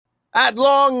At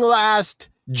long last,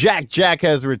 Jack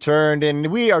has returned, and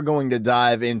we are going to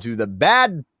dive into the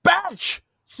Bad Batch,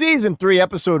 Season 3,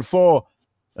 Episode 4,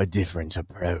 A Different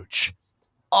Approach.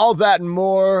 All that and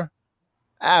more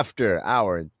after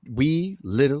our wee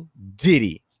little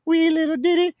ditty. Wee little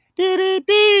ditty, ditty,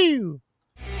 doo.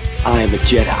 I am a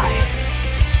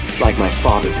Jedi, like my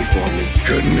father before me.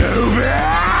 Kenobi!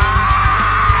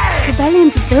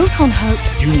 Rebellions are built on hope.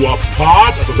 You are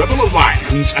part of the Rebel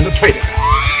Alliance and a traitor.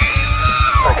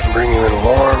 I can bring you in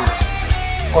warm,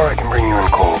 or I can bring you in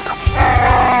cold.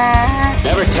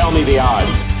 Never tell me the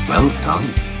odds. Well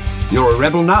done. You're a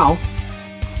rebel now.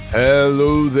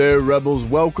 Hello there, rebels.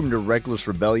 Welcome to Reckless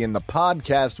Rebellion, the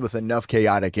podcast with enough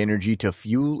chaotic energy to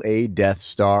fuel a Death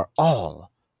Star,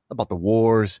 all about the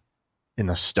wars in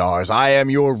the stars. I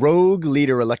am your rogue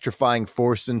leader, electrifying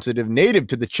force-sensitive, native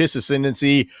to the Chiss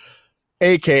ascendancy,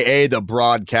 a.k.a. the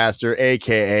broadcaster,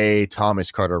 a.k.a.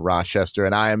 Thomas Carter Rochester,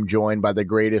 and I am joined by the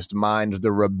greatest minds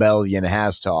the rebellion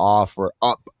has to offer.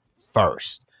 Up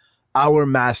first, our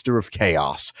master of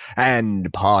chaos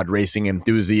and pod racing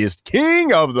enthusiast,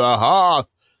 king of the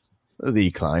Hoth, the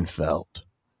Kleinfeld.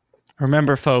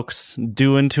 Remember, folks,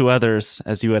 do unto others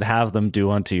as you would have them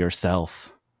do unto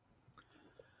yourself.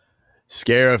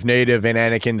 Scarif native and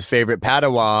Anakin's favorite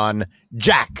Padawan,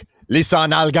 Jack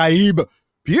Lisan Al-Gaib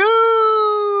Pew!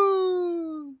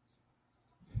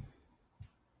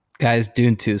 Guys,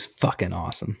 Dune 2 is fucking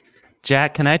awesome.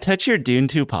 Jack, can I touch your Dune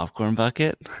 2 popcorn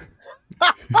bucket?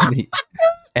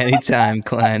 Anytime,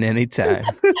 Klein, anytime.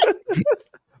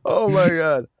 Oh my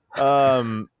god.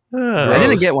 I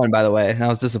didn't get one, by the way, and I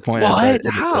was disappointed. What?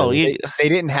 How? They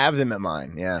didn't have them at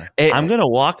mine, yeah. I'm going to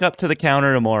walk up to the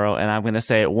counter tomorrow, and I'm going to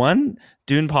say, one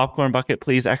Dune popcorn bucket,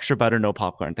 please. Extra butter, no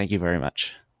popcorn. Thank you very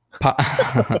much. Papa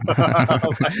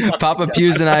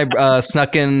Pews and I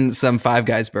snuck in some Five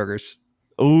Guys burgers.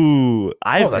 Ooh.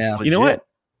 You know what?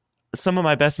 Some of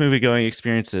my best movie-going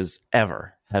experiences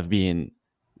ever have been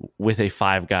with a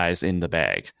Five Guys in the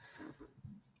bag.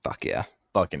 Fuck yeah.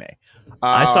 Fucking A.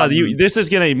 I saw this is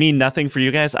going to mean nothing for you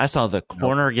guys. I saw the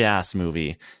Corner Gas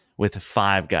movie with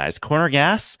Five Guys. Corner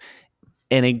Gas,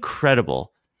 an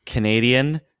incredible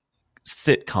Canadian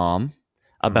sitcom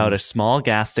about a small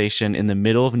gas station in the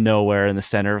middle of nowhere in the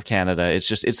center of Canada.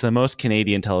 It's the most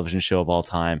Canadian television show of all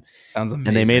time. Sounds amazing.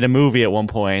 And they made a movie at one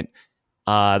point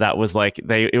that was like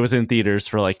it was in theaters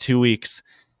for like 2 weeks.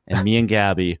 And me and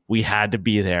Gabby, we had to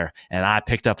be there. And I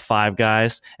picked up Five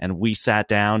Guys and we sat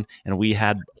down and we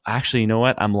had, actually, you know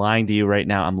what? I'm lying to you right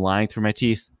now. I'm lying through my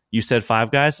teeth. You said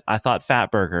Five Guys? I thought Fat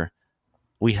Burger.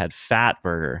 We had Fat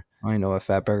Burger. I don't even know what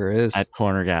Fat Burger is. At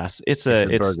Corner Gas. It's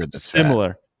burger that's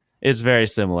similar. Fat. It's very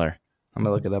similar. I'm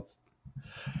going to look it up.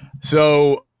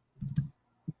 So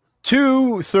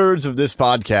 2/3 of this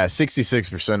podcast,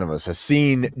 66% of us, has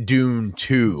seen Dune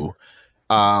 2.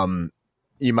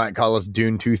 You might call us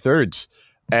Dune 2/3.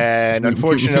 And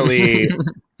unfortunately,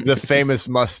 the famous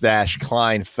mustache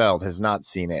Kleinfeld has not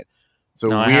seen it.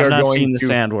 So I have not seen the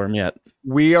Sandworm yet.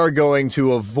 We are going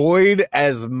to avoid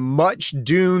as much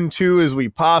Dune 2 as we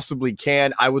possibly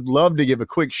can. I would love to give a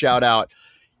quick shout out.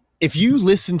 If you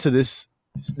listen to this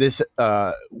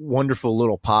wonderful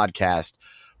little podcast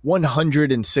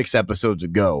 106 episodes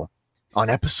ago,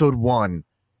 on episode 1,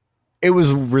 it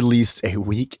was released a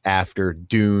week after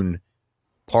Dune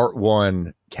Part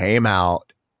 1 came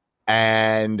out,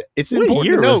 and it's what important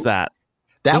year to note, was that?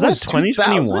 That was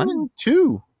 2021?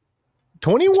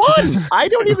 21? I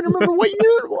don't even remember what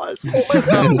year it was. Oh my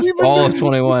God, It's fall of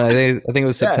 21. I think it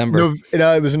was September.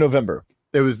 It was November.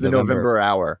 It was the November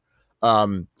hour.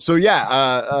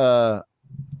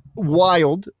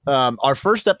 Wild. Our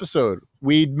first episode,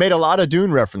 we made a lot of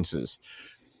Dune references.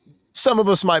 Some of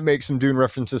us might make some Dune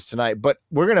references tonight, but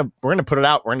we're gonna put it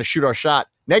out. We're gonna shoot our shot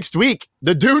next week.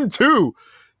 The Dune 2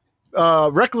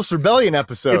 Reckless Rebellion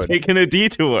episode. We're taking a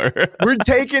detour. We're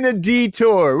taking a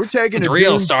detour. It's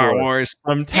real Star Wars.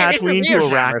 From Tatooine to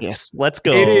Arrakis. Let's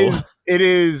go. It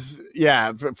is.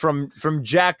 Yeah. From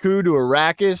Jakku to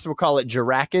Arrakis. We'll call it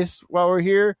Jarakis while we're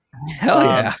here.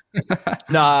 Hell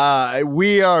yeah.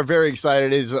 We are very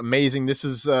excited. It is amazing. This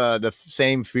is the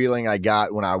same feeling I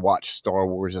got when I watched Star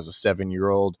Wars as a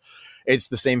 7-year-old. It's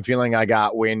the same feeling I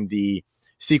got when the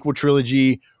sequel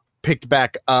trilogy picked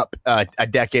back up a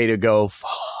decade ago.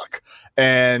 Fuck.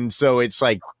 And so it's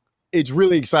like, it's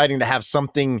really exciting to have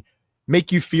something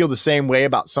make you feel the same way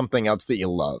about something else that you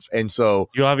love. And so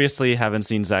you obviously haven't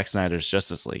seen Zack Snyder's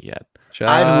Justice League yet.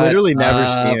 I've literally never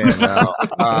seen it.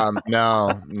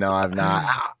 No, I've not.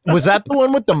 Was that the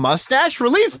one with the mustache?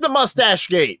 Release the mustache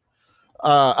gate.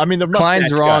 The mustache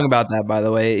Klein's guy. wrong about that, by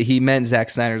the way. He meant Zack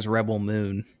Snyder's Rebel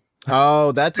Moon.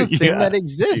 Oh, that's a thing Yeah, that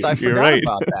exists. I you're forgot right.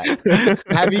 about that.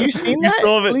 Have you seen We that?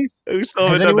 still haven't, Please? we still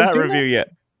Has haven't done anyone that seen review yet.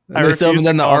 They still haven't refuse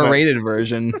done to the comment. R-rated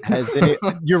version.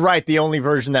 You're right. The only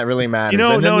version that really matters.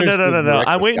 No. And then there's the I'm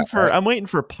director's waiting cut, for right? I'm waiting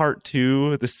for part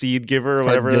 2, the Seed Giver, or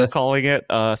whatever they're calling it,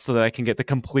 so that I can get the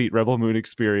complete Rebel Moon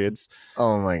experience.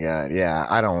 Oh my god, yeah.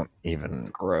 I don't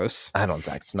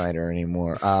Zack Snyder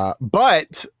anymore.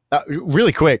 But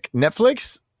really quick,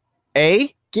 Netflix,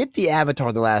 get the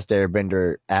Avatar: The Last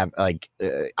Airbender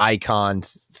icon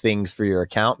things for your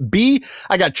account. B,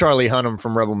 I got Charlie Hunnam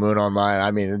from Rebel Moon on mine.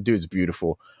 I mean, the dude's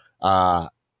beautiful.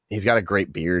 He's got a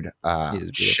great beard.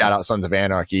 Shout out Sons of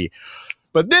Anarchy.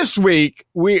 But this week,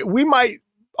 we might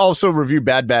also review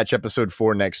Bad Batch episode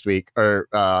 4 next week, or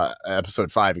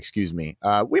episode 5, excuse me.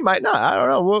 We might not. I don't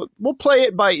know. We'll play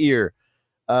it by ear.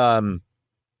 We'll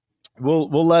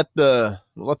let the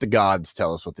gods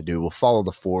tell us what to do. We'll follow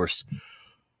the Force.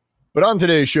 But on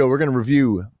today's show, we're going to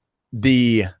review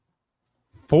the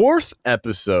 4th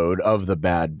episode of the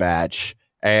Bad Batch,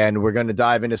 and we're going to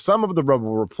dive into some of the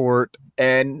Rebel Report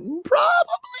and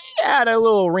probably add a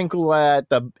little wrinkle at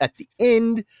the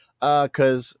end,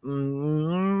 because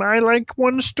I like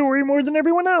one story more than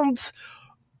everyone else.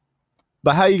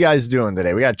 But how you guys doing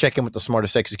today? We got to check in with the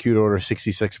smartest execute order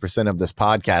 66% of this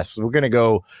podcast. So we're going to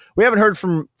go. We haven't heard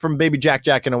from baby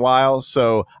Jack in a while,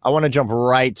 so I want to jump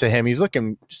right to him. He's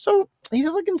looking so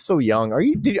young. Are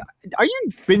you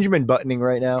Benjamin Buttoning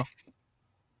right now?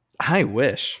 I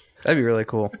wish. That'd be really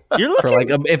cool. You're looking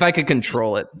for if I could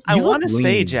control it. I want to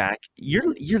say, Jack,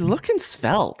 you're looking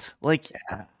svelte. Like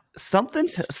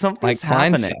something's like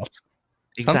happening. Kleinfeld.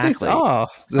 Exactly.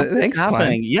 Thanks, happening.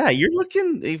 Klein. Yeah, you're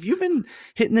looking. Have you been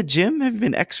hitting the gym? Have you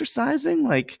been exercising?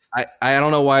 Like I don't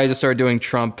know why I just started doing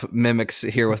Trump mimics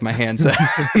here with my hands.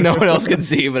 No one else can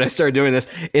see, but I started doing this.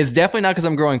 It's definitely not because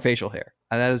I'm growing facial hair.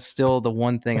 And that is still the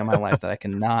one thing in my life that I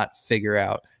cannot figure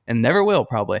out, and never will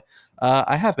probably.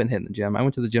 I have been hitting the gym. I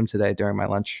went to the gym today during my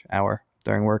lunch hour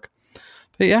during work.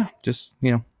 But yeah, just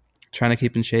trying to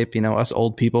keep in shape. Us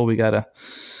old people, we gotta.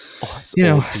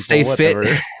 Stay fit,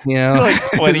 like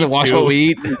watch what we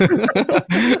eat.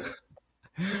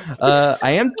 I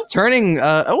am turning,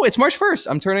 it's March 1st.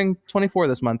 I'm turning 24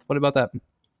 this month. What about that?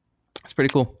 It's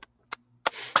pretty cool.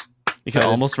 You can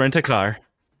almost rent a car.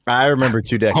 I remember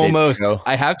 2 decades almost ago.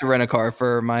 I have to rent a car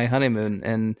for my honeymoon,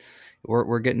 and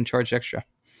we're getting charged extra.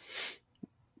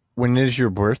 When is your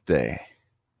birthday?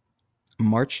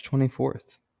 March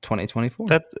 24th, 2024.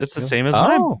 It's the same as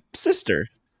my sister.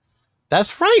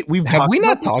 That's right. Have we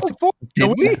not talked before?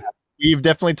 Did we? We've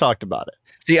definitely talked about it.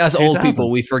 See, us old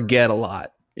people, we forget a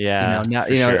lot. Yeah.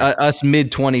 Us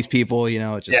mid-20s people,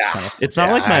 it just kind of. It's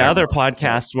not like my other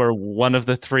podcast where one of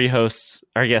the 3 hosts,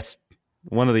 or I guess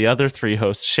one of the other 3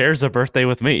 hosts, shares a birthday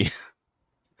with me.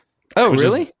 Oh,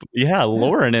 really?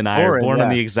 Lauren and I are born on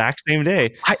the exact same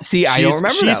day. I don't remember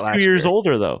that. She's 2 years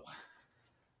older, though.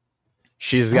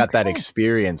 She's got that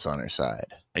experience on her side.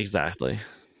 Exactly.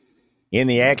 In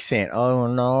the accent. Oh,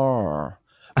 no.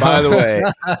 By the way,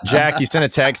 Jack, you sent a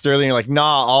text earlier. You're like,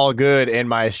 nah, all good. And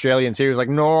my Australian series was like,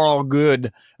 no, all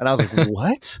good. And I was like,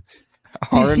 what?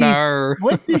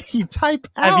 What did he type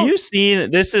out? Have you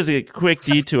seen, this is a quick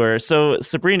detour. So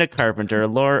Sabrina Carpenter,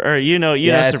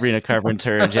 know Sabrina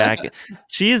Carpenter, Jack.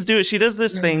 She does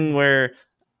this thing where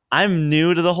I'm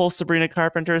new to the whole Sabrina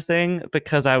Carpenter thing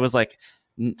because I was like,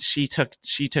 she took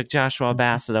Joshua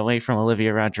Bassett away from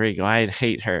Olivia Rodrigo. I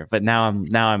hate her, but now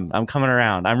I'm coming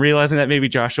around. I'm realizing that maybe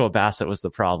Joshua Bassett was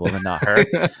the problem and not her.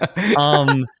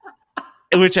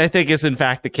 Which I think is in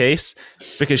fact the case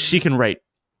because she can write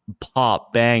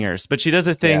pop bangers, but she does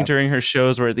a thing during her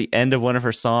shows where at the end of one of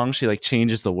her songs she like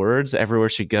changes the words everywhere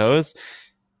she goes.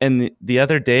 And the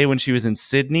other day when she was in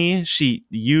Sydney, she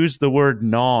used the word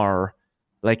 "nar"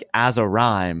 like as a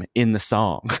rhyme in the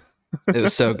song. It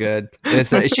was so good.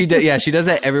 She does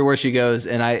that everywhere she goes,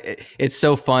 and it's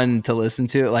so fun to listen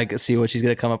to, like see what she's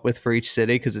gonna come up with for each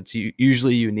city because it's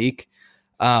usually unique.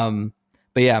 But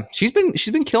yeah, she's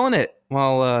been killing it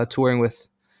while touring with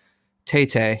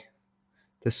Tay-Tay.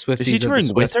 The Swifties. Is she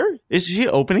touring with her? Is she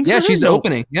opening? For her? She's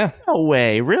opening. Yeah. No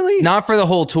way. Really? Not for the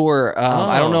whole tour.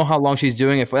 I don't know how long she's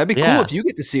doing it for. That'd be cool if you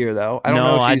get to see her, though.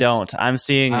 I don't. I'm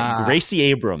seeing Gracie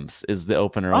Abrams is the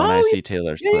opener when I see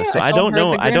Taylor Swift. Yeah, so I don't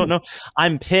know. I don't know.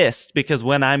 I'm pissed because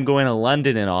when I'm going to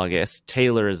London in August,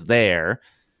 Taylor is there,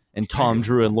 and Tom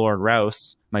Drew and Lauren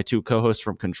Rouse, my 2 co-hosts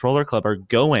from Controller Club, are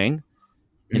going.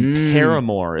 And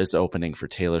Paramore is opening for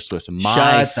Taylor Swift,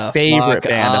 my favorite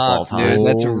band of all time. Dude,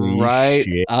 that's right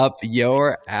up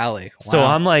your alley. Wow. So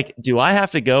I'm like, do I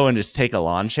have to go and just take a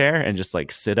lawn chair and just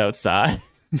like sit outside?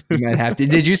 You might have to.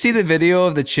 Did you see the video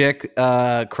of the chick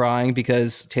crying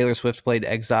because Taylor Swift played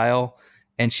Exile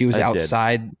and she was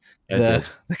outside the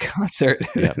concert?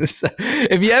 Yep.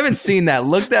 If you haven't seen that,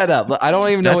 look that up. I don't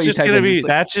even know what you type in.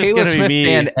 That's just Taylor gonna Swift be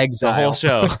me and Exile. the whole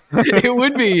show. It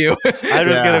would be you. I'm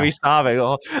just gonna be sobbing.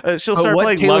 She'll start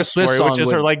playing Taylor Love Swift Story, which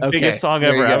is her would- biggest song there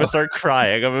ever. you I'm go. gonna start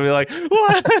crying. I'm gonna be like,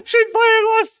 "What? She's playing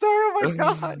Love Story? Oh my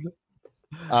god!"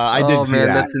 I did see that.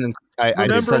 That's I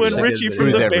Remember did when see that. Richie It from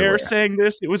was the everywhere. Bear sang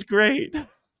this? It was great.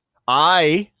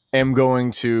 I am going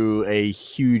to a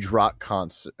huge rock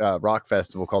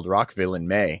festival called Rockville in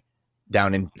May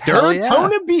down in Hell yeah.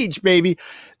 Daytona Beach, baby.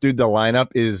 Dude, the lineup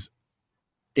is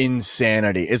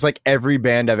insanity. It's like every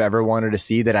band I've ever wanted to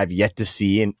see that I've yet to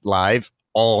see in live,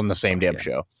 all in the same damn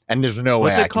show. And there's no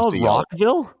What's way I it can called? see all of them.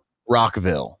 Rockville?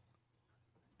 Rockville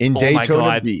in Oh my Daytona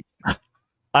God. Beach.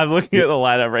 I'm looking at the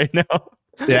lineup right now.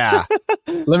 Yeah.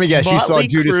 Let me guess. You saw Motley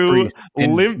Judas Crue, Priest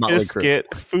and Limp Motley Crue.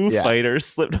 Bizkit, Foo Yeah.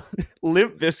 Fighters,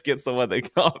 Limp Bizkit's the one they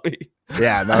caught me.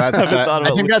 Yeah, no, I haven't thought I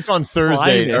about think that's on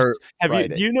Thursday. Primus. Or Friday.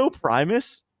 Do you know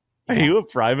Primus? Are you a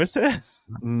Primus head?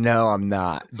 No, I'm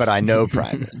not, but I know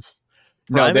Primus.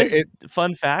 No, Primus,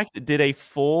 fun fact, did a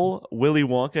full Willy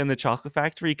Wonka and the Chocolate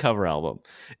Factory cover album.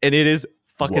 And it is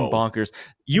fucking Whoa. bonkers.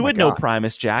 You Oh my would know God.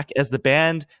 Primus, Jack, as the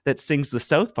band that sings the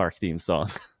South Park theme song.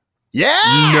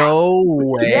 yeah. No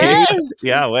way. Yes.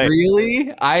 Yeah, wait.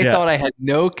 Really? I Yeah. thought I had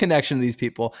no connection to these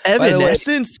people. By the way,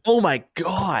 Evanescence? Oh my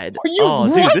god! Are you oh,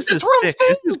 dude, right? this is That's what I'm sick. This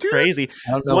saying, is dude. crazy.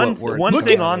 I don't know One what word. one Look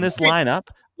thing at- on this look lineup,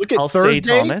 Look at I'll say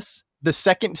Thursday, Thomas. the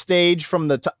second stage from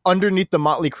the underneath the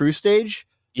Motley Crue stage.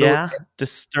 So, Yeah,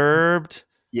 Disturbed.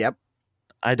 Yep.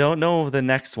 I don't know the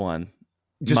next one.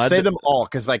 Just say them all,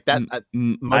 because like that.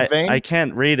 Mudvayne? I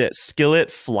can't read it. Skillet,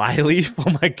 Flyleaf.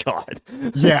 Oh my god.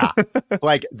 Yeah,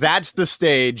 like that's the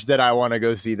stage that I want to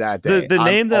go see that day. The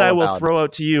name that all I will about throw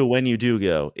out to you when you do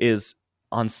go is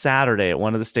on Saturday at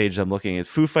one of the stages I'm looking at.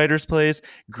 Foo Fighters plays.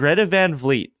 Greta Van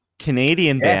Vliet,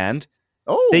 Canadian Yes. band.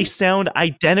 Oh, They sound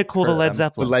identical to Heard Led them.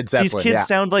 Zeppelin. Led Zeppelin, These kids yeah.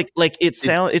 sound like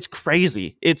it's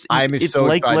crazy. It's I'm it's so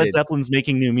like Led excited. Zeppelin's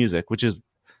making new music, which is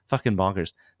fucking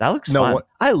bonkers. That looks No, fun. what-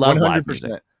 I love live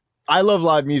music. 100%. I love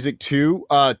live music too,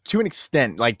 to an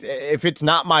extent. Like if it's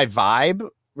not my vibe,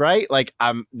 right? Like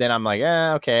I'm like,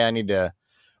 okay, I need to.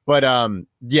 But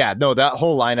yeah, no, that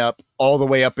whole lineup all the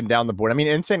way up and down the board. I mean,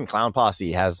 Insane Clown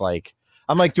Posse has like,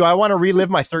 I'm like, do I want to relive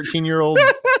my 13-year-old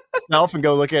self and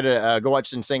go look at go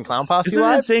watch Insane Clown Posse Isn't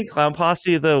live? Insane Clown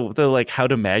Posse the like How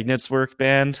Do Magnets Work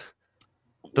band?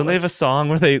 Don't they have a song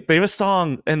where they have a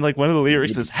song and like one of the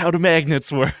lyrics is How Do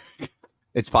Magnets Work?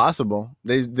 It's possible.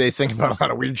 They sing about a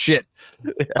lot of weird shit.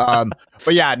 But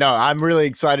yeah, no, I'm really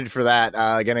excited for that.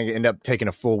 Gonna end up taking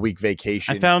a full week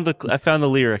vacation. I found the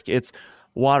lyric. It's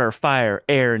water, fire,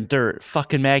 air, and dirt.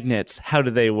 Fucking magnets. How do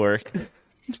they work?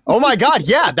 Oh my god,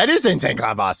 yeah, that is Insane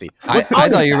Clown Posse. I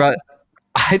thought you were about.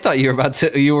 I thought you were about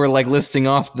to. You were like listing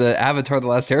off the Avatar: The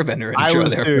Last Airbender. I intro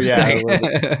was there too, for a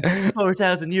yeah. second.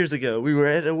 4,000 years ago, we were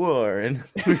at a war, and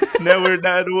now we're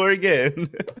not at war again.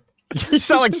 You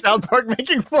sound like South Park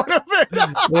making fun of it.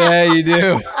 Yeah, you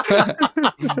do.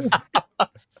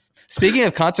 Speaking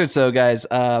of concerts, though, guys,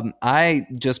 I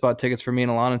just bought tickets for me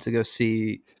and Alana to go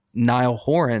see Niall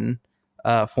Horan,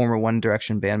 former One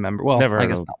Direction band member. Well, Never I heard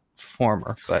guess of him. not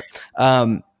former,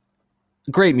 but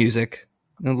great music,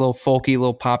 a little folky, a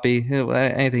little poppy,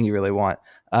 anything you really want.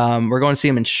 We're going to see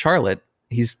him in Charlotte.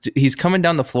 He's coming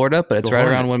down to Florida, but it's Go right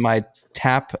Hornets. around when my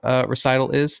tap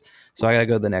recital is. So I got to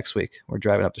go the next week. We're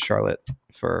driving up to Charlotte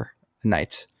for a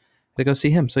night to go see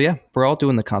him. So yeah, we're all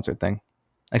doing the concert thing.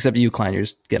 Except you, Klein, you're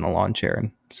just getting a lawn chair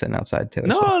and sitting outside Taylor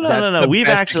Swift. No. the We've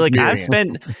best actually I've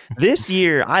experience. spent this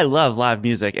year. I love live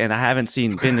music, and I haven't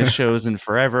been to shows in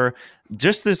forever.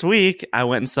 Just this week, I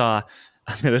went and saw.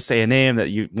 I'm going to say a name that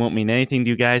you won't mean anything to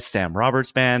you guys. Sam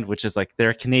Roberts Band, which is like they're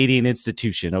a Canadian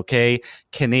institution. Okay,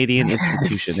 Canadian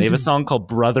institution. They have a song called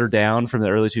 "Brother Down" from the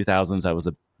early 2000s. That was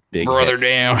a big Brother hit.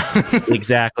 down.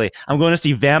 Exactly. I'm going to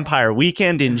see Vampire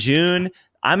Weekend in June.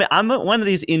 I'm one of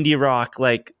these indie rock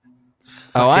like.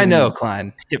 Oh, I fucking know,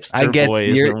 Klein. Hipster I get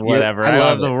boys or whatever. I I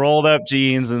love love the it. rolled up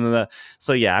jeans and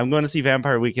so yeah, I'm going to see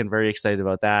Vampire Weekend. Very excited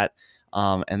about that.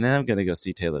 And then I'm going to go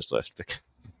see Taylor Swift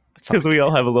because we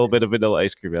all have a little bit of vanilla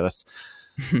ice cream in us.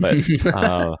 But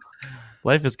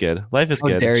life is good. Life is How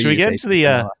good. dare Should we you get say into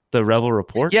vanilla. the Rebel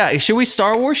Report? Yeah, should we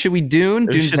Star Wars? Should we Dune?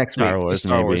 We Dune's should next Star week. Wars,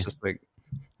 Star maybe. Wars this week.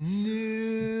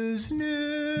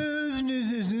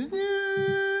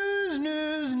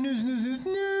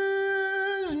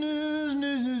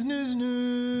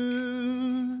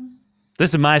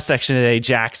 This is my section today,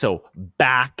 Jack. So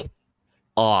back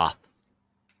off.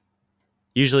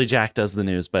 Usually Jack does the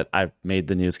news, but I made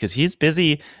the news because he's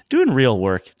busy doing real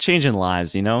work, changing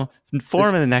lives,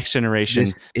 forming the next generation.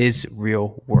 This is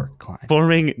real work, Klein.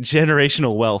 Forming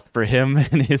generational wealth for him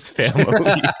and his family.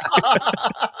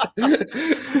 We've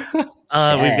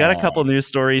got a couple news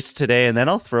stories today, and then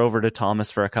I'll throw over to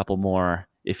Thomas for a couple more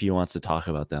if he wants to talk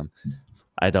about them.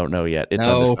 I don't know yet. It's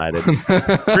undecided.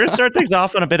 We're going to start things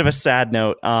off on a bit of a sad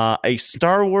note. A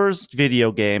Star Wars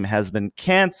video game has been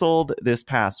canceled this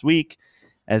past week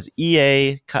as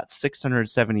EA cut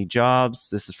 670 jobs.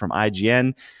 This is from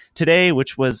IGN. Today,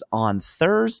 which was on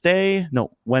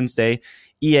Wednesday,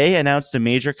 EA announced a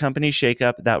major company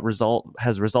shakeup that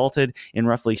has resulted in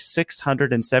roughly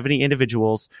 670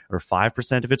 individuals, or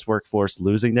 5% of its workforce,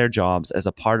 losing their jobs as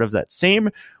a part of that same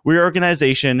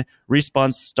reorganization.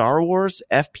 Respawn's Star Wars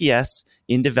FPS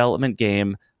in development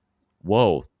game.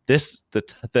 Whoa,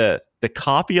 the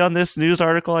copy on this news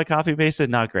article I copy pasted,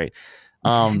 not great.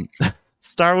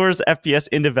 Star Wars FPS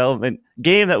in development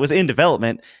game that was in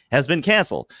development has been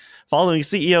canceled. Following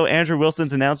CEO Andrew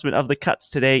Wilson's announcement of the cuts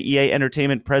today, EA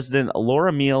Entertainment President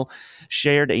Laura Meal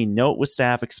shared a note with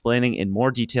staff explaining in more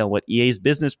detail what EA's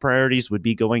business priorities would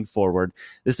be going forward.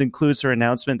 This includes her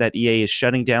announcement that EA is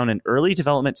shutting down an early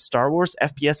development Star Wars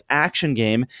FPS action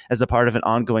game as a part of an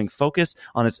ongoing focus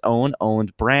on its own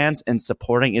owned brands and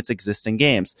supporting its existing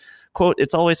games. Quote,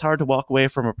 "It's always hard to walk away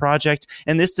from a project,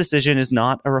 and this decision is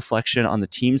not a reflection on the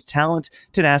team's talent,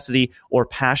 tenacity, or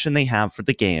passion they have for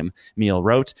the game," Meal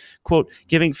wrote. Quote,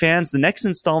 "Giving fans the next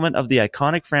installment of the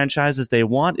iconic franchises they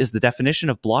want is the definition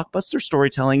of blockbuster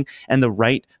storytelling and the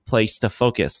right place to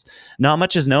focus. Not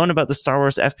much is known about the Star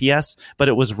Wars FPS, but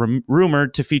it was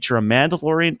rumored to feature a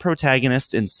Mandalorian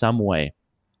protagonist in some way.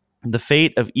 The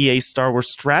fate of EA's Star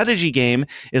Wars strategy game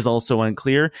is also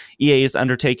unclear. EA is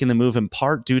undertaking the move in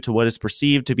part due to what is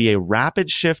perceived to be a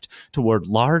rapid shift toward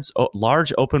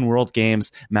large open world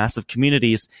games, massive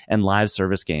communities, and live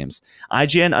service games.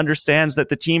 IGN understands that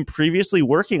the team previously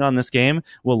working on this game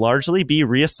will largely be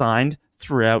reassigned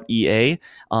throughout EA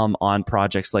on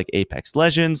projects like Apex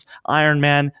Legends, Iron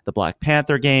Man, the Black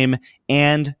Panther game,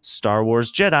 and Star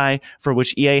Wars Jedi, for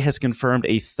which EA has confirmed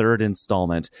a third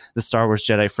installment. The Star Wars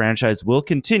Jedi franchise will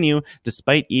continue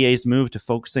despite EA's move to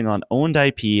focusing on owned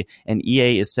IP, and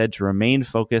EA is said to remain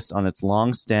focused on its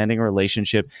long-standing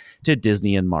relationship to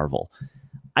Disney and Marvel.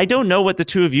 I don't know what the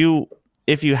two of you,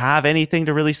 if you have anything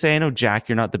to really say. I know, Jack,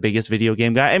 you're not the biggest video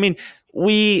game guy. I mean,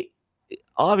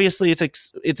 obviously,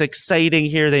 it's exciting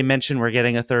here. They mentioned we're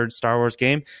getting a third Star Wars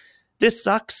game. This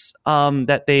sucks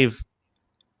that they've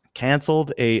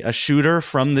canceled a shooter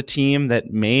from the team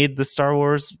that made the Star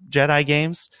Wars Jedi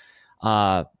games,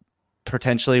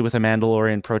 potentially with a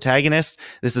Mandalorian protagonist.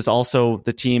 This is also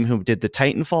the team who did the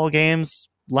Titanfall games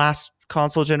last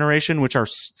console generation, which are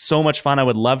so much fun. I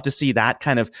would love to see that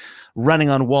kind of running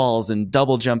on walls and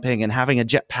double jumping and having a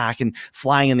jetpack and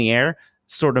flying in the air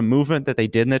sort of movement that they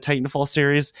did in the Titanfall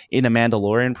series in a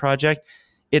Mandalorian project.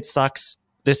 It sucks.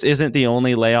 This isn't the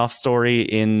only layoff story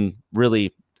in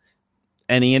really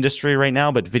any industry right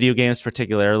now, but video games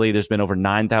particularly. There's been over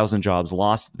 9,000 jobs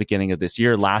lost at the beginning of this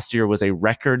year. Last year was a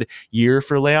record year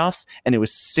for layoffs, and it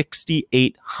was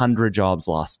 6,800 jobs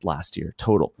lost last year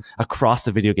total across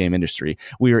the video game industry.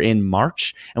 We are in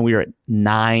March, and we are at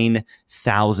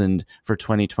 9,000 for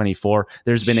 2024.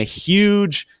 There's been a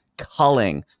huge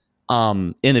culling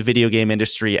in the video game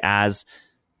industry as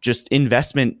just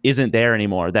investment isn't there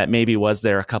anymore that maybe was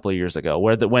there a couple of years ago,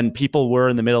 when people were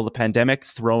in the middle of the pandemic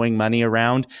throwing money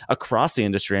around across the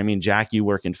industry. I mean, Jack, you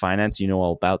work in finance, you know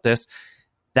all about this.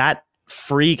 That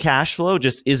free cash flow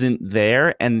just isn't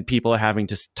there, and people are having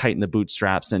to tighten the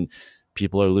bootstraps, and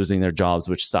people are losing their jobs,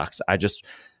 which sucks.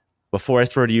 Before I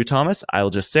throw to you, Thomas,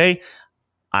 I'll just say,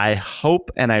 I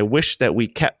hope and I wish that we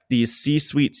kept these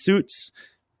C-suite suits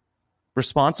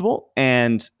responsible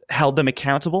and held them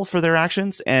accountable for their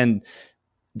actions, and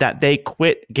that they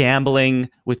quit gambling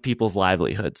with people's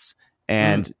livelihoods.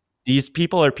 And these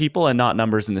people are people and not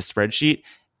numbers in the spreadsheet.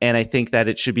 And I think that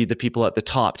it should be the people at the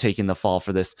top taking the fall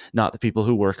for this, not the people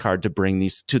who work hard to bring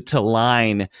these to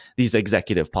line these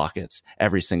executive pockets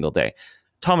every single day.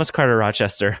 Thomas Carter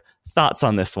Rochester, thoughts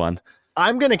on this one?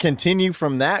 I'm going to continue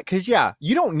from that because,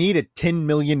 you don't need a $10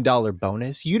 million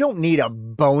bonus. You don't need a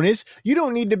bonus. You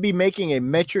don't need to be making a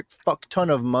metric fuck ton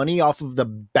of money off of the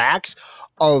backs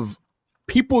of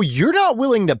people you're not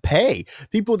willing to pay,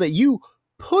 people that you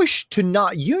push to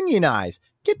not unionize.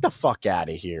 Get the fuck out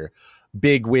of here.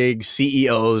 Big wigs,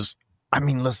 CEOs. I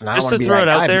mean, listen, I don't want to be throw it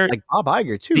out there. Like Bob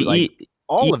Iger, too.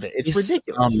 All of it. It's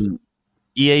ridiculous.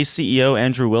 EA CEO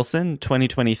Andrew Wilson,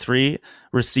 2023,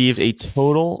 received a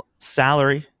total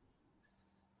salary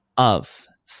of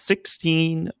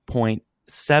 $16.6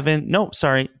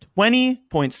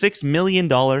 $20.6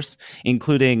 million,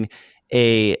 including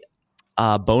a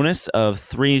bonus of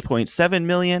 $3.7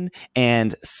 million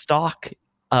and stock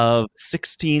of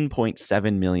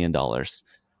 $16.7 million.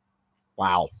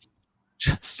 Wow.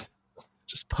 Just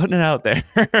putting it out there.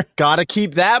 Gotta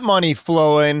keep that money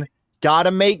flowing.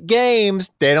 Gotta make games.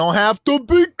 They don't have to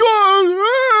be good.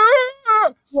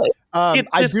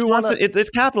 It's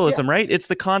capitalism, right? It's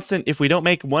the constant. If we don't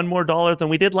make one more dollar than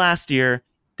we did last year,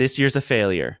 this year's a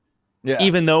failure. Yeah.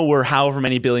 Even though we're however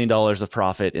many $1 billion of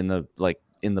profit in the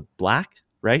black,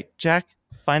 right, Jack?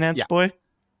 Finance boy?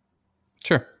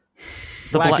 Sure.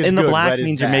 The black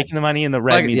means you're making the money, and the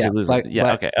red means you're losing.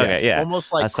 Okay.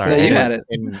 Almost like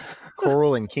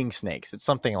coral and king snakes. It's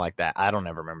something like that. I don't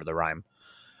ever remember the rhyme.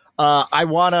 I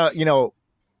wanna,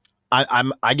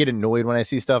 I get annoyed when I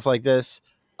see stuff like this.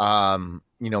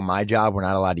 My job, we're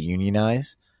not allowed to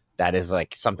unionize. That is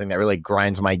like something that really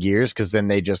grinds my gears, because then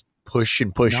they just push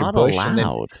and push not and push.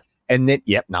 Allowed. And then,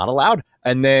 not allowed.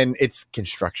 And then it's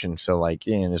construction. So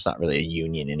there's not really a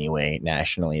union anyway,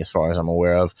 nationally, as far as I'm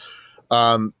aware of.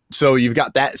 So you've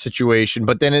got that situation,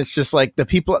 but then it's just like the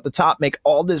people at the top make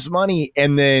all this money,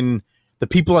 and then the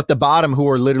people at the bottom who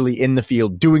are literally in the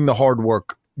field doing the hard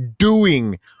work,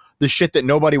 doing the shit that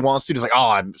nobody wants to, just like, oh,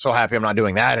 I'm so happy I'm not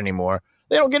doing that anymore.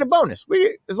 They don't get a bonus.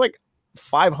 It's like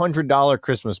 $500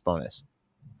 Christmas bonus.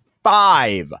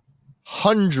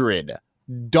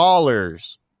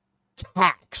 $500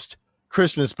 taxed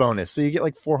Christmas bonus. So you get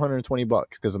like $420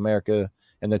 because America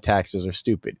and their taxes are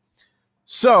stupid.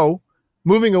 So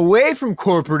moving away from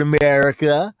corporate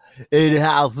America and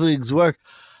how things work,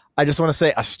 I just want to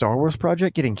say, a Star Wars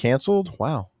project getting canceled.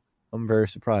 Wow. I'm very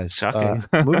surprised. Shocking.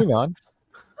 Moving on.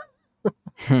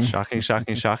 Shocking.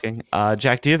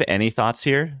 Jack, do you have any thoughts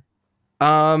here?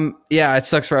 Yeah, it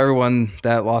sucks for everyone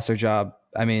that lost their job.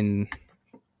 It's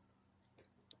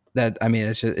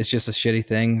just a shitty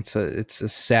thing. It's a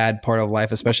sad part of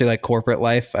life, especially like corporate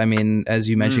life. As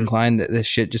you mentioned, Klein, this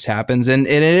shit just happens, and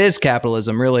it is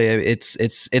capitalism. Really, it's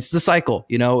the cycle.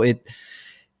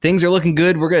 Things are looking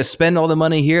good. We're going to spend all the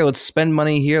money here. Let's spend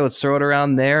money here. Let's throw it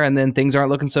around there. And then things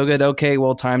aren't looking so good. Okay,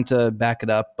 well, time to back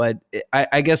it up. But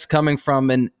I guess coming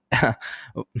from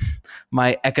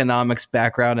my economics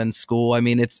background in school,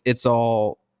 it's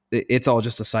all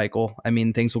just a cycle.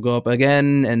 Things will go up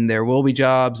again, and there will be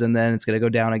jobs, and then it's going to go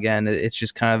down again. It's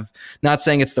just kind of, not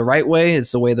saying it's the right way.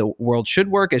 It's the way the world should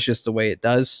work. It's just the way it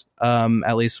does,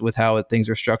 at least with how things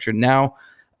are structured now.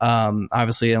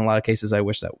 Obviously, in a lot of cases, I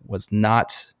wish that was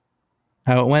not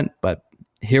how it went, but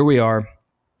here we are.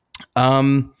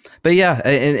 But yeah,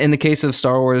 in the case of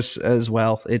Star Wars as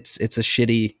well, it's a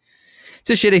shitty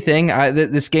thing.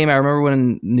 This game, I remember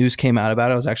when news came out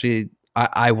about it,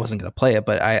 I wasn't going to play it,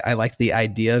 but I liked the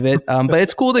idea of it. But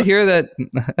it's cool to hear that.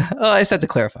 I just had to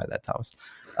clarify that, Thomas.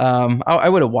 I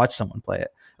would have watched someone play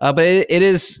it. But it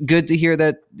is good to hear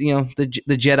that, the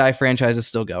Jedi franchise is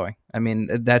still going.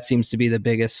 That seems to be the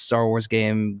biggest Star Wars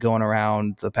game going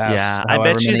around the past. Yeah, I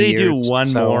bet you they do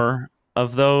one more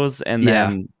of those, and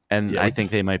then I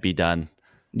think they might be done.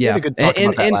 Yeah, we had a good talk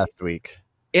about that last week.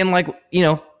 And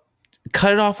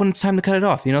cut it off when it's time to cut it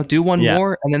off. Do one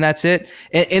more, and then that's it.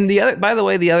 And the other, by the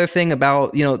way, the other thing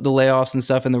about the layoffs and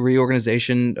stuff and the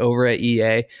reorganization over at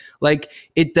EA, at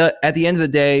the end of the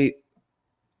day,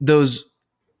 those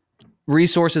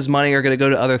resources, money are going to go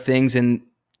to other things, and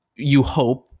you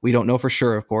hope, we don't know for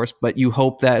sure, of course, but you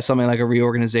hope that something like a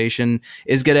reorganization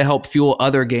is going to help fuel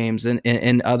other games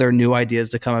and other new ideas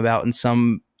to come about in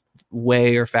some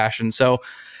way or fashion. So,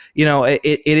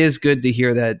 it is good to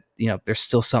hear that there's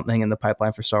still something in the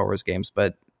pipeline for Star Wars games,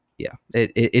 but yeah,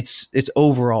 it's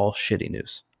overall shitty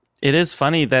news. It is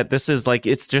funny that this is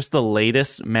it's just the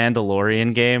latest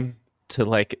Mandalorian game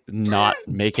to not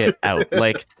make it out.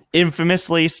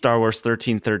 Infamously, Star Wars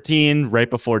 1313, right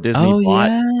before Disney bought,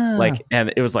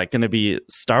 and it was going to be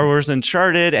Star Wars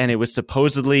Uncharted, and it was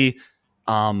supposedly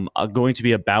going to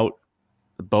be about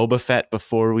Boba Fett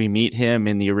before we meet him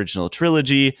in the original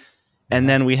trilogy. And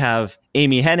then we have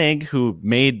Amy Hennig, who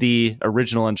made the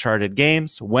original Uncharted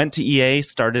games, went to EA,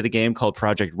 started a game called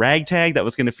Project Ragtag that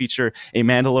was going to feature a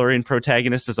Mandalorian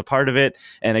protagonist as a part of it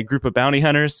and a group of bounty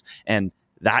hunters. And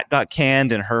that got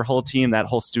canned, and her whole team, that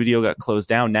whole studio got closed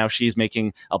down. Now she's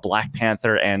making a Black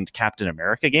Panther and Captain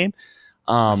America game.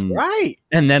 That's right.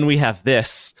 And then we have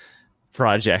this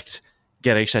project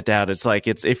getting shut down. It's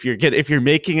if you're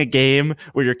making a game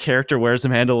where your character wears a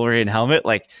Mandalorian helmet,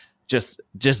 just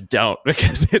don't,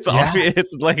 because it's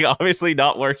obviously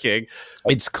not working.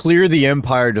 It's clear the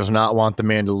Empire does not want the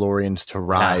Mandalorians to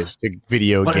rise to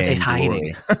video game. What are they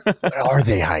hiding? What are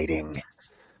they hiding?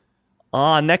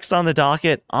 Next on the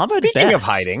docket, Ahmed Speaking of Best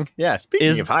hiding,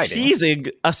 is teasing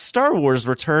a Star Wars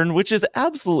return, which is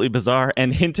absolutely bizarre,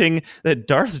 and hinting that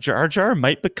Darth Jar Jar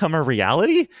might become a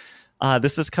reality.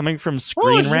 This is coming from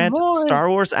Screen Rant. Star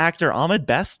Wars actor Ahmed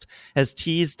Best has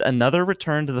teased another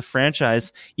return to the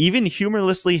franchise, even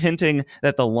humorlessly hinting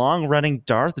that the long-running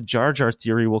Darth Jar Jar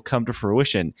theory will come to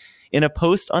fruition. In a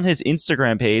post on his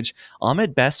Instagram page,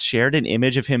 Ahmed Best shared an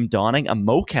image of him donning a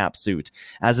mocap suit.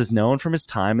 As is known from his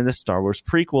time in the Star Wars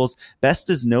prequels, Best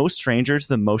is no stranger to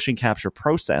the motion capture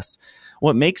process.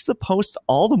 What makes the post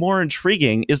all the more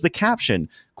intriguing is the caption,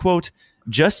 quote,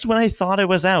 "Just when I thought I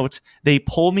was out, they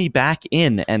pull me back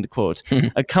in," end quote.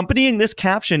 Accompanying this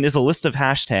caption is a list of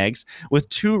hashtags, with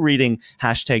 2 reading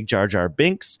hashtag Jar Jar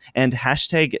Binks and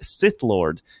hashtag Sith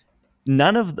Lord.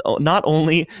 Not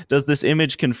only does this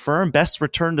image confirm Best's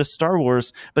return to Star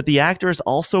Wars, but the actor is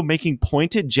also making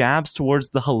pointed jabs towards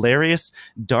the hilarious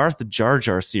Darth Jar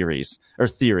Jar series or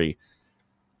theory.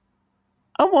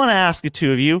 I want to ask the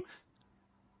two of you,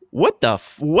 what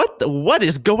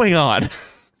is going on?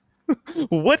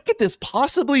 What could this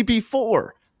possibly be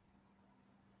for?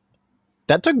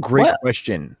 That's a great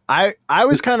question. I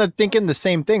was kind of thinking the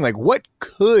same thing. Like, what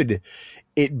could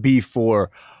it be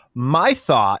for? My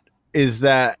thought is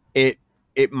that it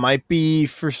might be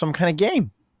for some kind of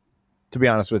game, to be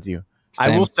honest with you.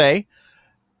 Same. I will say,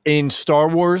 in Star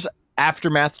Wars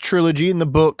Aftermath trilogy in the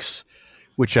books,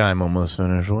 which I'm almost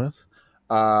finished with,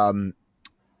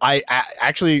 I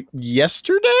actually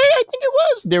yesterday, I think it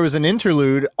was, there was an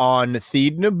interlude on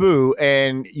Theed Naboo,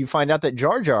 and you find out that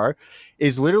Jar Jar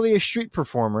is literally a street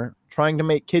performer trying to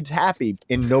make kids happy,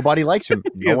 and nobody likes him.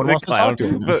 No one wants to talk to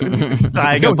him.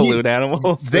 Tying up balloon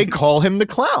animals. They call him the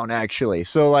clown, actually.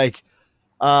 So, like,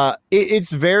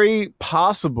 it's very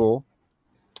possible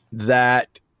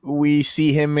that we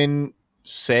see him in,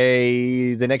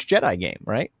 say, the next Jedi game,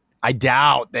 right? I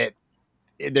doubt that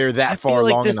they're that far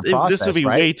along in the process. This would be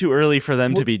way too early for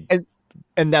them to be,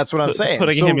 and that's what I'm saying.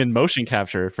 Putting him in motion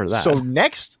capture for that. So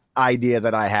next idea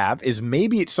that I have is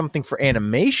maybe it's something for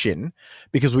animation,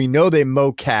 because we know they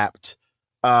mocapped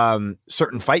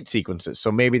certain fight sequences.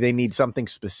 So maybe they need something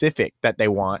specific that they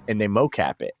want, and they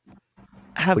mocap it.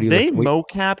 Have they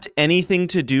mocapped anything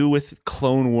to do with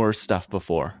Clone Wars stuff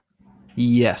before?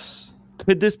 Yes.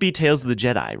 Could this be Tales of the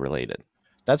Jedi related?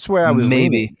 That's where I was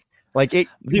leaning. Like, it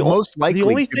most likely the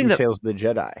only could thing be Tales of the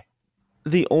Jedi.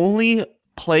 The only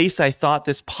place I thought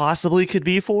this possibly could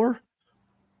be for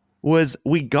was,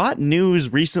 we got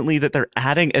news recently that they're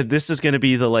adding, and this is going to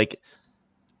be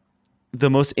the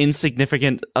most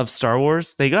insignificant of Star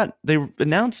Wars. They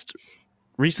announced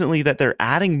recently that they're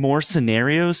adding more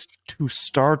scenarios to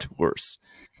Star Tours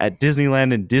at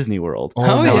Disneyland and Disney World. Oh,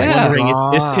 I was yeah. wondering if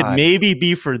this could maybe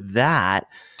be for that.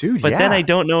 Dude, but then I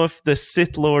don't know if the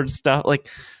Sith Lord stuff, like,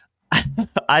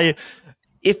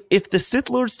 if the Sith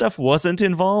Lord stuff wasn't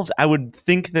involved, I would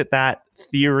think that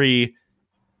theory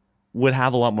would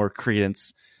have a lot more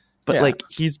credence. But like,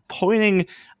 he's pointing,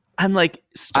 I'm like,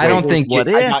 I don't think what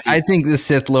if? I think the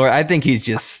Sith Lord, I think he's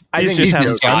just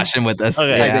joshing with us.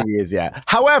 Okay, I think he is, yeah.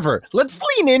 However, let's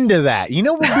lean into that. You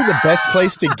know what would be the best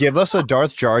place to give us a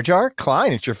Darth Jar Jar?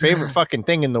 Klein, it's your favorite fucking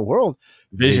thing in the world.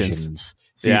 Visions.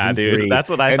 Yeah, dude, 3. that's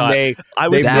what I thought. I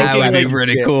was that thinking, would be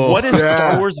pretty cool. What if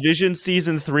Star Wars Vision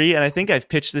Season 3, and I think I've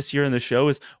pitched this here in the show,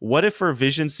 is what if for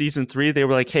Vision Season 3, they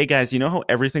were like, hey guys, you know how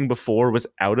everything before was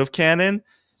out of canon?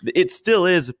 It still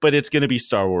is, but it's going to be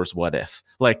Star Wars What If.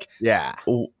 Like, yeah.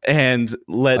 And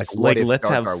let's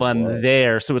have fun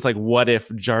there. So it's like, what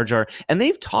if Jar Jar? And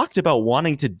they've talked about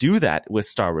wanting to do that with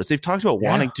Star Wars. They've talked about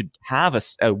wanting to have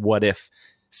a What If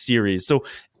series. So,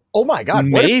 oh my God,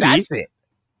 maybe, what if that's it?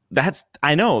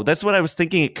 I know. That's what I was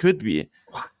thinking it could be.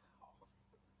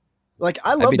 Like,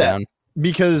 I love that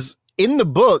because in the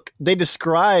book they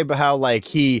describe how like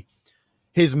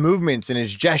his movements and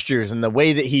his gestures and the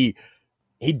way that he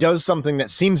does something that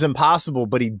seems impossible,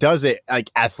 but he does it like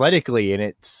athletically, and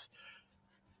it's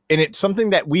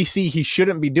something that we see he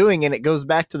shouldn't be doing. And it goes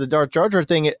back to the Darth Jar Jar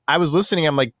thing. I was listening.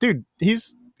 I'm like, dude,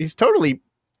 he's totally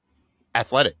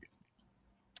athletic.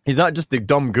 He's not just a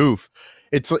dumb goof.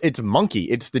 It's monkey.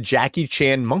 It's the Jackie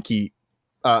Chan monkey,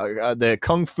 the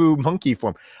kung fu monkey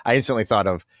form. I instantly thought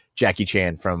of Jackie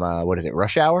Chan from what is it,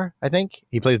 Rush Hour? I think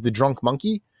he plays the drunk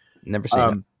monkey. Never seen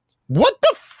it. What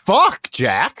the fuck,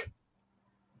 Jack?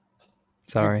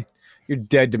 Sorry, you're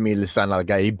dead to me, Lisan Al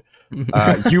Gaib.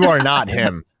 You are not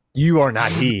him. You are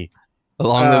not he.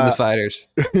 Long live the fighters.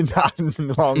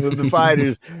 Not long live the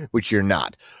fighters, which you're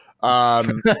not.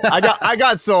 I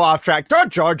got so off track. Darth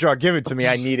Jar Jar, give it to me.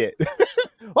 I need it.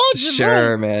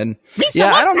 Sure, man.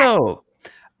 Yeah, I don't know.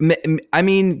 I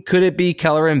mean, could it be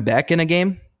Keller and Beck in a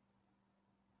game?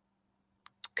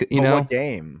 You know, what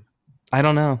game? I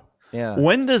don't know. Yeah.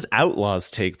 When does Outlaws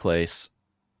take place?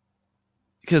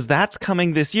 Because that's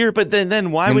coming this year. But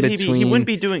then why would he be? He wouldn't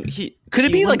be doing. Could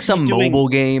it be like some mobile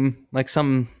game, like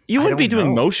some? You wouldn't be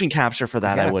doing motion capture for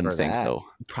that. Yeah, I wouldn't for think that. though.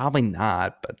 Probably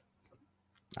not, but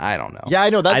I don't know. Yeah, I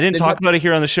know that. I didn't talk about it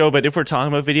here on the show, but if we're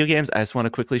talking about video games, I just want to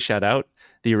quickly shout out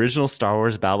the original Star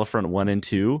Wars Battlefront 1 and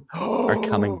 2 are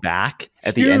coming back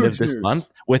at the end of this month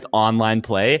with online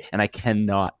play, and I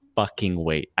cannot fucking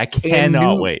wait. I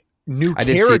cannot wait. New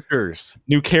characters.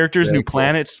 New characters, Very new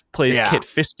planets, plays Kit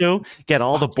Fisto, get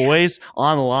all the boys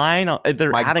online.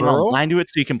 They're adding online to it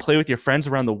so you can play with your friends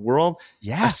around the world.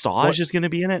 Yeah. Asajj is going to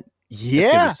be in it.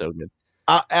 Yeah. It's going to be so good.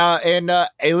 And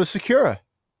Ayla Secura.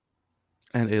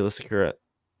 And Ayla Secura.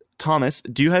 Thomas,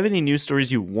 do you have any news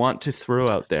stories you want to throw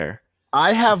out there?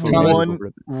 I have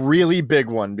one really big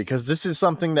one because this is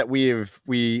something that we've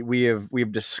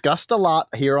discussed a lot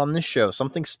here on this show,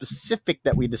 something specific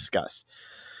that we discuss.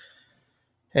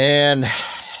 And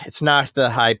it's not the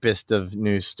hypest of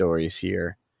news stories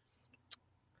here.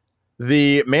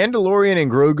 The Mandalorian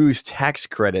and Grogu's tax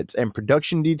credits and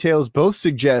production details both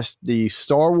suggest the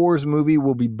Star Wars movie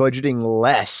will be budgeting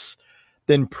less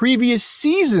than previous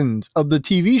seasons of the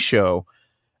TV show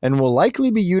and will likely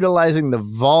be utilizing the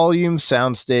volume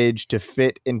soundstage to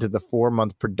fit into the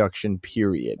 4-month production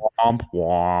period.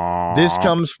 This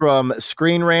comes from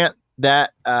Screen Rant,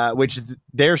 which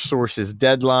their source is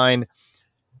Deadline.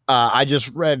 I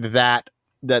just read that.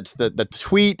 That's the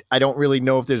tweet. I don't really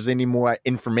know if there's any more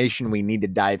information we need to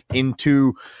dive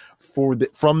into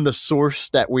from the source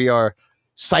that we are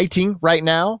citing right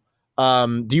now.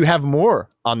 Do you have more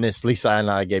on this, Lisa and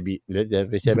Gabi?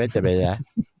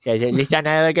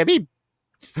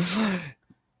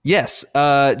 Yes,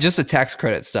 just the tax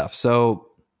credit stuff. So,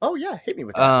 hit me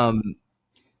with that.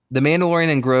 The Mandalorian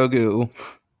and Grogu.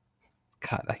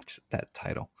 God, that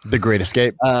title. The Great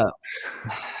Escape.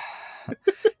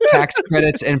 Tax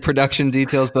credits and production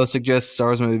details both suggest Star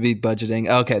Wars movie budgeting.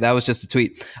 Okay, that was just a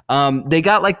tweet. They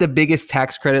got like the biggest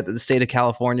tax credit that the state of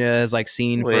California has like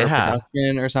seen for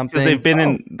production or something. Because they've been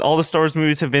in all the Star Wars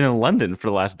movies have been in London for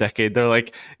the last decade. They're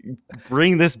like,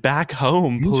 bring this back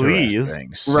home, please.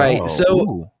 Right.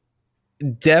 So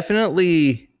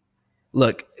definitely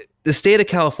look. The state of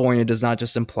California does not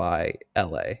just imply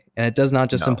LA, and it does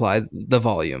not just imply the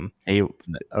volume.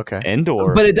 Okay.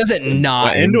 Endor. But it doesn't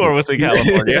not. Endor was in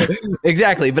California.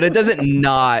 Exactly. But it doesn't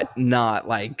not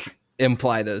like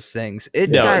imply those things. Dude,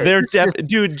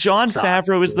 Jon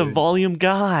Favreau is the volume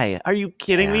guy. Are you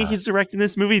kidding me? He's directing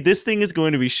this movie. This thing is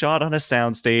going to be shot on a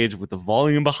soundstage with the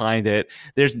volume behind it.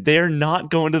 They're not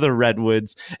going to the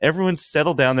redwoods. Everyone's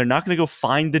settled down. They're not going to go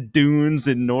find the dunes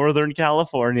in Northern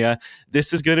California.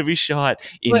 This is going to be shot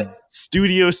in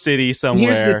Studio City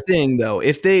somewhere. Here's the thing, though.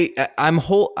 If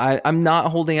I'm not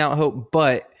holding out hope,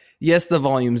 but yes, the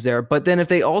volume's there. But then if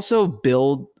they also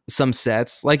build some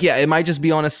sets, like it might just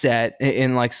be on a set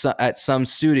in like at some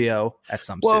studio.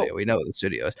 Studio, we know what the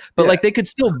studio is, but like they could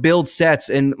still build sets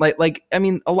and like I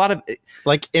mean a lot of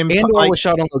Andor was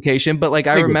shot on location, but like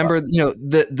I remember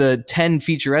the 10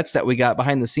 featurettes that we got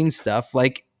behind the scenes stuff,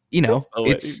 like there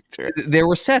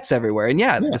were sets everywhere, and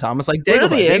Thomas like Where are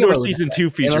the Andor season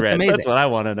 2 featurettes? That's what I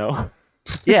want to know.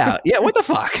 yeah, what the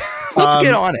fuck? Let's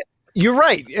get on it. You're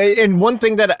right, and one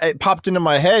thing that popped into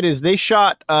my head is they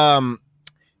shot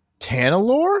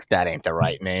Tanalorr? That ain't the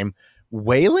right name.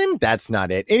 Wayland? That's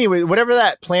not it. Anyway, whatever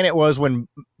that planet was when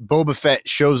Boba Fett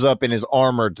shows up in his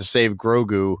armor to save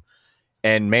Grogu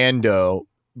and Mando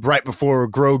right before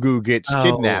Grogu gets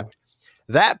kidnapped.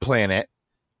 That planet,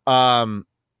 it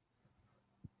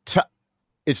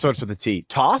starts with a T.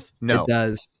 Toth? No. It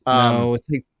does. No, it's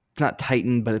not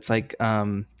Titan, but it's like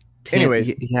anyways,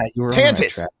 you were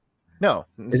Tantus. No.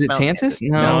 Is it Tantus?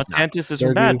 No, Tantus is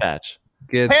from Bad Batch.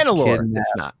 Tanalorr.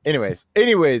 It's not. Anyways,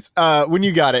 when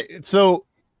you got it. So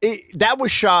that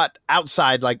was shot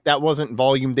outside. Like that wasn't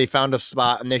volume. They found a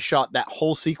spot and they shot that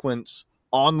whole sequence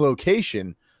on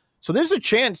location. So there's a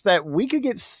chance that we could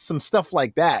get some stuff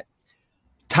like that.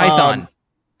 Tython.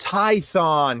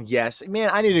 Yes, man.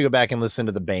 I need to go back and listen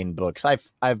to the Bane books.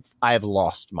 I've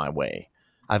lost my way.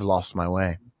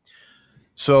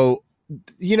 So,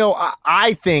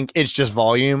 I think it's just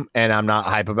volume and I'm not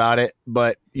hype about it,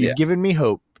 but you've given me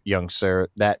hope, young sir,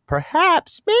 that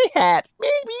perhaps,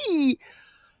 maybe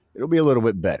it'll be a little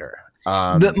bit better.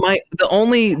 The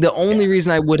only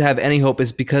reason I would have any hope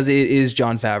is because it is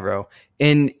Jon Favreau,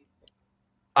 and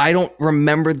I don't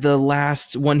remember the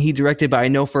last one he directed, but I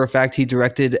know for a fact he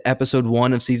directed episode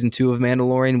 1 of season 2 of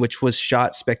Mandalorian, which was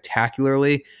shot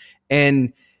spectacularly.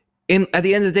 And at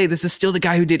the end of the day, this is still the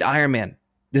guy who did Iron Man.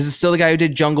 This is still the guy who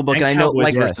did Jungle Book, and I know Cowboys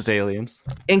like versus Aliens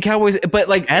and Cowboys, but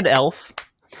like and Elf.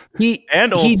 He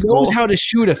and old he school. knows how to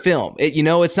shoot a film.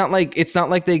 It's not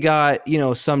like they got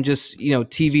some just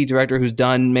TV director who's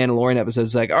done Mandalorian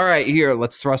episodes like, all right, here,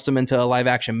 let's thrust him into a live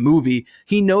action movie.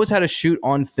 He knows how to shoot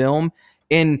on film.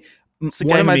 And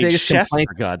one of my biggest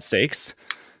complaints, for God's sakes,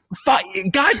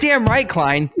 goddamn right,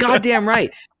 Klein, goddamn right.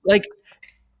 Like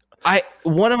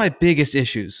one of my biggest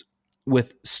issues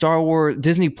with Star Wars,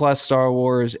 Disney Plus, Star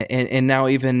Wars, and now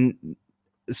even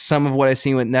some of what I've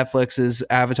seen with Netflix's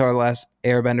Avatar: The Last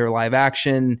Airbender live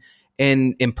action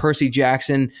and Percy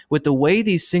Jackson, with the way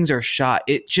these things are shot,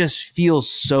 it just feels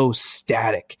so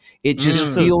static. It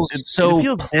just feels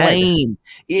so plain.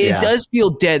 It does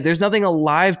feel dead. There's nothing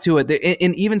alive to it.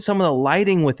 And even some of the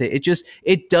lighting with it,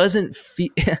 it doesn't feel,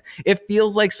 it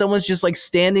feels like someone's just like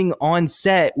standing on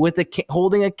set with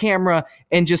holding a camera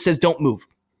and just says, don't move.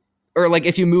 Or like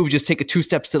if you move, just take 2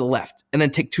 steps to the left and then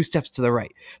take 2 steps to the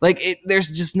right. Like there's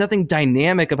just nothing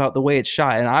dynamic about the way it's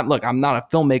shot. And I'm not a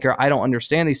filmmaker. I don't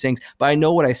understand these things, but I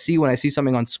know what I see when I see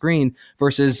something on screen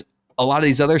versus a lot of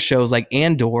these other shows like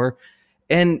Andor.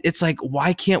 And it's like,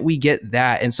 why can't we get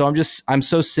that? And so I'm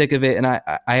so sick of it. And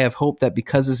I have hope that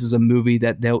because this is a movie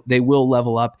that they will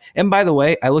level up. And by the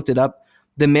way, I looked it up.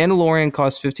 The Mandalorian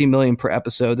costs $15 million per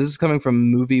episode. This is coming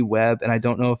from Movie Web, and I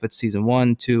don't know if it's season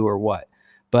 1, 2, or what.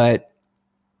 But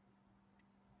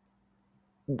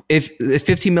if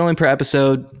 $15 million per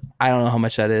episode, I don't know how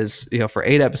much that is, for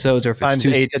 8 episodes, or if times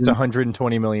it's 8, it's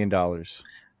 $120 million.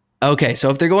 Okay, so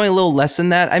if they're going a little less than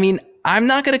that, I mean, I'm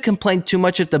not going to complain too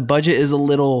much if the budget is a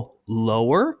little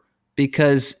lower,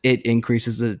 because it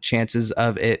increases the chances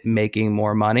of it making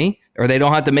more money, or they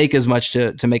don't have to make as much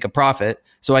to make a profit.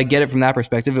 So I get it from that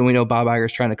perspective, and we know Bob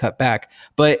Iger's trying to cut back.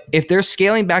 But if they're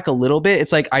scaling back a little bit,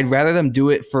 it's like I'd rather them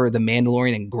do it for The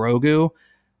Mandalorian and Grogu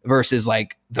versus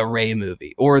like the Rey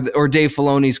movie or Dave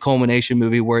Filoni's culmination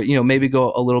movie, where maybe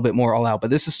go a little bit more all out.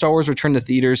 But this is Star Wars Return to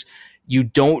Theaters. You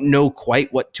don't know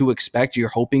quite what to expect. You're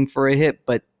hoping for a hit,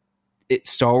 but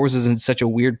Star Wars is in such a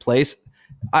weird place.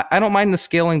 I don't mind the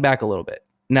scaling back a little bit.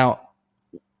 Now,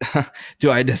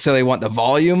 do I necessarily want the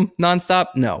volume nonstop?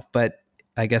 No, but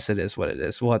I guess it is what it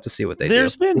is. We'll have to see what they do.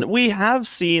 We have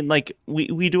seen, like,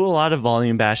 we do a lot of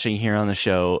volume bashing here on the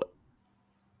show,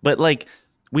 but like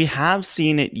we have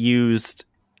seen it used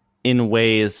in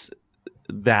ways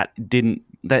that didn't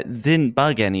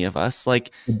bug any of us.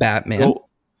 Like Batman.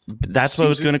 That's what I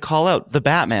was going to call out. The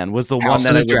Batman was the House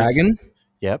one that of the Dragon.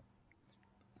 Yep.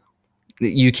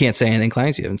 You can't say anything,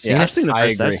 Clarence. You haven't seen it. I've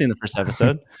seen the first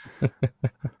episode. The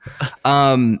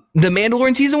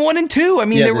Mandalorian season 1 and 2. I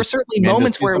mean, there were certainly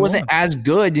moments where it wasn't as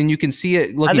good, and you can see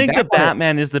it. I think the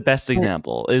Batman is the best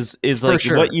example. Is like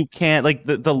sure. What you can't, like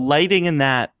the lighting in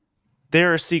that.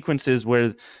 There are sequences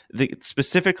where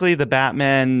specifically the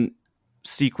Batman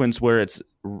sequence where it's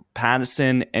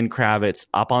Pattinson and Kravitz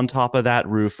up on top of that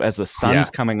roof as the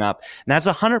sun's coming up, and that's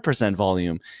 100%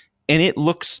 volume, and it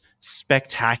looks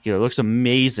spectacular. It looks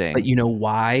amazing. But you know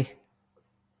why?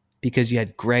 Because you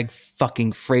had Greg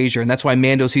fucking Fraser, and that's why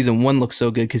Mando season 1 looks so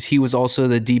good, because he was also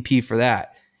the DP for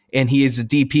that, and he is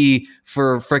the DP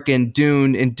for frickin'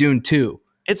 Dune and Dune 2.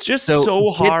 It's just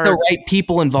so hard. Get the right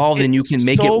people involved, and you can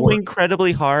make it work. So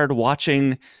incredibly hard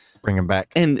watching. Bring him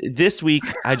back. And this week,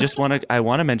 I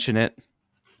want to mention it.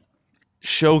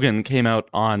 Shogun came out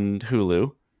on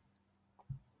Hulu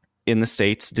in the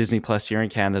States, Disney Plus here in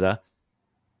Canada.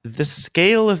 The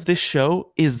scale of this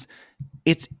show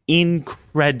it's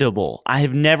incredible. I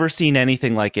have never seen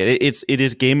anything like it. It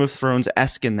is Game of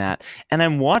Thrones-esque in that. And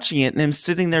I'm watching it and I'm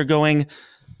sitting there going,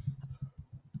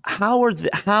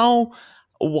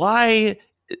 why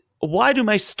do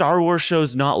my Star Wars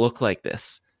shows not look like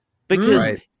this?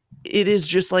 Because it is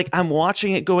just like, I'm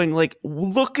watching it going like,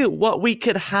 look at what we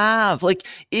could have. Like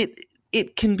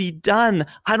it can be done.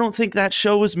 I don't think that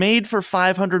show was made for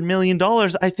 $500 million.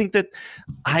 I think that,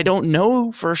 I don't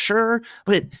know for sure,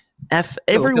 but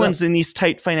everyone's in these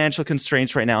tight financial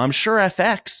constraints right now. I'm sure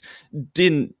FX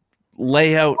didn't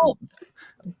lay out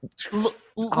look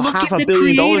at the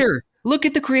creator. Look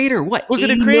at the creator. What? Look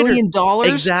 $80 million?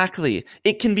 Exactly.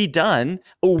 It can be done.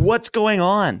 What's going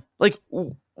on? Like,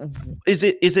 is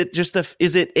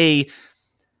it a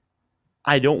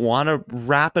I don't want to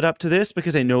wrap it up to this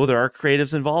because I know there are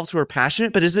creatives involved who are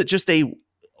passionate, but is it just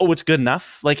it's good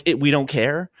enough? Like we don't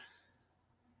care.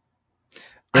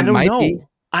 I don't know.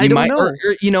 I don't know. Or,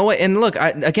 you know what? And look,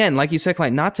 again, like you said,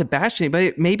 Klein, not to bash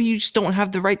anybody, maybe you just don't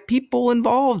have the right people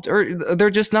involved, or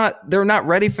they're not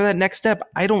ready for that next step.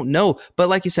 I don't know. But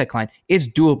like you said, Klein, it's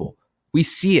doable. We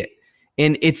see it.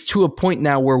 And it's to a point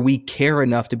now where we care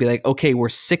enough to be like, okay, we're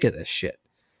sick of this shit.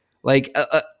 Like,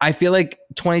 I feel like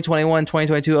 2021,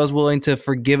 2022, I was willing to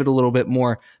forgive it a little bit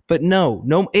more. But no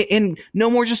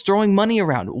more just throwing money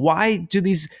around. Why do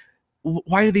these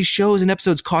shows and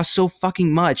episodes cost so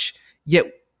fucking much, yet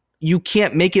you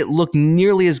can't make it look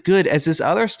nearly as good as this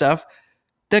other stuff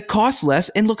that costs less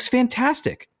and looks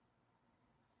fantastic?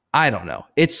 I don't know.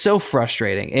 It's so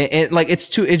frustrating. And like, it's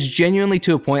genuinely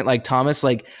to a point, like, Thomas,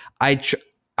 like, I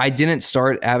didn't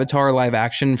start Avatar live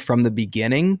action from the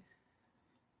beginning,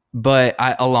 but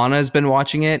Alana has been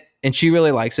watching it and she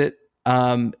really likes it.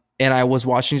 And I was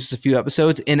watching just a few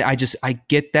episodes, and I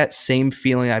get that same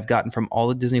feeling I've gotten from all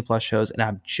the Disney Plus shows, and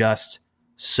I'm just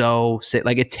so sick.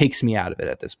 Like, it takes me out of it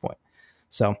at this point.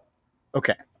 So,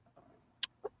 okay.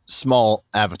 Small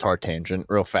Avatar tangent,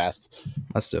 real fast.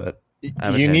 Let's do it.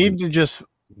 You need to just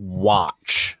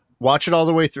watch it all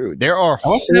the way through. There are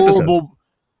horrible.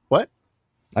 What?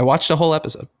 I watched a whole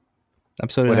episode.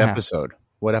 What episode?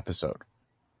 What episode?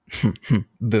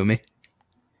 Boomy.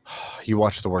 You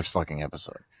watched the worst fucking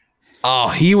episode. Oh,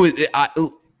 he was.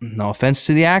 No offense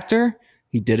to the actor,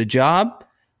 he did a job.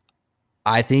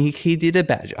 I think he did a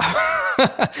bad job.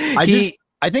 I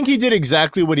think he did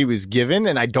exactly what he was given,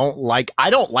 and I don't like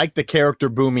the character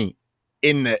Boomy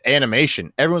in the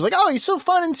animation. Everyone's like, "Oh, he's so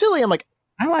fun and silly." I'm like,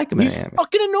 I like him. He's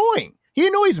fucking annoying. He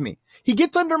annoys me. He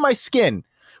gets under my skin,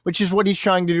 which is what he's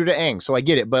trying to do to Aang. So I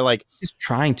get it, but like, he's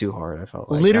trying too hard. I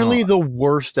felt like literally the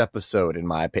worst episode in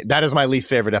my opinion. That is my least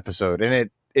favorite episode,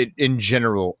 and it in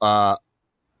general.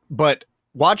 But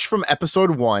watch from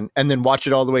episode 1 and then watch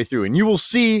it all the way through, and you will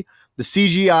see the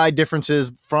CGI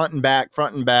differences front and back.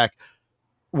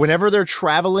 Whenever they're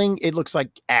traveling, it looks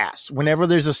like ass. Whenever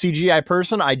there's a CGI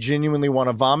person, I genuinely want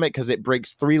to vomit because it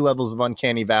breaks 3 levels of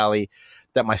Uncanny Valley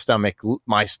that my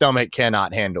stomach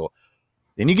cannot handle.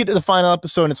 Then you get to the final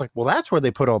episode and it's like, well, that's where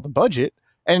they put all the budget.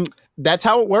 And that's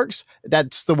how it works.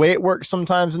 That's the way it works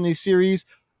sometimes in these series.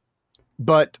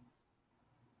 But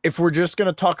if we're just going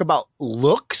to talk about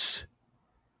looks,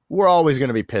 we're always going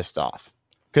to be pissed off.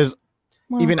 Because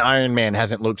even Iron Man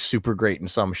hasn't looked super great in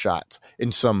some shots,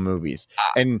 in some movies.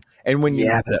 And when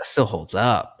but it still holds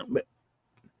up.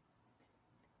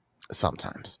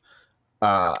 Sometimes.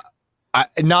 I'm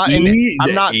not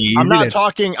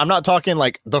talking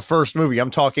like the first movie.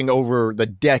 I'm talking over the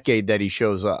decade that he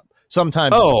shows up.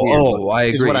 Sometimes. I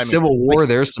agree. I mean. Civil War,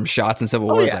 there's some shots in Civil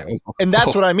War. Yeah. And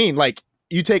that's what I mean. Like,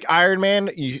 you take Iron Man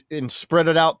and spread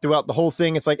it out throughout the whole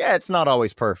thing. It's like, it's not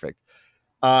always perfect.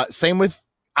 Same with,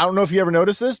 I don't know if you ever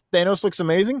noticed this. Thanos looks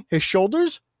amazing. His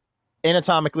shoulders,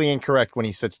 anatomically incorrect when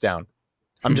he sits down.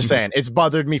 I'm just saying, it's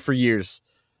bothered me for years.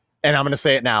 And I'm going to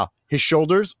say it now. His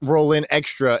shoulders roll in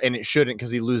extra, and it shouldn't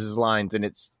because he loses lines. And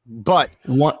but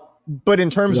in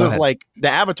terms of like the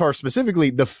Avatar specifically,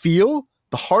 the feel,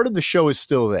 the heart of the show is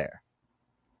still there.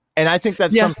 And I think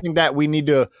that's something that we need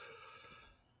to,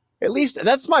 at least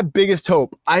that's my biggest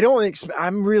hope.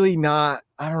 I'm really not,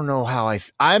 I don't know how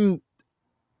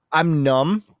I'm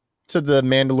numb to the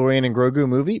Mandalorian and Grogu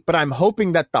movie, but I'm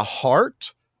hoping that the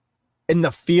heart and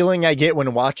the feeling I get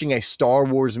when watching a Star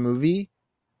Wars movie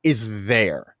is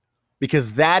there,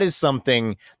 because that is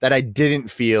something that I didn't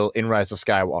feel in Rise of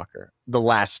Skywalker, the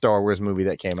last Star Wars movie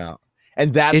that came out.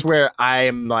 And that's where I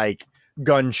am like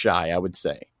gun shy, I would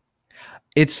say.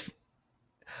 It's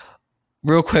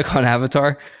real quick on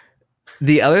Avatar.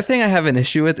 The other thing I have an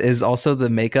issue with is also the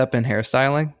makeup and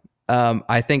hairstyling.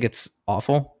 I think it's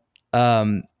awful.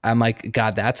 I'm like,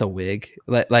 God, that's a wig.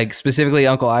 Like specifically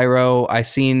Uncle Iroh. I've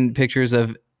seen pictures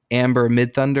of Amber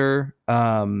Midthunder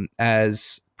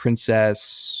as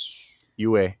Princess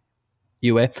Yue.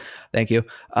 Thank you.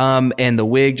 And the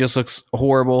wig just looks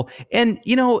horrible. And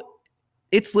you know,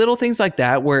 it's little things like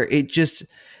that where it just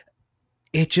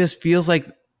feels like,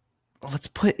 let's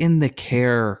put in the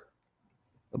care.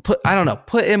 Put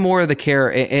in more of the care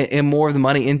and more of the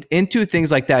money into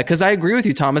things like that. Because I agree with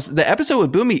you, Thomas. The episode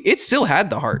with Boomy, it still had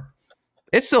the heart.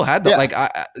 It still had the like.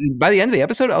 By the end of the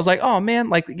episode, I was like, oh man,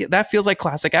 like that feels like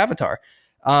classic Avatar.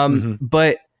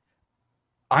 But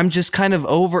I'm just kind of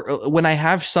over when I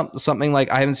have something like,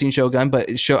 I haven't seen Shogun, but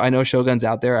I know Shogun's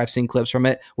out there. I've seen clips from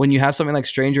it. When you have something like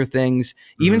Stranger Things,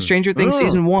 even Stranger Things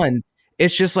season 1,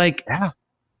 it's just like,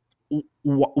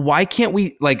 why can't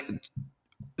we like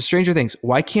Stranger Things?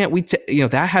 Why can't we?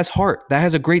 That has heart. That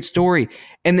has a great story.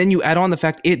 And then you add on the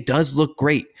fact it does look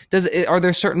great. Are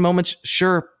there certain moments?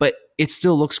 Sure, but it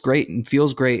still looks great and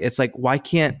feels great. It's like, why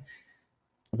can't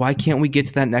we get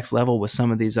to that next level with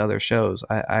some of these other shows?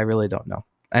 I really don't know.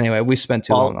 Anyway, we spent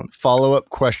too long on follow-up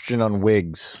question on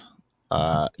wigs,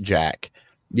 Jack.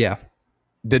 Yeah.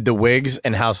 Did the wigs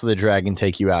and House of the Dragon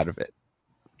take you out of it?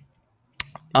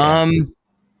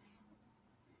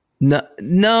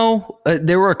 No,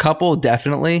 there were a couple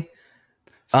definitely.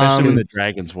 Especially when the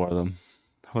dragons wore them.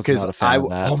 I was not a fan of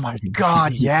that. Oh my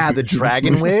god, yeah, the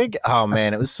dragon wig. Oh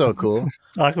man, it was so cool.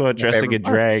 Talk about dressing a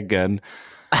dragon.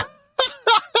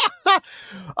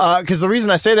 Because the reason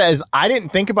I say that is I didn't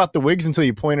think about the wigs until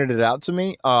you pointed it out to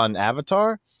me on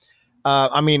Avatar.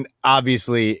 I mean,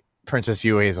 obviously, Princess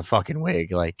Yue is a fucking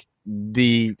wig. Like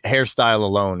the hairstyle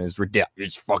alone is ridiculous.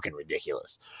 It's fucking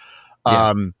ridiculous.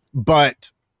 Yeah.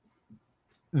 But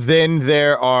then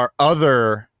there are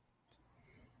other.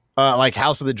 Like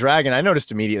House of the Dragon, I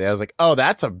noticed immediately. I was like, "Oh,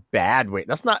 that's a bad wig.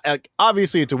 That's not like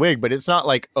obviously it's a wig, but it's not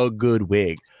like a good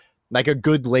wig, like a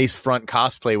good lace front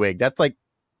cosplay wig. That's like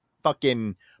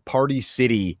fucking Party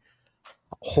City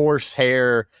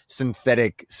horsehair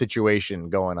synthetic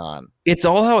situation going on. It's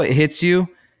all how it hits you,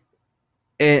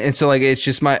 and so like it's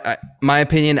just my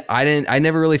opinion. I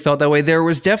never really felt that way. There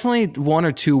was definitely one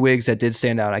or two wigs that did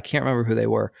stand out. I can't remember who they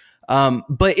were.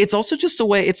 But it's also just a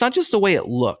way. It's not just the way it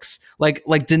looks. Like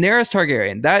Daenerys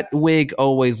Targaryen, that wig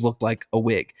always looked like a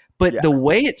wig, but the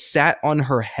way it sat on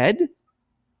her head,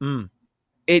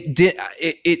 it did.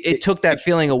 It took that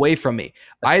feeling away from me.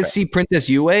 I see Princess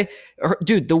Yue,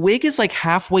 dude. The wig is like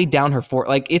halfway down her forehead.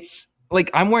 Like it's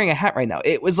like I'm wearing a hat right now.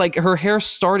 It was like her hair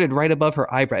started right above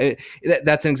her eyebrow.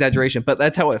 That's an exaggeration, but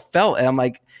that's how it felt. And I'm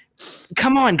like,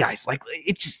 come on, guys! Like,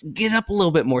 it's get up a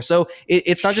little bit more. So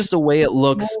it's not just the way it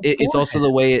looks; it's also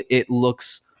the way it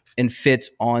looks and fits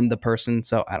on the person.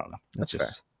 So I don't know. That's fair.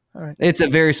 All right. It's a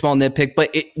very small nitpick, but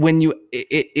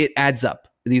it adds up.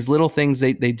 These little things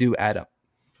they do add up.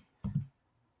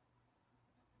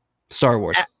 Star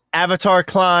Wars, Avatar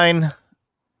Klein.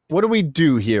 What do we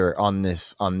do here on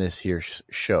this here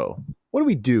show? What do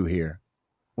we do here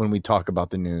when we talk about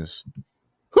the news?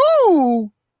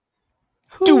 Who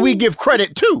do we give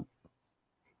credit to?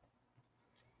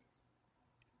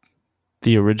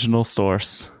 The original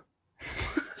source.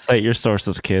 Cite your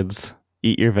sources, kids.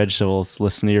 Eat your vegetables.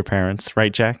 Listen to your parents.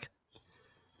 Right, Jack?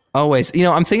 Always. You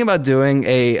know, I'm thinking about doing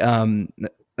a,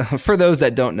 for those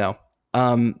that don't know,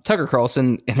 Tucker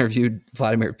Carlson interviewed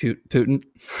Vladimir Putin.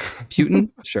 Putin?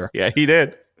 Sure. Yeah, he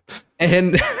did.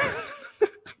 And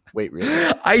wait,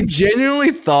 really? I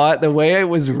genuinely thought the way it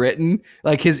was written,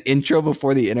 like his intro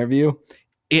before the interview,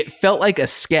 it felt like a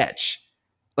sketch.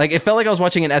 Like it felt like I was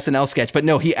watching an SNL sketch, but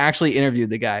no, he actually interviewed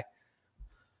the guy.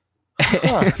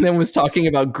 And then was talking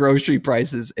about grocery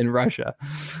prices in Russia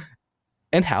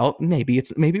and how maybe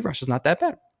Russia's not that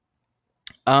bad.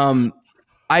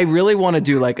 I really want to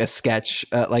do like a sketch,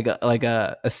 like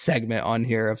a segment on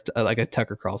here of like a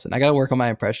Tucker Carlson. I got to work on my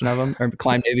impression of him. Or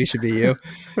Klein, maybe should be you,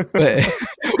 but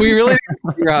we really need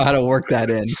to figure out how to work that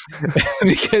in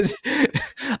because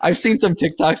I've seen some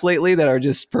TikToks lately that are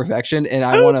just perfection, and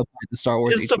I want to apply the Star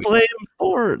Wars. Is to blame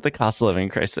for the cost of living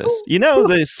crisis. You know,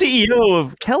 the CEO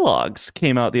of Kellogg's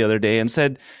came out the other day and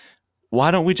said,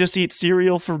 "Why don't we just eat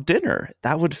cereal for dinner?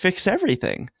 That would fix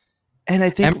everything." And I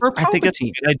think it's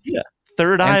a good idea.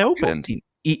 Third eye opened.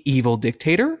 Evil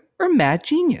dictator or mad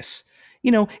genius?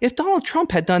 You know, if Donald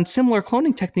Trump had done similar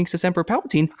cloning techniques as Emperor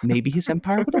Palpatine, maybe his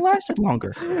empire would have lasted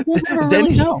longer. We'll never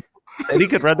really know. Then he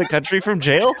could run the country from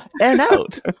jail and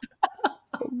out.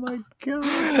 Oh my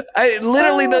god!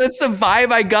 That's the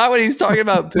vibe I got when he was talking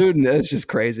about Putin. It's just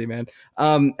crazy, man.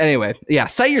 Anyway, yeah,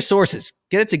 cite your sources.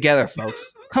 Get it together,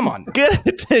 folks. Come on, get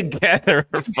it together,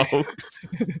 folks.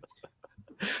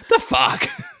 The fuck?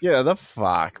 Yeah, the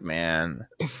fuck, man.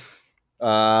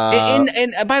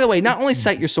 And by the way, not only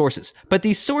cite your sources, but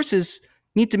these sources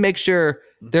need to make sure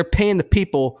they're paying the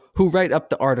people who write up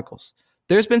the articles.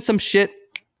 There's been some shit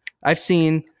I've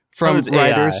seen from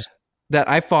writers that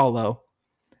I follow.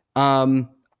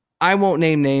 I won't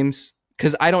name names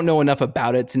because I don't know enough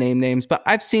about it to name names, but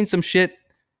I've seen some shit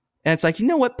and it's like, you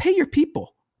know what? Pay your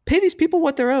people. Pay these people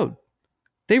what they're owed.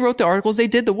 They wrote the articles. They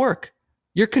did the work.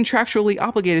 You're contractually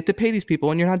obligated to pay these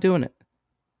people and you're not doing it.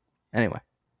 Anyway,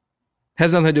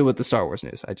 has nothing to do with the Star Wars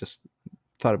news. I just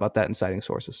thought about that in citing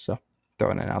sources. So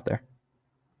throwing it out there.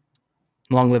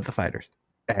 Long live the fighters.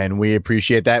 And we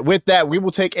appreciate that. With that, we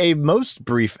will take a most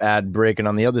brief ad break. And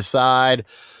on the other side,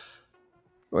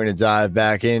 we're going to dive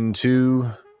back into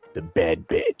the Bad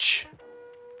Bitch.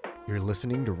 You're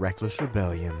listening to Reckless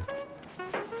Rebellion.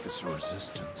 It's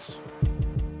resistance.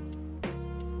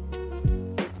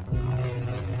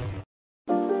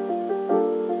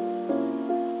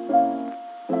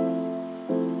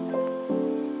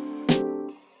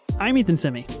 I'm Ethan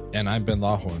Simi. And I'm Ben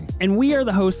Lawhorn. And we are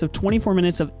the hosts of 24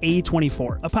 Minutes of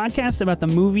A24, a podcast about the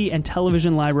movie and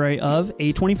television library of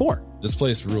A24. This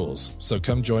place rules, so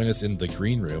come join us in the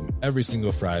Green Room every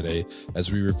single Friday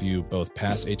as we review both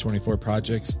past A24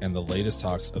 projects and the latest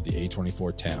talks of the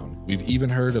A24 town. We've even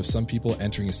heard of some people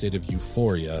entering a state of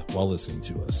euphoria while listening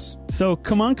to us. So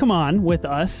come on with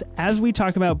us as we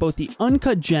talk about both the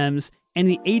uncut gems and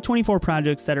the A24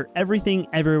 projects that are everything,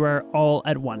 everywhere, all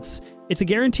at once. It's a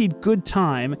guaranteed good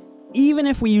time, even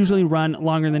if we usually run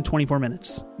longer than 24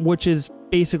 minutes, which is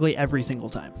basically every single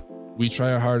time. We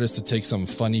try our hardest to take some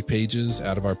funny pages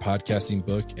out of our podcasting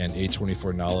book and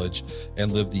A24 knowledge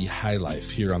and live the high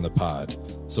life here on the pod.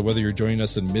 So whether you're joining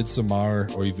us in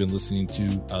Midsommar or you've been listening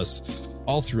to us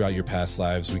all throughout your past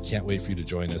lives, we can't wait for you to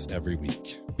join us every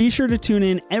week. Be sure to tune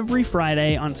in every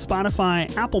Friday on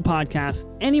Spotify, Apple Podcasts,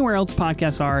 anywhere else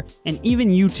podcasts are, and even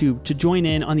YouTube to join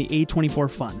in on the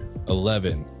A24 fun.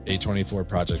 11 A24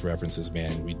 project references,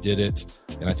 man. We did it.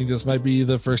 And I think this might be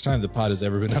the first time the pod has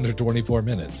ever been under 24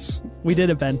 minutes. We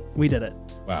did it, Ben. We did it.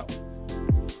 Wow.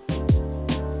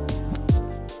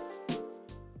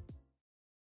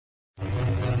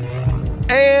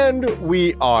 And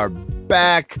we are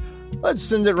back. Let's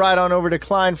send it right on over to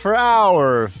Klein for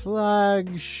our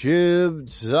flagship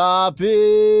topic.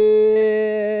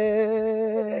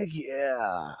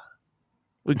 Yeah.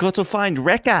 We got to find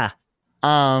Rekka.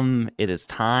 It is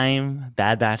time.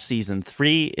 Bad Batch Season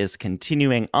 3 is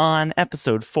continuing on.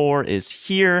 Episode 4 is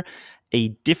here. A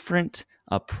different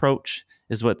approach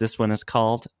is what this one is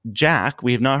called. Jack,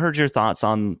 we have not heard your thoughts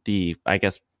on the, I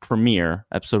guess, premiere,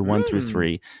 episode 1 through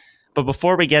 3. But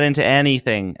before we get into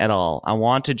anything at all, I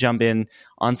want to jump in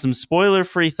on some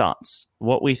spoiler-free thoughts.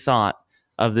 What we thought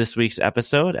of this week's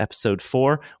episode, episode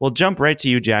 4. We'll jump right to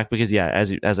you, Jack, because yeah,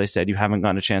 as I said, you haven't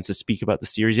gotten a chance to speak about the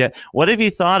series yet. What have you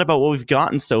thought about what we've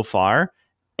gotten so far,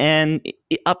 and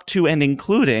up to and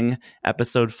including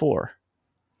episode 4?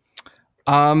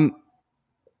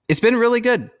 It's been really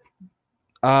good.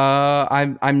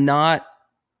 I'm not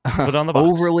Put on the box.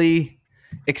 overly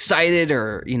excited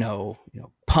or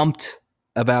pumped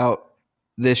about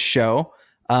this show.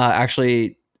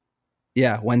 Actually,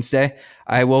 yeah, Wednesday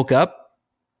I woke up,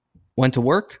 went to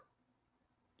work,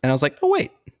 and I was like, oh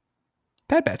wait,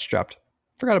 Bad Batch dropped.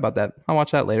 Forgot about that. I'll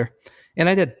watch that later. And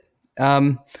I did.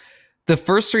 The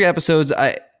first 3 episodes,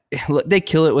 they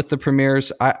kill it with the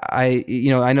premieres. I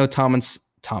know Thomas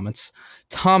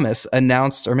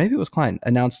announced, or maybe it was Klein,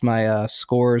 announced my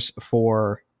scores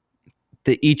for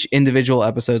each individual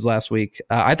episodes last week.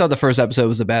 I thought the first episode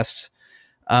was the best.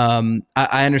 I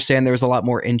understand there was a lot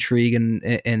more intrigue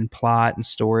and plot and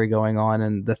story going on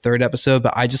in the third episode,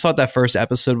 but I just thought that first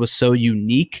episode was so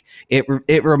unique.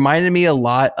 It reminded me a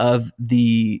lot of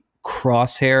the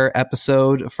Crosshair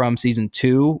episode from season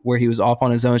 2, where he was off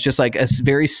on his own. It's just like a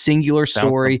very singular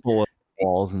story,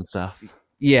 Walls and stuff.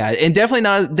 Yeah, and definitely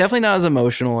not as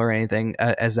emotional or anything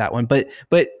as that one, but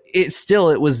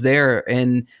it was there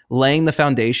and laying the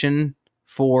foundation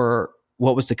for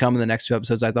what was to come in the next 2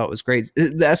 episodes. I thought was great.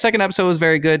 The second episode was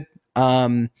very good,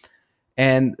 and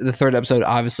the third episode,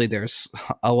 obviously, there's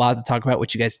a lot to talk about,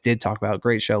 which you guys did talk about.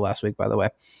 Great show last week, by the way.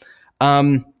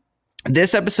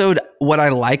 This episode, what I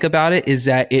like about it is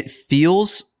that it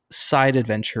feels side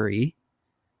adventure-y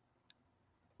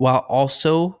while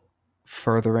also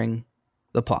furthering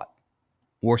the plot.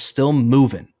 We're still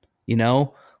moving,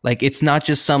 like it's not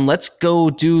just some let's go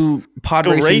do pod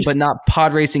racing, but not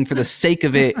pod racing for the sake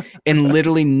of it. And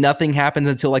literally nothing happens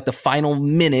until like the final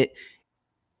minute.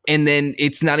 And then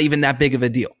it's not even that big of a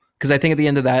deal. Cause I think at the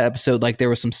end of that episode, like there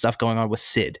was some stuff going on with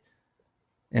Sid.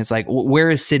 And it's like, where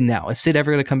is Sid now? Is Sid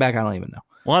ever going to come back? I don't even know.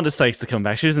 Wanda Sykes to come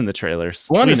back. She was in the trailers.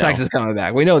 Wanda Sykes is coming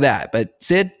back. We know that, but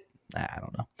Sid, I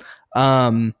don't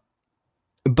know.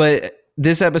 But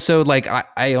this episode, like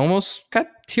I almost got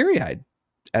teary-eyed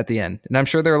at the end, and I'm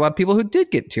sure there are a lot of people who did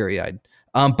get teary-eyed.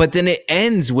 But then it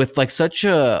ends with like such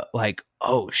a like,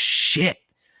 oh shit.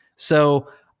 So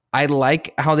I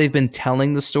like how they've been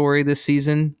telling the story this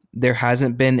season. There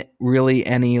hasn't been really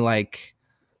any like,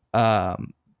 I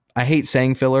hate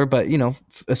saying filler, but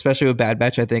especially with Bad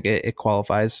Batch, I think it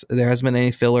qualifies. There hasn't been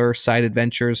any filler side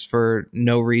adventures for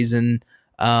no reason.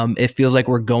 It feels like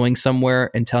we're going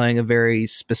somewhere and telling a very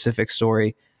specific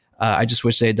story. I just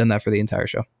wish they had done that for the entire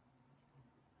show.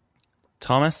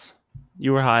 Thomas,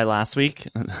 you were high last week.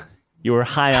 You were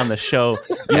high on the show.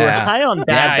 You were high on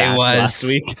Bad Batch last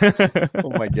week.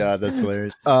 Oh my God, that's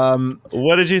hilarious.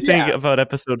 What did you think about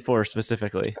episode 4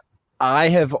 specifically? I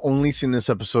have only seen this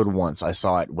episode once. I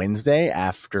saw it Wednesday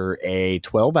after a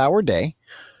 12-hour day.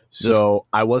 So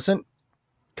I wasn't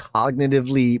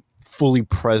cognitively fully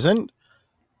present.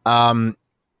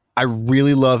 I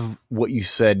really love what you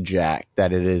said, Jack,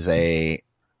 that it is a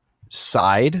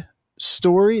side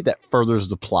story that furthers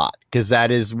the plot, because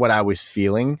that is what I was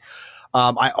feeling.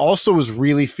 I also was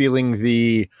really feeling for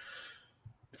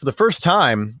the first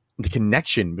time, the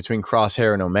connection between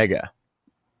Crosshair and Omega.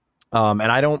 And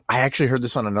I actually heard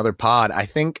this on another pod. I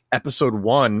think episode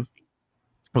 1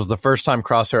 was the first time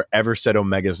Crosshair ever said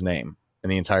Omega's name in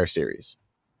the entire series.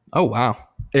 Oh, wow.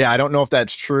 Yeah, I don't know if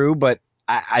that's true, but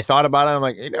I thought about it. I'm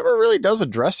like, he never really does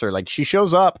address her. Like, she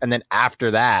shows up, and then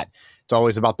after that, it's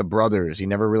always about the brothers. He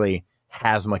never really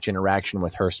has much interaction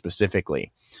with her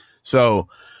specifically. So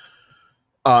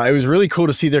it was really cool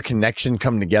to see their connection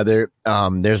come together.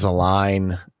 There's a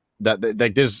line that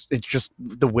like it's just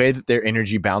the way that their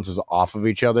energy bounces off of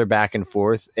each other back and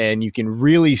forth. And you can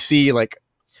really see, like,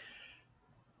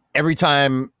 every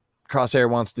time Crosshair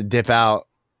wants to dip out,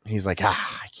 he's like, I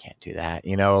can't do that.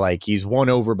 You know, like, he's won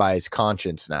over by his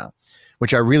conscience now,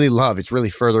 which I really love. It's really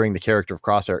furthering the character of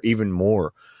Crosshair even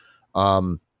more.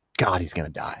 God, he's going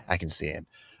to die. I can see it.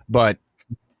 But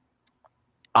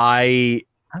I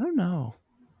don't know.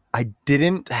 I did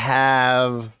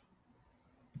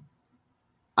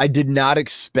not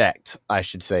expect, I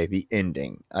should say, the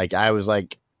ending. Like, I was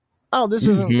like, oh, this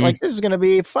isn't like, this is going to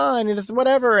be fun. It's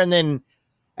whatever. And then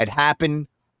it happened.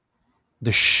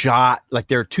 The shot, like,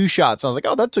 there are 2 shots. I was like,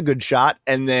 oh, that's a good shot.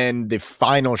 And then the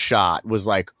final shot was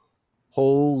like,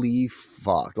 holy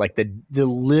fuck. Like, the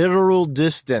literal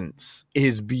distance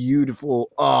is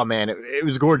beautiful. Oh man, it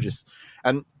was gorgeous.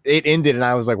 And it ended and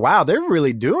I was like, wow, they're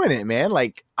really doing it, man.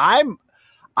 Like, I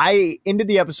ended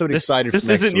the episode excited. This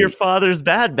isn't your father's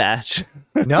Bad Batch.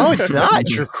 No, it's not.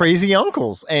 It's your crazy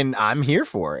uncles, and I'm here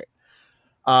for it.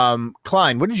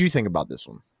 Klein, what did you think about this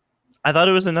one? I thought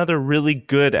it was another really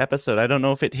good episode. I don't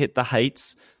know if it hit the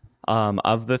heights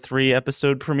of the 3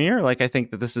 episode premiere. Like, I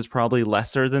think that this is probably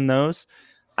lesser than those.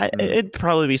 It'd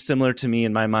probably be similar to me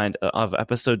in my mind of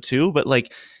episode 2, but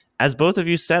like, as both of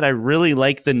you said, I really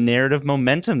like the narrative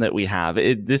momentum that we have.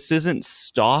 This isn't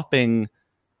stopping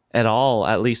at all,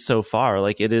 at least so far.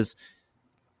 Like, it is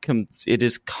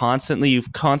constantly, you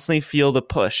constantly feel the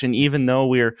push. And even though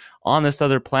we're on this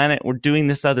other planet, we're doing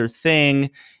this other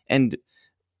thing, and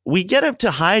we get up to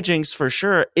hijinks for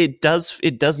sure. It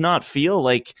does not feel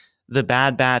like the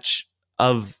Bad Batch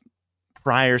of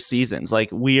prior seasons. Like,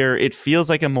 it feels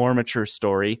like a more mature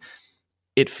story.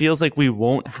 It feels like we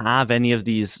won't have any of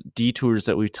these detours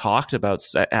that we've talked about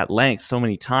at length so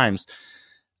many times.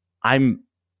 I'm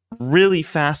really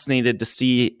fascinated to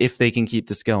see if they can keep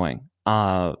this going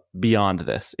beyond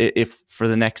this. If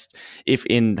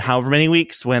in however many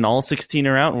weeks, when all 16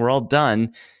 are out and we're all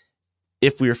done,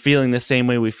 if we're feeling the same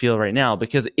way we feel right now,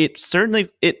 because it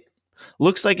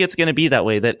looks like it's going to be that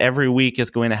way, that every week is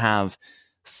going to have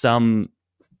some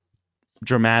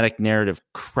dramatic narrative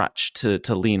crutch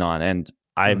to lean on. And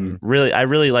I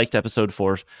really liked episode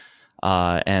 4,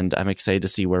 and I'm excited to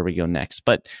see where we go next.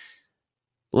 But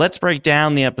let's break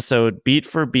down the episode beat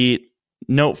for beat,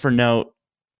 note for note.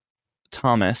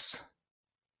 Thomas,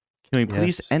 can we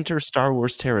please enter Star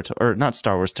Wars territory, or not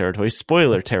Star Wars territory,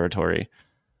 spoiler territory?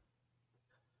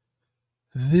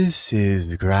 This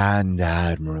is Grand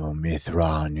Admiral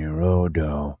Mithra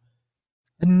Nerodo,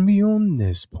 and beyond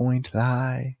this point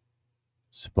lie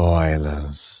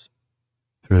spoilers.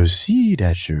 Proceed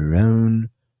at your own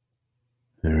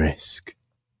risk.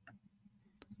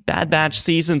 Bad Batch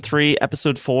Season 3,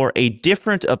 Episode 4, A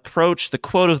Different Approach. The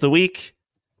quote of the week: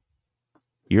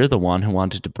 "You're the one who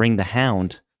wanted to bring the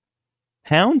Hound."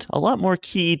 Hound, a lot more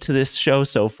key to this show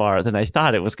so far than I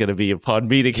thought it was going to be upon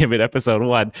meeting him in episode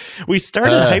 1. We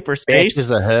started in hyperspace.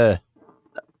 Batches are her.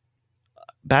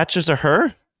 Batches are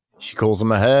her? She calls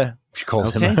him a her. She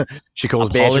calls him a, she calls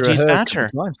Apologies, Batcher.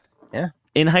 Batcher. Yeah.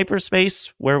 In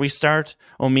hyperspace, where we start,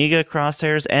 Omega,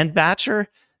 Crosshairs, and Batcher,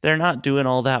 they're not doing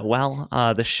all that well.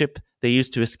 The ship they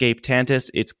used to escape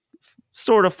Tantus, it's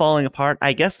sort of falling apart.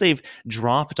 I guess they've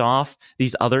dropped off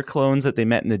these other clones that they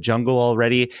met in the jungle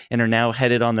already and are now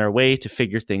headed on their way to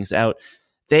figure things out.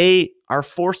 They are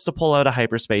forced to pull out of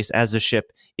hyperspace as the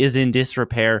ship is in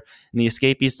disrepair, and the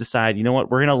escapees decide, you know what,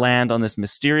 we're going to land on this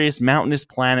mysterious mountainous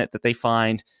planet that they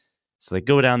find. So they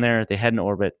go down there, they head in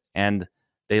orbit, and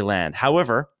they land.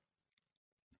 However,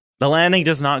 the landing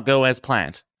does not go as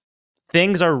planned.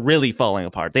 Things are really falling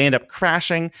apart. They end up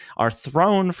crashing, are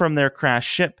thrown from their crashed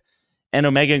ship, and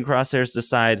Omega and Crosshairs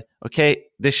decide, okay,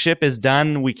 this ship is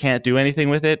done. We can't do anything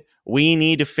with it. We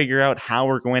need to figure out how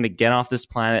we're going to get off this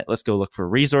planet. Let's go look for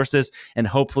resources and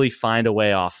hopefully find a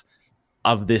way off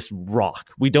of this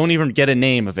rock. We don't even get a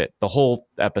name of it the whole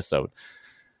episode.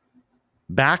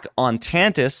 Back on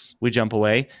Tantus, we jump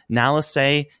away.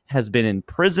 Nalisay has been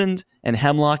imprisoned, and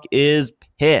Hemlock is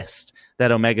pissed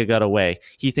that Omega got away.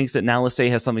 He thinks that Nalisay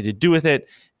has something to do with it.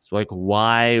 It's like,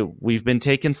 why? We've been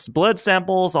taking blood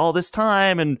samples all this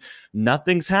time, and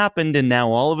nothing's happened, and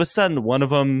now all of a sudden, one of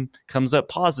them comes up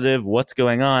positive. What's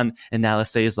going on? And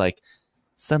Nalisay is like,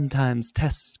 sometimes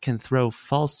tests can throw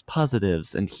false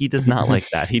positives, and he does not like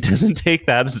that. He doesn't take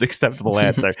that as an acceptable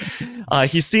answer.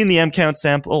 He's seen the M count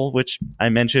sample, which I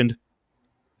mentioned,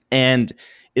 and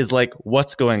is like,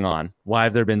 what's going on? Why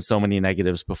have there been so many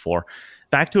negatives before?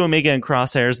 Back to Omega and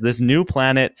Crosshairs, this new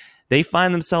planet they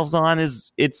find themselves on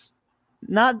it's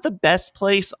not the best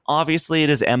place. Obviously, it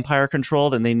is Empire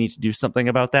controlled, and they need to do something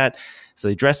about that. So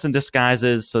they dress in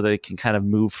disguises so they can kind of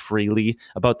move freely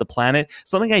about the planet.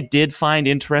 Something I did find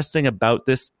interesting about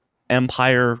this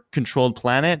Empire controlled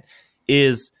planet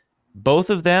is both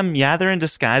of them, yeah, they're in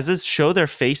disguises, show their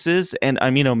faces. And I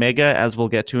mean, Omega, as we'll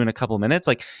get to in a couple minutes,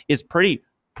 like is pretty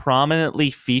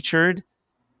prominently featured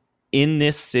in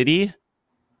this city.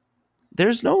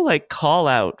 There's no like call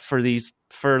out for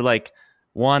like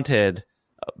wanted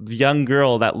young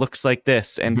girl that looks like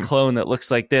this and clone that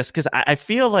looks like this, because I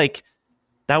feel like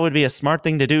that would be a smart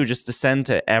thing to do, just to send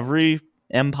to every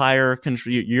Empire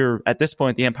country. You're at this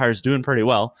point, the Empire's doing pretty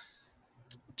well.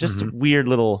 Just a weird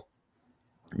little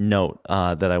note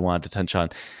that I wanted to touch on.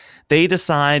 They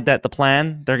decide that the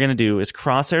plan they're going to do is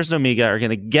Crosshairs and Omega are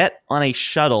going to get on a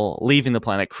shuttle leaving the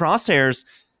planet. Crosshairs,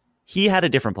 he had a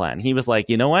different plan. He was like,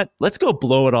 you know what? Let's go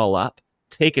blow it all up,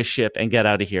 take a ship, and get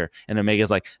out of here. And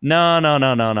Omega's like, no.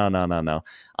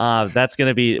 That's going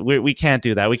to be, we can't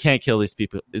do that. We can't kill these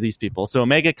people. So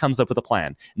Omega comes up with a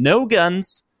plan. No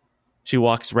guns. She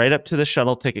walks right up to the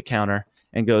shuttle ticket counter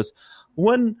and goes,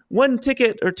 one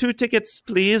ticket or 2 tickets,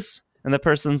 please. And the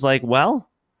person's like, well,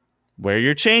 where are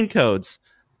your chain codes?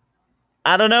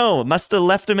 I don't know. Must have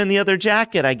left them in the other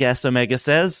jacket, I guess, Omega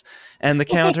says. And the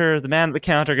man at the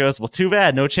counter goes, well, too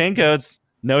bad. No chain codes,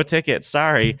 no tickets.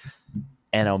 Sorry.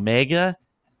 And Omega,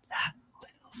 that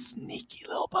little sneaky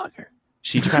little bugger,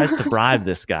 she tries to bribe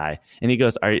this guy. And he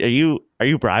goes, are you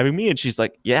bribing me? And she's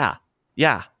like, yeah,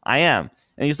 I am.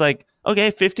 And he's like,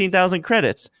 okay, 15,000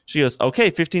 credits. She goes,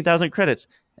 okay, 15,000 credits.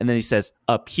 And then he says,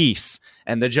 a piece.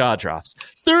 And the jaw drops.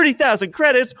 30,000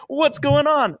 credits? What's going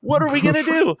on? What are we going to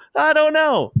do? I don't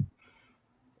know.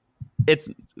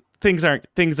 Things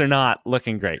are not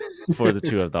looking great for the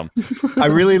two of them. I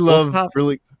really love,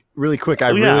 really quick. I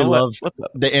really love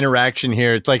the interaction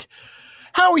here. It's like,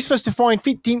 how are we supposed to find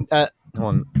 15?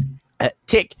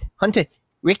 Tick, Hunter,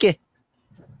 Ricky,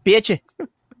 bitch.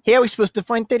 How are we supposed to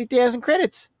find 30,000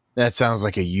 credits? That sounds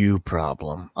like a you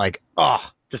problem. Like,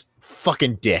 just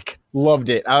fucking dick. Loved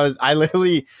it. I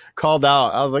literally called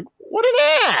out. I was like, what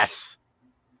an ass.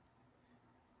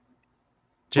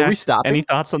 Jack, we stopping? Any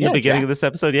thoughts on the beginning of this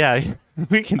episode? Yeah,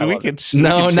 we can.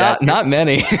 No, not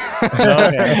many.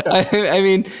 I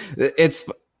mean,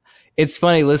 it's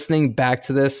funny listening back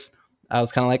to this. I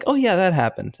was kind of like, oh yeah, that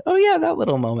happened. Oh yeah, that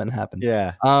little moment happened.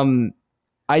 Yeah.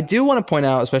 I do want to point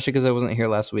out, especially because I wasn't here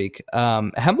last week,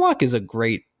 Hemlock is a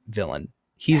great villain.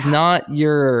 He's not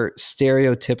your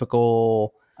stereotypical.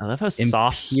 I love how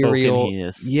soft-spoken he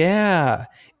is. Yeah,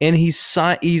 and he's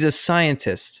a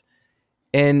scientist,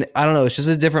 and I don't know. It's just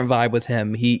a different vibe with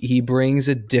him. He brings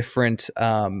a different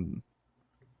element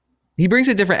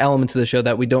to the show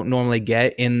that we don't normally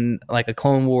get in like a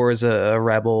Clone Wars, a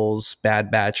Rebels,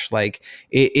 Bad Batch. Like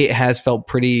it has felt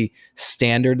pretty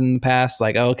standard in the past.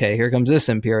 Like, okay, here comes this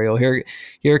Imperial,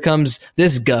 here comes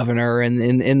this governor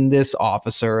and this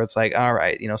officer. It's like, all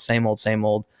right, same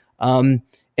old.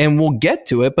 And we'll get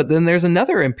to it, but then there's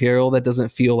another Imperial that doesn't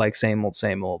feel like same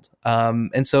old.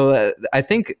 And so I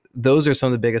think those are some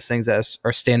of the biggest things that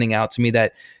are standing out to me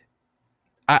that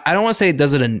I don't want to say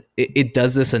it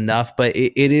does this enough, but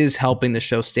it is helping the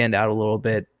show stand out a little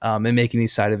bit and making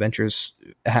these side adventures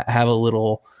have a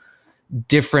little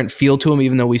different feel to them,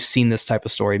 even though we've seen this type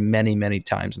of story many, many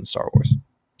times in Star Wars.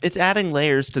 It's adding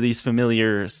layers to these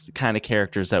familiar kind of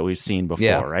characters that we've seen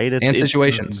before, right? And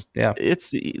situations. It's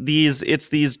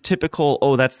these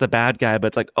typical, that's the bad guy,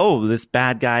 but it's like, this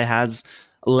bad guy has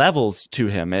levels to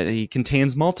him. He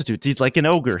contains multitudes. He's like an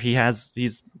ogre.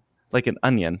 He's like an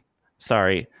onion.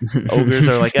 Sorry. Ogres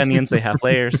are like onions. They have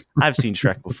layers. I've seen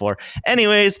Shrek before.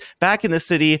 Anyways, back in the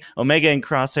city, Omega and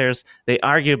Crosshairs, they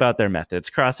argue about their methods.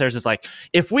 Crosshairs is like,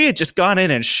 if we had just gone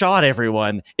in and shot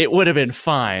everyone, it would have been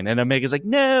fine. And Omega's like,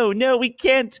 no, we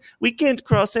can't. We can't,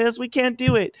 Crosshairs. We can't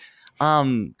do it.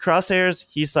 Crosshairs,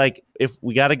 he's like, if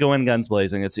we got to go in guns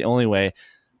blazing, it's the only way.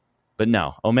 But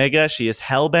no, Omega, she is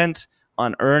hellbent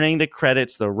on earning the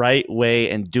credits the right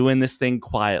way and doing this thing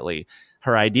quietly.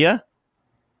 Her idea?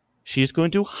 she's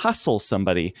going to hustle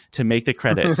somebody to make the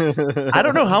credits. I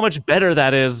don't know how much better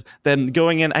that is than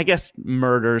going in. I guess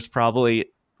murder's probably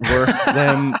worse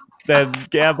than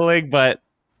gambling, but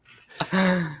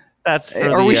that's for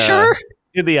Are we sure?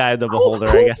 In the eye of the beholder,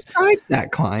 who I guess. Besides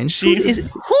that, Klein,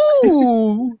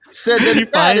 Who said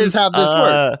that is how this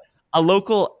works? A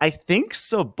local, I think,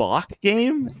 sabacc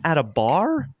game at a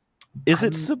bar. Is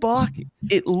it sabacc?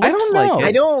 It looks like it.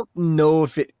 I don't know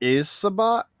if it is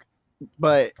sabacc,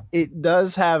 but it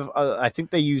does have. I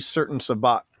think they use certain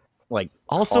sabacc. Like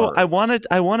also, cards.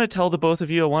 I want to tell the both of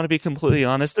you. I want to be completely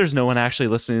honest. There's no one actually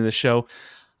listening to the show.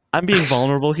 I'm being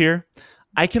vulnerable here.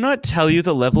 I cannot tell you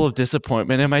the level of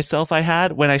disappointment in myself I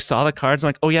had when I saw the cards. I'm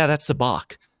like, oh yeah, that's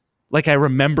sabacc. Like I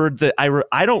remembered that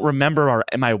I don't remember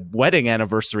my wedding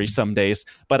anniversary some days,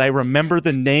 but I remember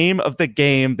the name of the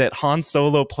game that Han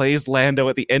Solo plays Lando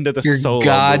at the end of the Solo movie.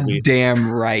 You're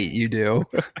goddamn right, you do.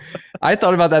 I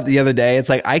thought about that the other day. It's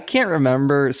like I can't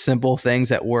remember simple things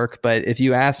at work, but if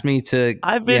you ask me to,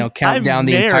 count down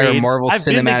the entire Marvel Cinematic Universe,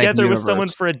 I've been together with someone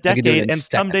for a decade, and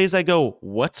some days I go,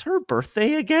 "What's her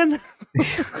birthday again?"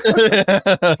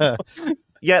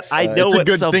 Yet I know what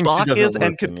sabacc is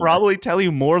and could probably tell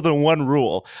you more than one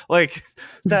rule. Like,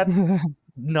 that's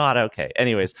not okay.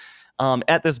 Anyways,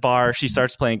 at this bar, she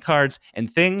starts playing cards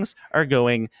and things are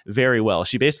going very well.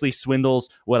 She basically swindles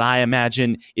what I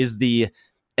imagine is the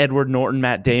Edward Norton,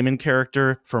 Matt Damon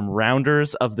character from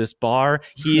Rounders of this bar.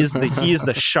 He is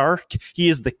the shark. He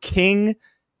is the king.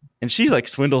 And she like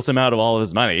swindles him out of all of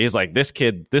his money. He's like, this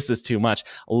kid, this is too much.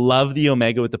 Love the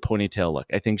Omega with the ponytail look.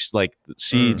 I think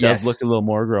she does look a little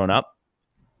more grown up.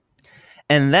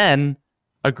 And then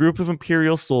a group of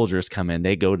Imperial soldiers come in.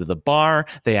 They go to the bar.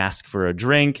 They ask for a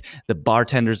drink. The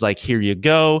bartender's like, here you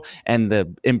go. And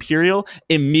the Imperial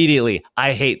immediately,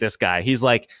 I hate this guy. He's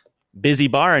like, busy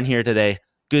bar in here today.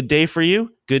 Good day for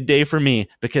you, good day for me,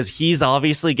 because he's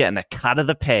obviously getting a cut of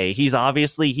the pay. He's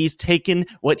taken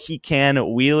what he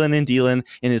can, wheeling and dealing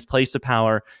in his place of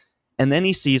power. And then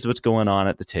he sees what's going on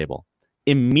at the table.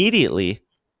 Immediately,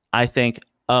 I think,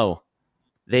 oh,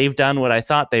 they've done what I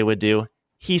thought they would do.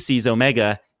 He sees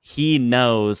Omega. He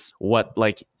knows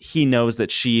that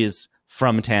she is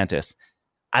from Tantus.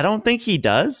 I don't think he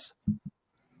does,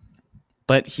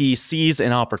 but he sees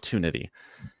an opportunity.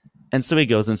 And so he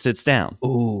goes and sits down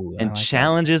and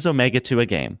challenges Omega to a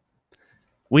game.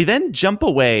 We then jump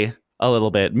away a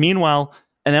little bit. Meanwhile,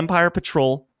 an Empire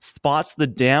patrol spots the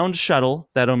downed shuttle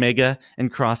that Omega and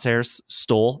Crosshairs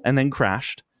stole and then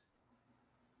crashed.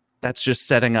 That's just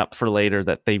setting up for later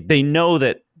that they know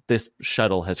that this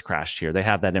shuttle has crashed here. They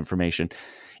have that information.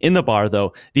 In the bar,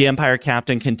 though, the Empire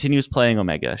captain continues playing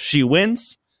Omega. She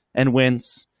wins and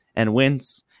wins and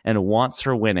wins and wants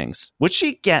her winnings, which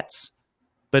she gets.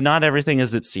 But not everything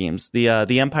as it seems. The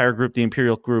Empire group, the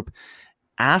Imperial group,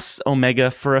 asks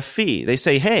Omega for a fee. They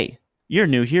say, hey, you're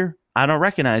new here. I don't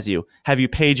recognize you. Have you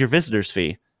paid your visitor's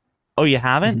fee? Oh, you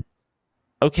haven't?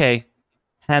 Okay,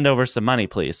 hand over some money,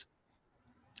 please.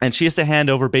 And she has to hand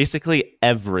over basically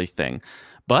everything.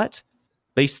 But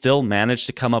they still managed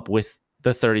to come up with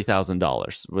the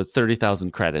 $30,000, with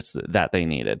 30,000 credits that they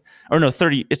needed. Or no,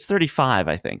 30. It's 35,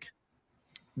 I think.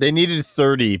 They needed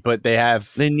 30, but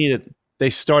They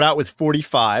start out with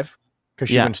 45 because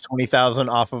she wins 20,000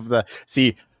 off of the.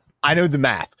 See, I know the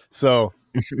math. So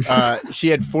she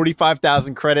had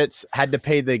 45,000 credits, had to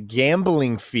pay the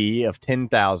gambling fee of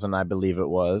 10,000, I believe it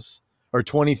was, or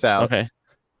 20,000. Okay.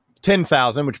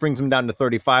 10,000, which brings them down to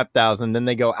 35,000. Then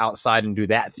they go outside and do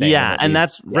that thing. Yeah, and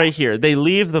that's right here. They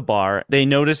leave the bar. They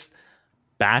notice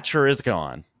Batcher is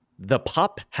gone. The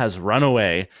pup has run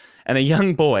away, and a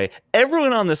young boy.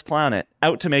 Everyone on this planet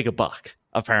out to make a buck.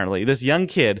 Apparently, this young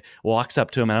kid walks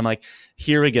up to him, and I'm like,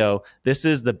 here we go. This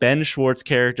is the Ben Schwartz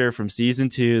character from season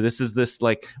 2. This is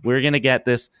we're going to get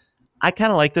this. I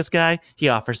kind of like this guy. He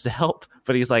offers to help,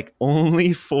 but he's like,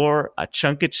 only for a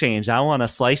chunk of change. I want a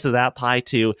slice of that pie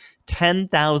too.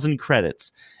 10,000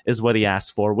 credits is what he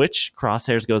asked for, which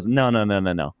Crosshairs goes,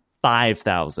 no.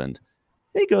 5,000.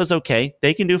 He goes, okay,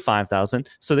 they can do 5,000.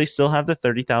 So they still have the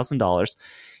 $30,000.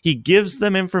 He gives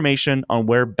them information on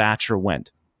where Batcher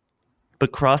went.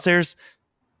 But Crosshairs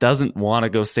doesn't want to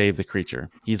go save the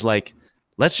creature. He's like,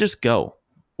 let's just go.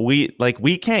 We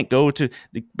can't go to.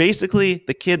 Basically,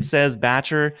 the kid says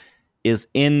Batcher is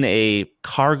in a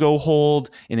cargo hold,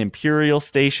 an Imperial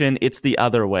station. It's the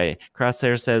other way.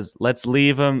 Crosshairs says, let's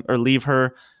leave him or leave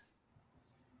her.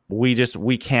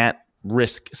 We can't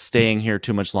risk staying here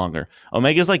too much longer.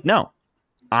 Omega's like, no.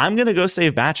 I'm going to go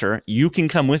save Batcher. You can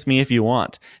come with me if you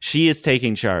want. She is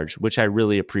taking charge, which I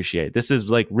really appreciate. This is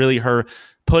like really her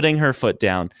putting her foot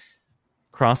down.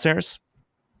 Crosshairs,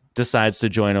 decides to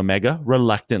join Omega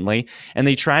reluctantly, and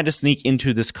they try to sneak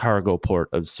into this cargo port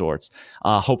of sorts,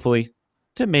 hopefully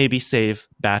to maybe save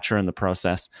Batcher in the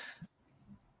process.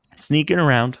 Sneaking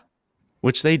around,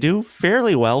 which they do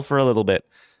fairly well for a little bit.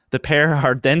 The pair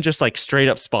are then just like straight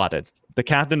up spotted. The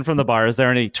captain from the bar is there,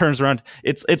 and he turns around.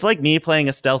 It's like me playing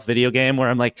a stealth video game where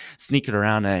I'm like sneaking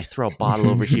around, and I throw a bottle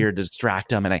over here to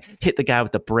distract him, and I hit the guy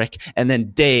with the brick, and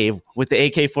then Dave with the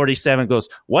AK-47 goes,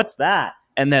 "What's that?"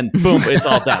 And then boom, it's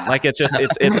all done. Like it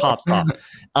pops off.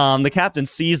 The captain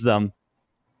sees them,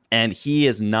 and he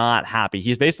is not happy.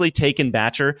 He's basically taken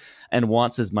Batcher and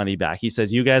wants his money back. He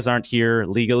says, "You guys aren't here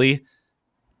legally.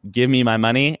 Give me my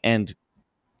money and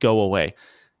go away."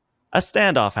 A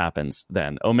standoff happens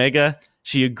then. Omega,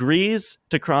 she agrees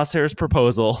to Crosshair's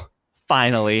proposal,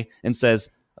 finally, and says,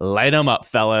 "Light them up,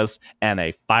 fellas," and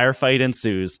a firefight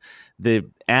ensues. The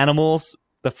animals,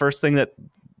 the first thing that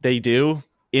they do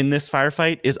in this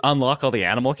firefight is unlock all the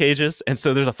animal cages, and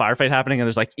so there's a firefight happening, and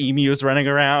there's like emus running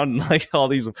around, and like all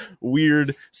these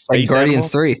weird space like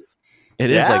Guardians animals. 3. It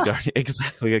is like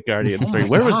exactly like Guardians 3.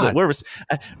 Where was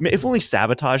if only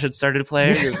Sabotage had started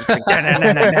playing? It was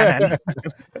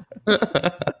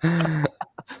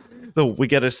like, we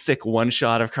get a sick one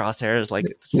shot of Crosshairs. Like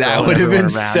that would have been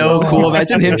so cool.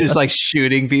 Imagine him just like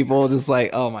shooting people, just like,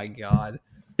 oh my god.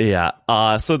 Yeah.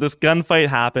 So this gunfight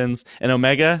happens, and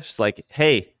Omega, she's like,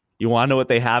 "Hey, you want to know what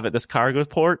they have at this cargo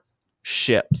port?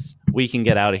 Ships. We can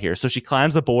get out of here." So she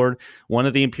climbs aboard one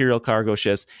of the Imperial cargo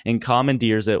ships and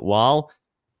commandeers it, while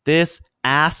this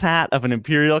asshat of an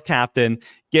Imperial captain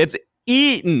gets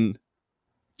eaten,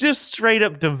 just straight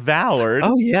up devoured.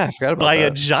 Oh yeah, I forgot about by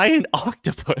that. a giant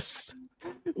octopus.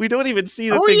 We don't even see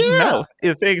the thing's mouth.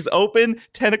 The thing's open,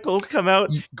 tentacles come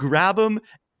out, grab him,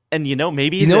 and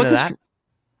maybe he's into that.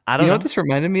 I don't know what this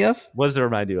reminded me of. What does it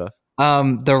remind you of?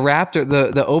 The raptor,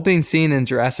 the opening scene in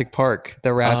Jurassic Park, the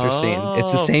raptor scene.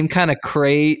 It's the same kind of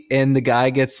crate, and the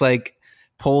guy gets like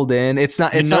pulled in. It's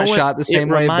not shot the same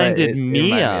way. But it reminded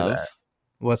me of that.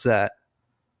 What's that?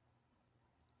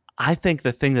 I think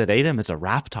the thing that ate him is a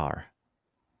raptor.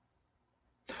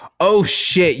 Oh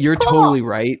shit! You're totally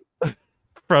right.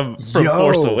 From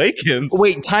Force Awakens.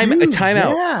 Wait, time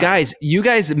out, guys. You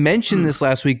guys mentioned this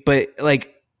last week, but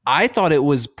like, I thought it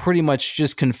was pretty much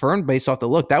just confirmed based off the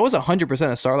look. That was 100%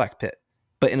 a Sarlacc pit,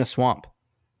 but in a swamp.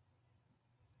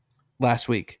 Last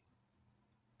week.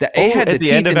 It had at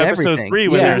the end of episode 3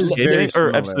 when they're escaping,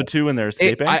 or episode 2 when they're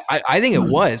escaping. I think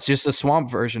it was just a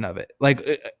swamp version of it. Like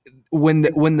when